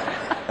 while we're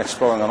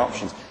exploring on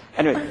options.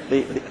 Anyway,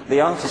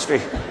 the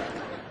Artistry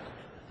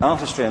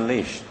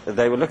Unleashed,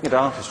 they were looking at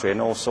artistry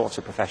in all sorts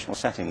of professional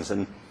settings,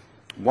 and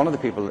one of the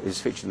people who's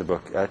featured in the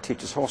book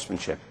teaches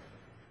horsemanship.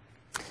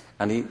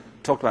 And he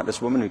talked about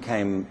this woman who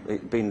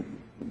been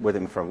with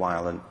him for a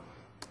while, and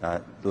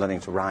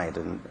learning to ride,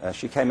 and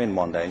she came in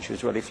one day and she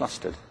was really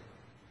flustered.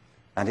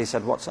 And he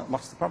said, what's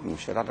the problem?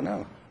 She said, I don't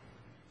know.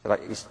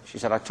 She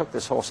said, I took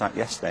this horse out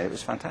yesterday, it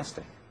was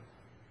fantastic.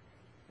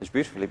 It was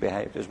beautifully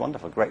behaved, it was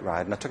wonderful, great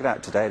ride, and I took it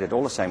out today, I did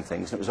all the same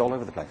things, and it was all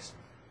over the place.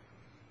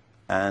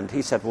 And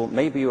he said, well,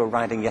 maybe you were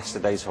riding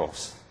yesterday's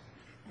horse.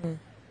 Mm.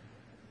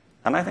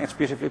 And I think it's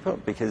beautifully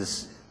put,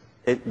 because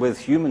with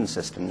human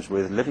systems,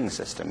 with living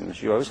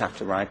systems, you always have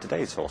to ride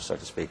today's horse, so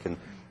to speak. And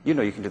you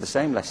know you can do the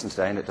same lesson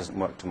today and it doesn't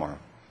work tomorrow.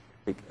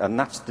 And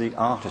that's the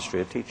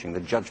artistry of teaching,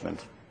 the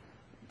judgment.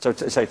 So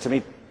to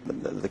me,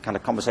 the kind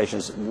of conversation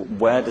is,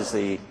 where does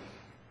the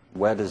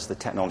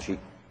technology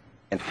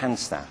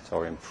enhance that,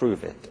 or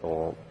improve it,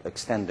 or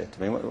extend it?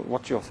 I mean,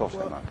 what's your thoughts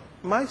on that?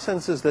 My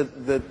sense is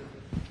that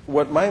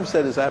what Mayim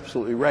said is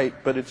absolutely right,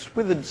 but it's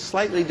with a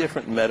slightly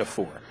different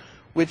metaphor,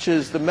 which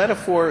is the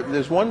metaphor,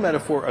 there's one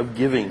metaphor of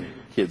giving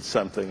kids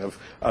something,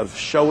 of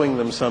showing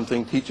them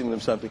something, teaching them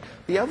something.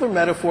 The other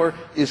metaphor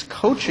is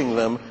coaching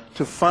them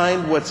to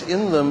find what's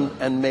in them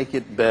and make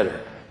it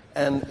better.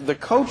 And the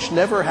coach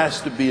never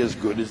has to be as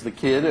good as the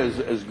kid,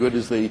 as good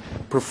as the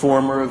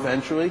performer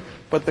eventually,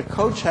 but the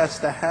coach has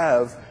to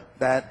have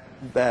that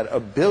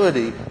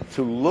ability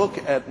to look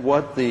at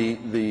what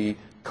the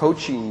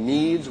coachee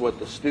needs, what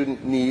the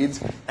student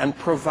needs, and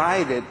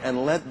provide it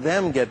and let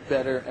them get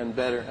better and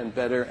better and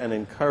better and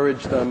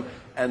encourage them,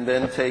 and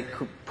then take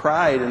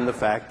pride in the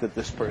fact that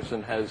this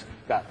person has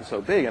gotten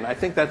so big. And I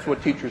think that's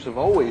what teachers have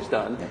always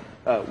done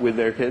with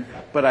their kids,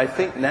 but I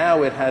think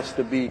now it has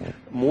to be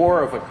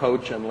more of a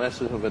coach and less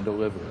of a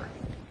deliverer.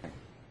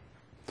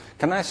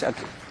 Can I ask,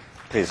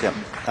 please, yeah.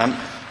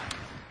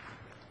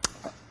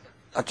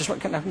 I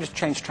can just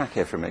change track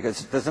here for a minute,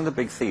 because there's another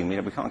big theme. You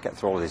know, we can't get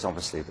through all of these,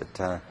 obviously,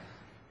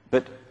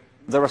 but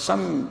there are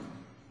some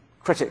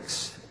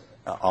critics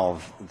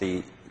of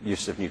the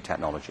use of new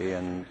technology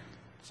and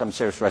some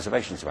serious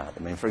reservations about it.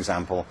 I mean, for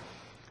example,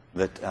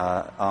 that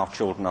our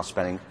children are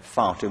spending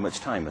far too much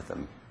time with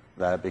them.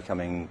 They're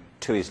becoming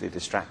too easily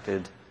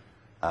distracted,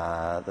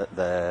 that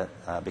they're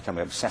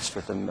becoming obsessed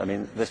with them. I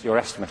mean, your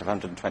estimate of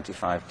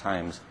 125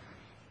 times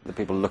that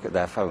people look at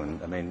their phone.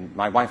 I mean,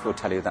 my wife will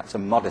tell you that's a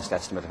modest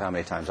estimate of how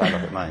many times I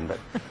look at mine,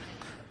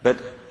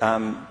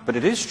 but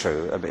it is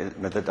true, I mean,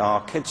 that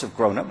our kids have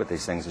grown up with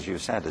these things, as you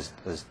said,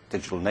 as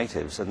digital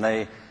natives,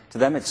 and to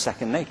them it's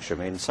second nature. I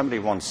mean, somebody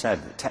once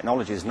said that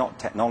technology is not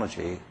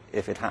technology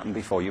if it happened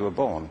before you were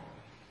born.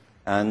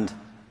 And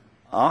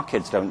our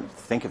kids don't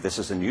think of this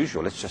as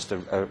unusual, it's just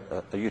a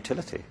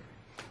utility.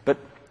 But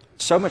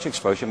so much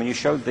exposure, I mean, you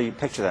showed the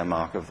picture there,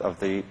 Mark, of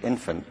the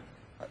infant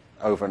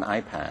over an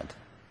iPad.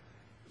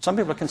 Some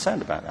people are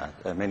concerned about that.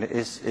 I mean,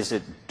 is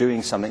it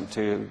doing something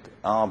to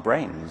our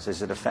brains?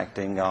 Is it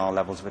affecting our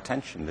levels of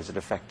attention? Is it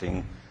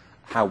affecting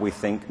how we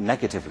think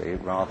negatively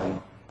rather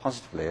than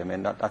positively? I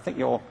mean, I think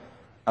you're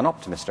an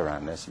optimist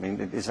around this. I mean,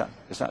 is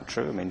that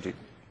true? I mean,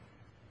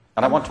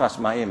 and I want to ask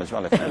Mayim as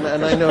well. If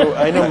and I know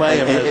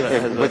Mayim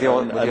has with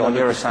your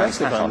neuroscience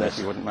hat on this,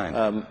 if you wouldn't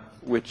mind.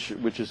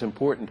 Which is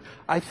important.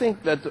 I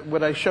think that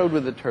what I showed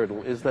with the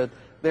turtle is that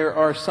there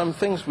are some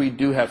things we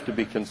do have to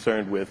be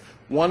concerned with.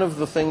 One of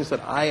the things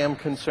that I am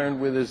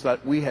concerned with is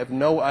that we have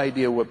no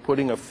idea what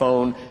putting a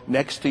phone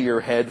next to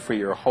your head for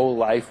your whole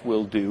life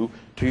will do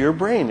to your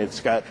brain.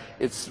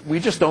 We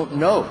just don't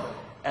know.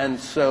 And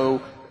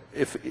so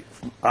if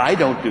I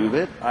don't do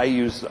that, I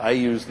use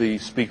the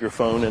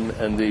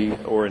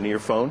speakerphone or an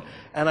earphone,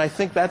 and I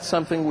think that's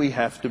something we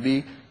have to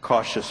be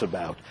cautious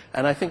about.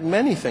 And I think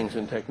many things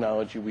in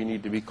technology we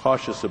need to be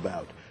cautious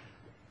about.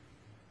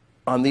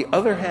 On the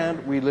other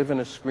hand, we live in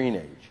a screen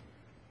age.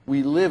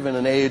 We live in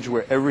an age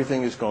where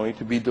everything is going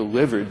to be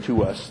delivered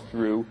to us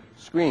through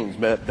screens.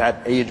 But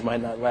that age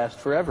might not last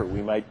forever.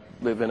 We might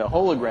live in a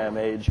hologram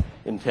age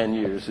in 10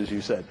 years, as you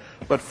said.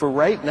 But for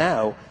right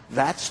now,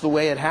 that's the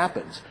way it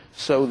happens.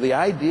 So the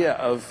idea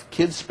of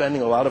kids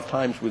spending a lot of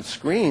time with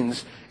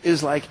screens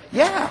is like,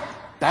 yeah,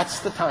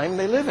 that's the time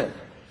they live in.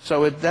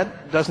 So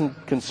that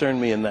doesn't concern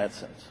me in that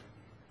sense.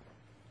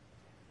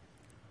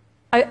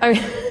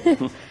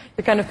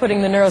 You're kind of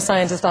putting the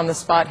neuroscientist on the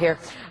spot here.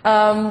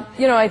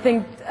 You know, I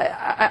think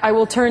I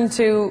will turn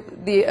to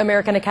the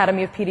American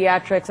Academy of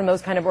Pediatrics and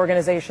those kind of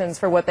organizations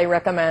for what they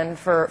recommend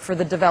for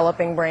the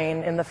developing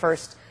brain in the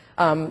first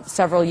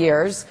several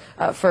years,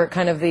 for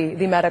kind of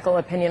the medical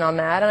opinion on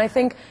that. And I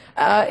think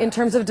in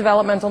terms of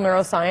developmental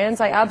neuroscience,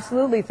 I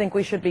absolutely think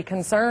we should be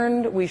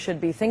concerned, we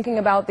should be thinking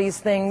about these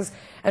things,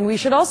 and we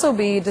should also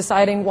be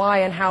deciding why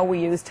and how we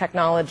use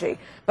technology.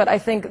 But I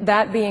think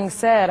that being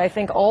said, I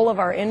think all of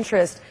our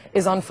interest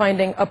is on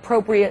finding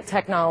appropriate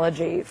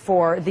technology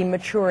for the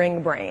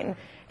maturing brain.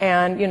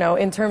 And, you know,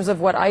 in terms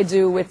of what I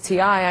do with TI,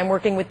 I'm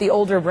working with the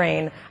older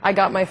brain. I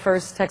got my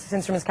first Texas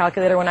Instruments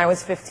calculator when I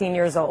was 15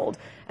 years old.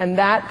 And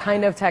that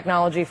kind of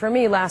technology, for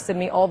me, lasted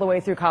me all the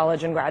way through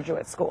college and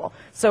graduate school.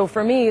 So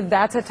for me,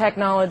 that's a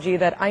technology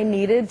that I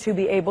needed to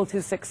be able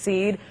to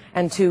succeed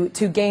and to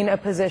gain a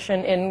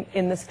position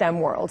in the STEM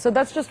world. So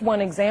that's just one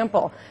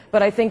example.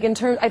 But I think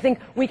I think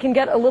we can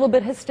get a little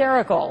bit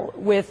hysterical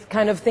with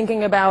kind of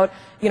thinking about,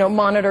 you know,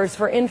 monitors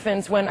for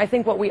infants, when I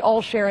think what we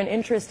all share an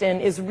interest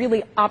in is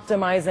really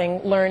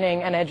optimizing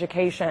learning and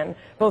education,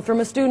 both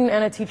from a student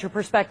and a teacher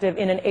perspective,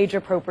 in an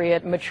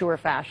age-appropriate, mature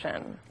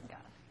fashion.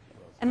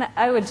 And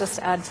I would just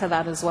add to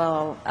that as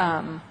well.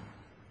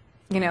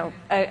 You know,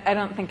 I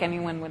don't think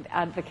anyone would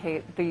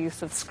advocate the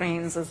use of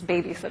screens as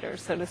babysitters,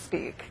 so to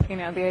speak. You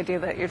know, the idea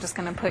that you're just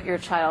going to put your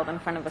child in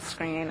front of a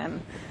screen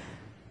and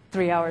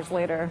 3 hours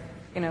later,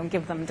 you know,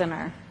 give them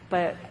dinner.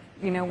 But,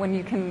 you know, when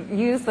you can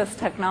use this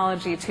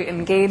technology to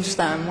engage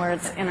them where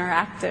it's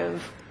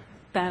interactive,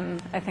 then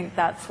I think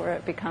that's where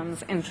it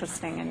becomes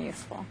interesting and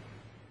useful.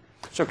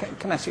 So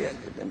can I see,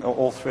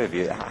 all three of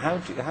you, how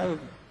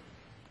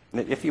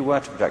if you were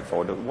to project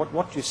forward,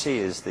 what do you see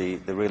is the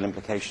real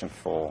implication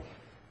for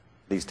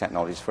these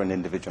technologies for an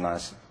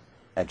individualized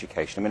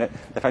education? I mean,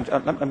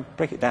 let me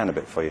break it down a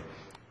bit for you.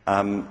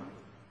 I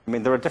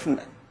mean, there are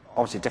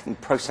obviously different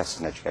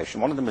processes in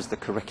education. One of them is the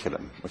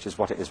curriculum, which is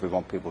what it is we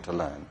want people to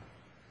learn.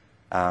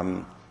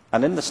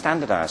 And in the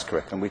standardized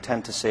curriculum, we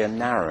tend to see a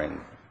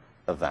narrowing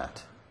of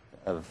that,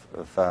 of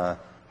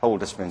whole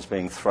disciplines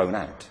being thrown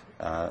out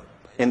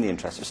in the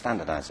interest of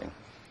standardizing,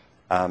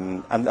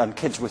 and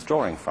kids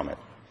withdrawing from it.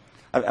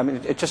 I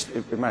mean, it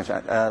reminds me,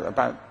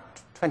 about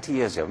 20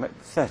 years ago,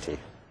 30,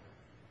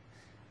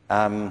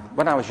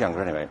 when I was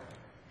younger anyway,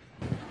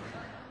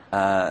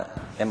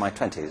 in my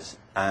 20s,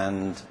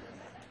 and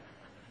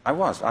I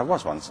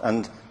was once,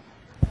 and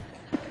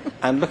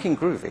looking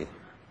groovy.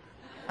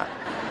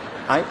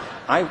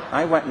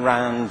 I went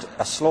round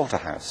a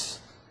slaughterhouse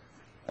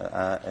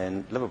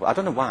in Liverpool. I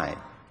don't know why.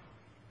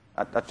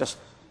 I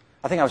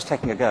think I was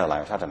taking a girl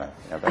out. I don't know.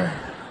 You know, but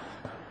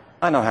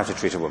I know how to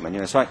treat a woman, you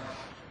know. So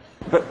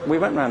but we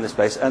went around this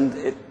place,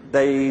 and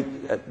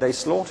they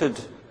slaughtered,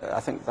 I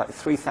think, like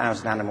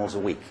 3,000 animals a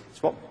week.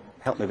 It's what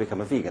helped me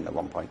become a vegan at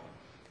one point.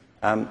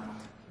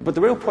 But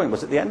the real point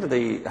was, at the end of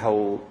the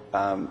whole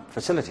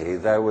facility,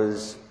 there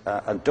was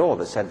a door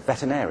that said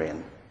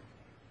veterinarian.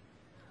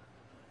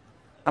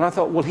 And I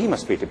thought, well, he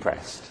must be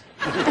depressed.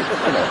 You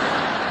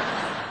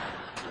know,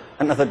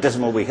 another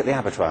dismal week at the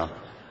abattoir.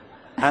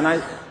 And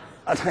I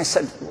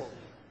said,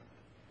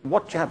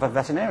 what do you have a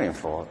veterinarian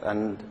for?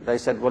 And they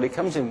said, well, he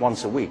comes in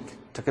once a week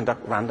to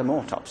conduct random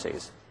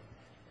autopsies.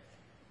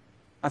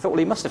 I thought, well,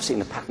 he must have seen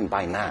the pattern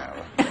by now.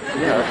 You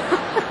know.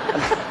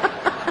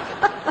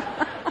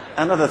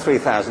 Another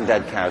 3,000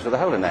 dead cows with a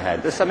hole in their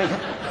head. There's something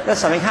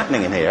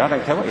happening in here. I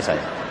don't care what you say.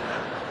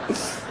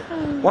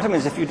 What I mean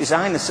is, if you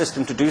design a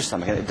system to do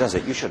something and it does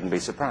it, you shouldn't be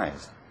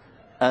surprised.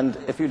 And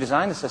if you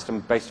design a system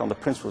based on the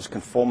principles of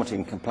conformity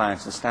and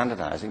compliance and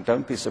standardizing,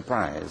 don't be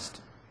surprised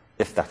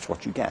if that's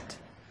what you get.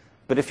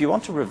 But if you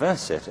want to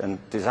reverse it and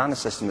design a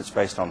system that's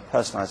based on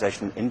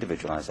personalization and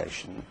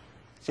individualization,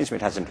 it seems to me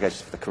it has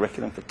implications for the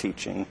curriculum, for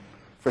teaching,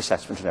 for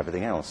assessment and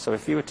everything else. So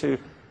if you were to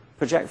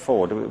project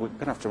forward, we're going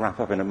to have to wrap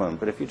up in a moment,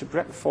 but if you were to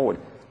project forward,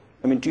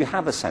 I mean, do you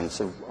have a sense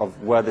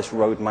of where this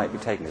road might be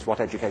taking us, what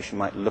education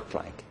might look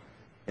like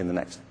in the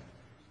next,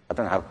 I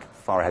don't know how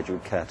far ahead you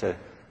would care to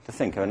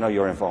think. I know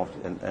you're involved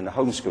in the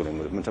homeschooling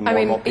movement, and more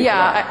and more people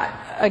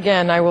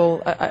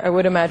I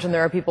would imagine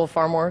there are people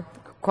far more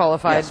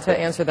qualified to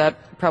answer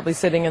that, probably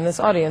sitting in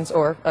this audience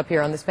or up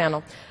here on this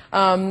panel.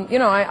 You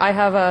know, I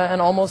have an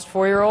almost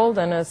 4-year-old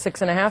and a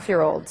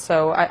 6.5-year-old,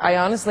 so I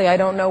honestly, I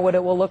don't know what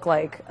it will look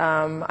like.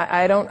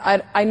 I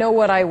know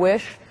what I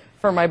wish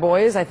for my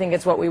boys. I think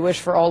it's what we wish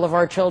for all of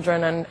our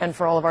children and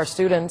for all of our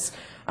students.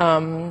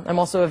 I'm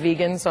also a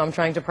vegan, so I'm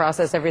trying to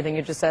process everything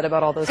you just said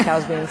about all those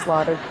cows being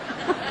slaughtered.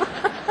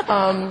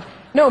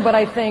 No, but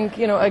I think,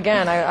 you know,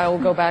 again, I will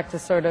go back to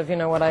sort of, you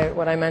know, what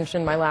I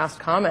mentioned, my last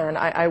comment.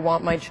 I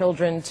want my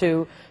children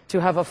to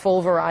have a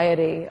full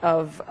variety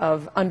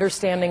of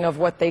understanding of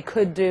what they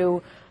could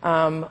do,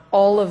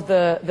 all of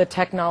the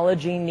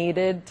technology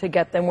needed to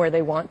get them where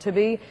they want to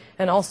be,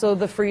 and also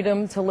the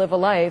freedom to live a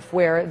life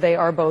where they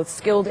are both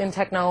skilled in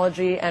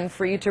technology and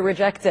free to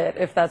reject it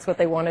if that's what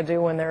they want to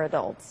do when they're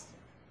adults.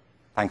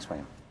 Thanks,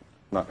 Mayim.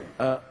 Marc?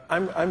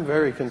 I'm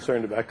very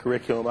concerned about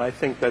curriculum. I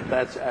think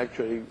that's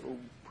actually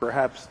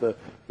perhaps the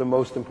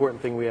most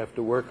important thing we have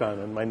to work on.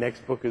 And my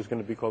next book is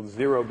going to be called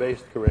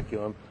Zero-Based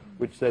Curriculum,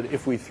 which said,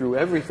 if we threw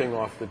everything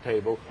off the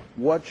table,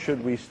 what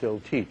should we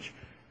still teach?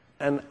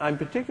 And I'm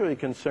particularly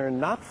concerned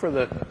not for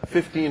the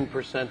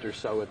 15% or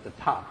so at the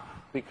top,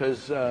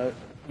 because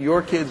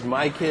your kids,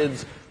 my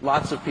kids,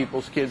 lots of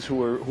people's kids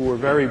who are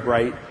very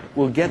bright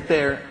will get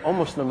there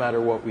almost no matter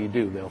what we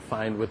do. They'll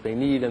find what they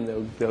need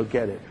and they'll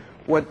get it.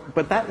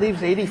 But that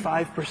leaves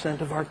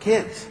 85% of our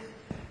kids.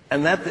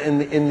 And that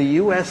in the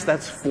U.S.,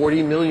 that's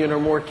 40 million or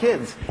more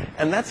kids.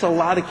 And that's a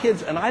lot of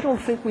kids. And I don't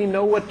think we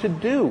know what to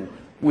do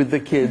with the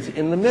kids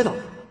in the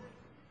middle,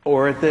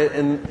 or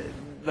in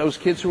those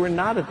kids who are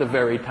not at the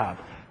very top.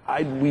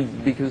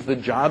 because the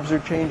jobs are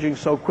changing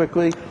so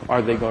quickly,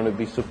 are they going to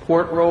be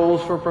support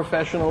roles for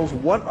professionals?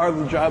 What are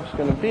the jobs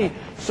going to be?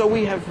 So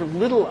we have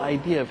little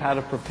idea of how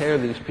to prepare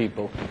these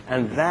people,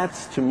 and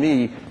that's, to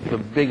me, the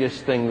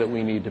biggest thing that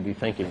we need to be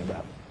thinking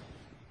about.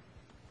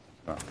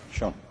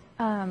 Shawn.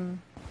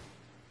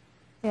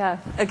 Yeah,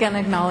 again,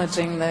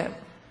 acknowledging that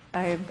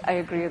I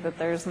agree that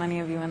there's many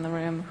of you in the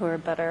room who are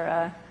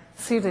better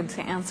suited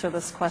to answer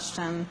this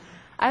question.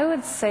 I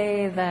would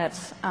say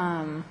that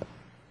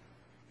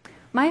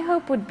my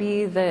hope would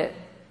be that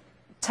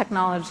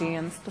technology,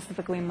 and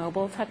specifically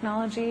mobile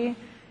technology,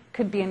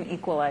 could be an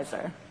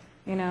equalizer.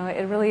 You know,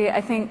 it really,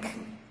 I think,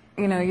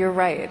 you know, you're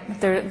right.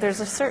 There's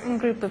a certain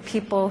group of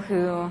people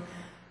who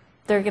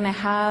they're going to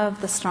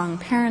have the strong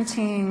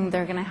parenting,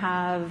 they're going to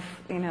have,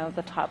 you know,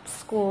 the top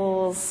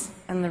schools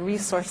and the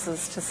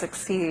resources to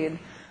succeed.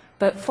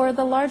 But for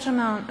the large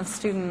amount of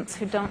students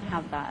who don't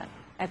have that,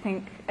 I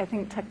think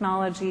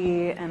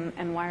technology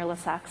and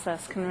wireless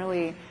access can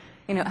really,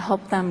 you know,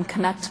 help them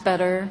connect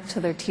better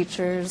to their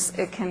teachers.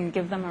 It can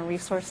give them a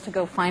resource to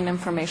go find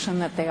information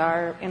that they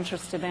are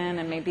interested in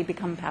and maybe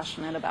become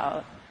passionate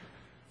about.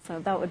 So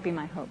that would be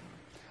my hope.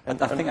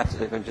 And I think that's,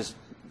 if I just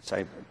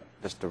say,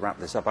 just to wrap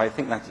this up, I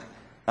think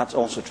that's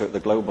also true at the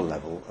global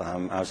level.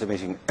 I was at a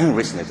meeting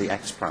recently at the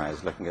X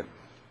Prize looking at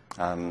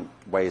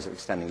ways of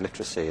extending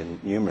literacy and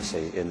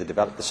numeracy in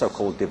the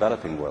so-called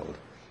developing world.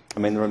 I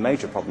mean, there are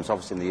major problems,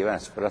 obviously, in the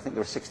US, but I think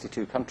there are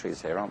 62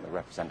 countries here, aren't there,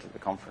 represented at the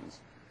conference?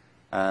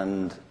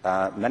 And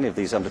many of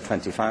these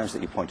under-25s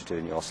that you pointed to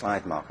in your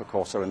slide, Mark, of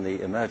course, are in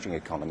the emerging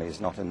economies,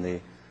 not in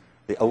the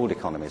old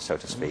economies, so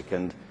to speak.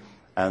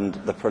 And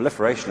the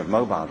proliferation of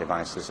mobile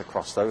devices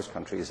across those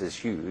countries is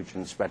huge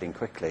and spreading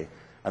quickly.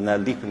 And they're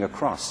leaping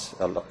across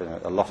a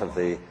lot of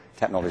the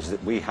technologies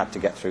that we had to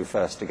get through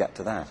first to get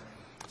to that.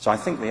 So I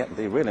think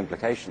the real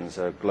implications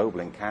are global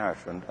in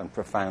character and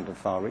profound and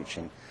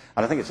far-reaching.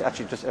 And I think it's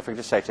actually, just if I could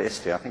just say to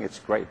ISTE, I think it's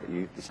great that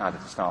you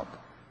decided to start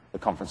the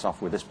conference off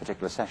with this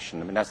particular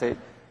session. I mean,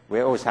 we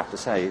always have to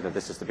say that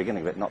this is the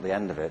beginning of it, not the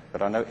end of it.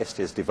 But I know ISTE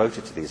is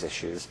devoted to these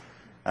issues.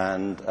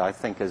 And I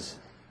think, as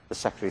the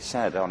Secretary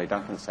said, Arnie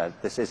Duncan said,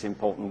 this is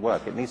important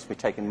work. It needs to be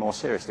taken more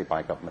seriously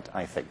by government,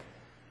 I think,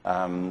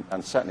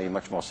 and certainly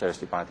much more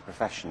seriously by the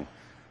profession.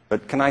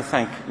 But can I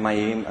thank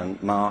Mayim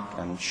and Mark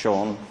and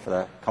Shawn for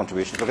their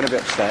contributions. We're going to be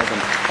upstairs,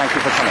 and thank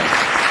you for coming.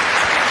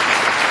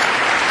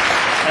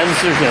 And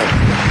Suzanne.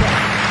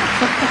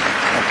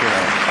 Thank you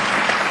very much.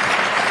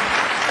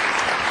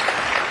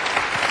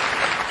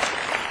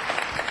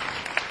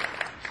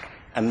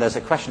 And there's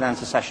a question and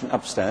answer session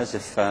upstairs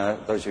if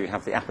those of you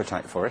have the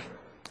appetite for it.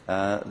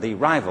 The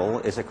rival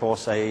is, of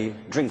course, a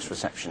drinks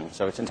reception,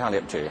 so it's entirely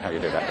up to you how you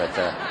do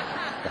that.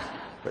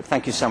 But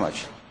thank you so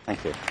much.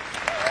 Thank you.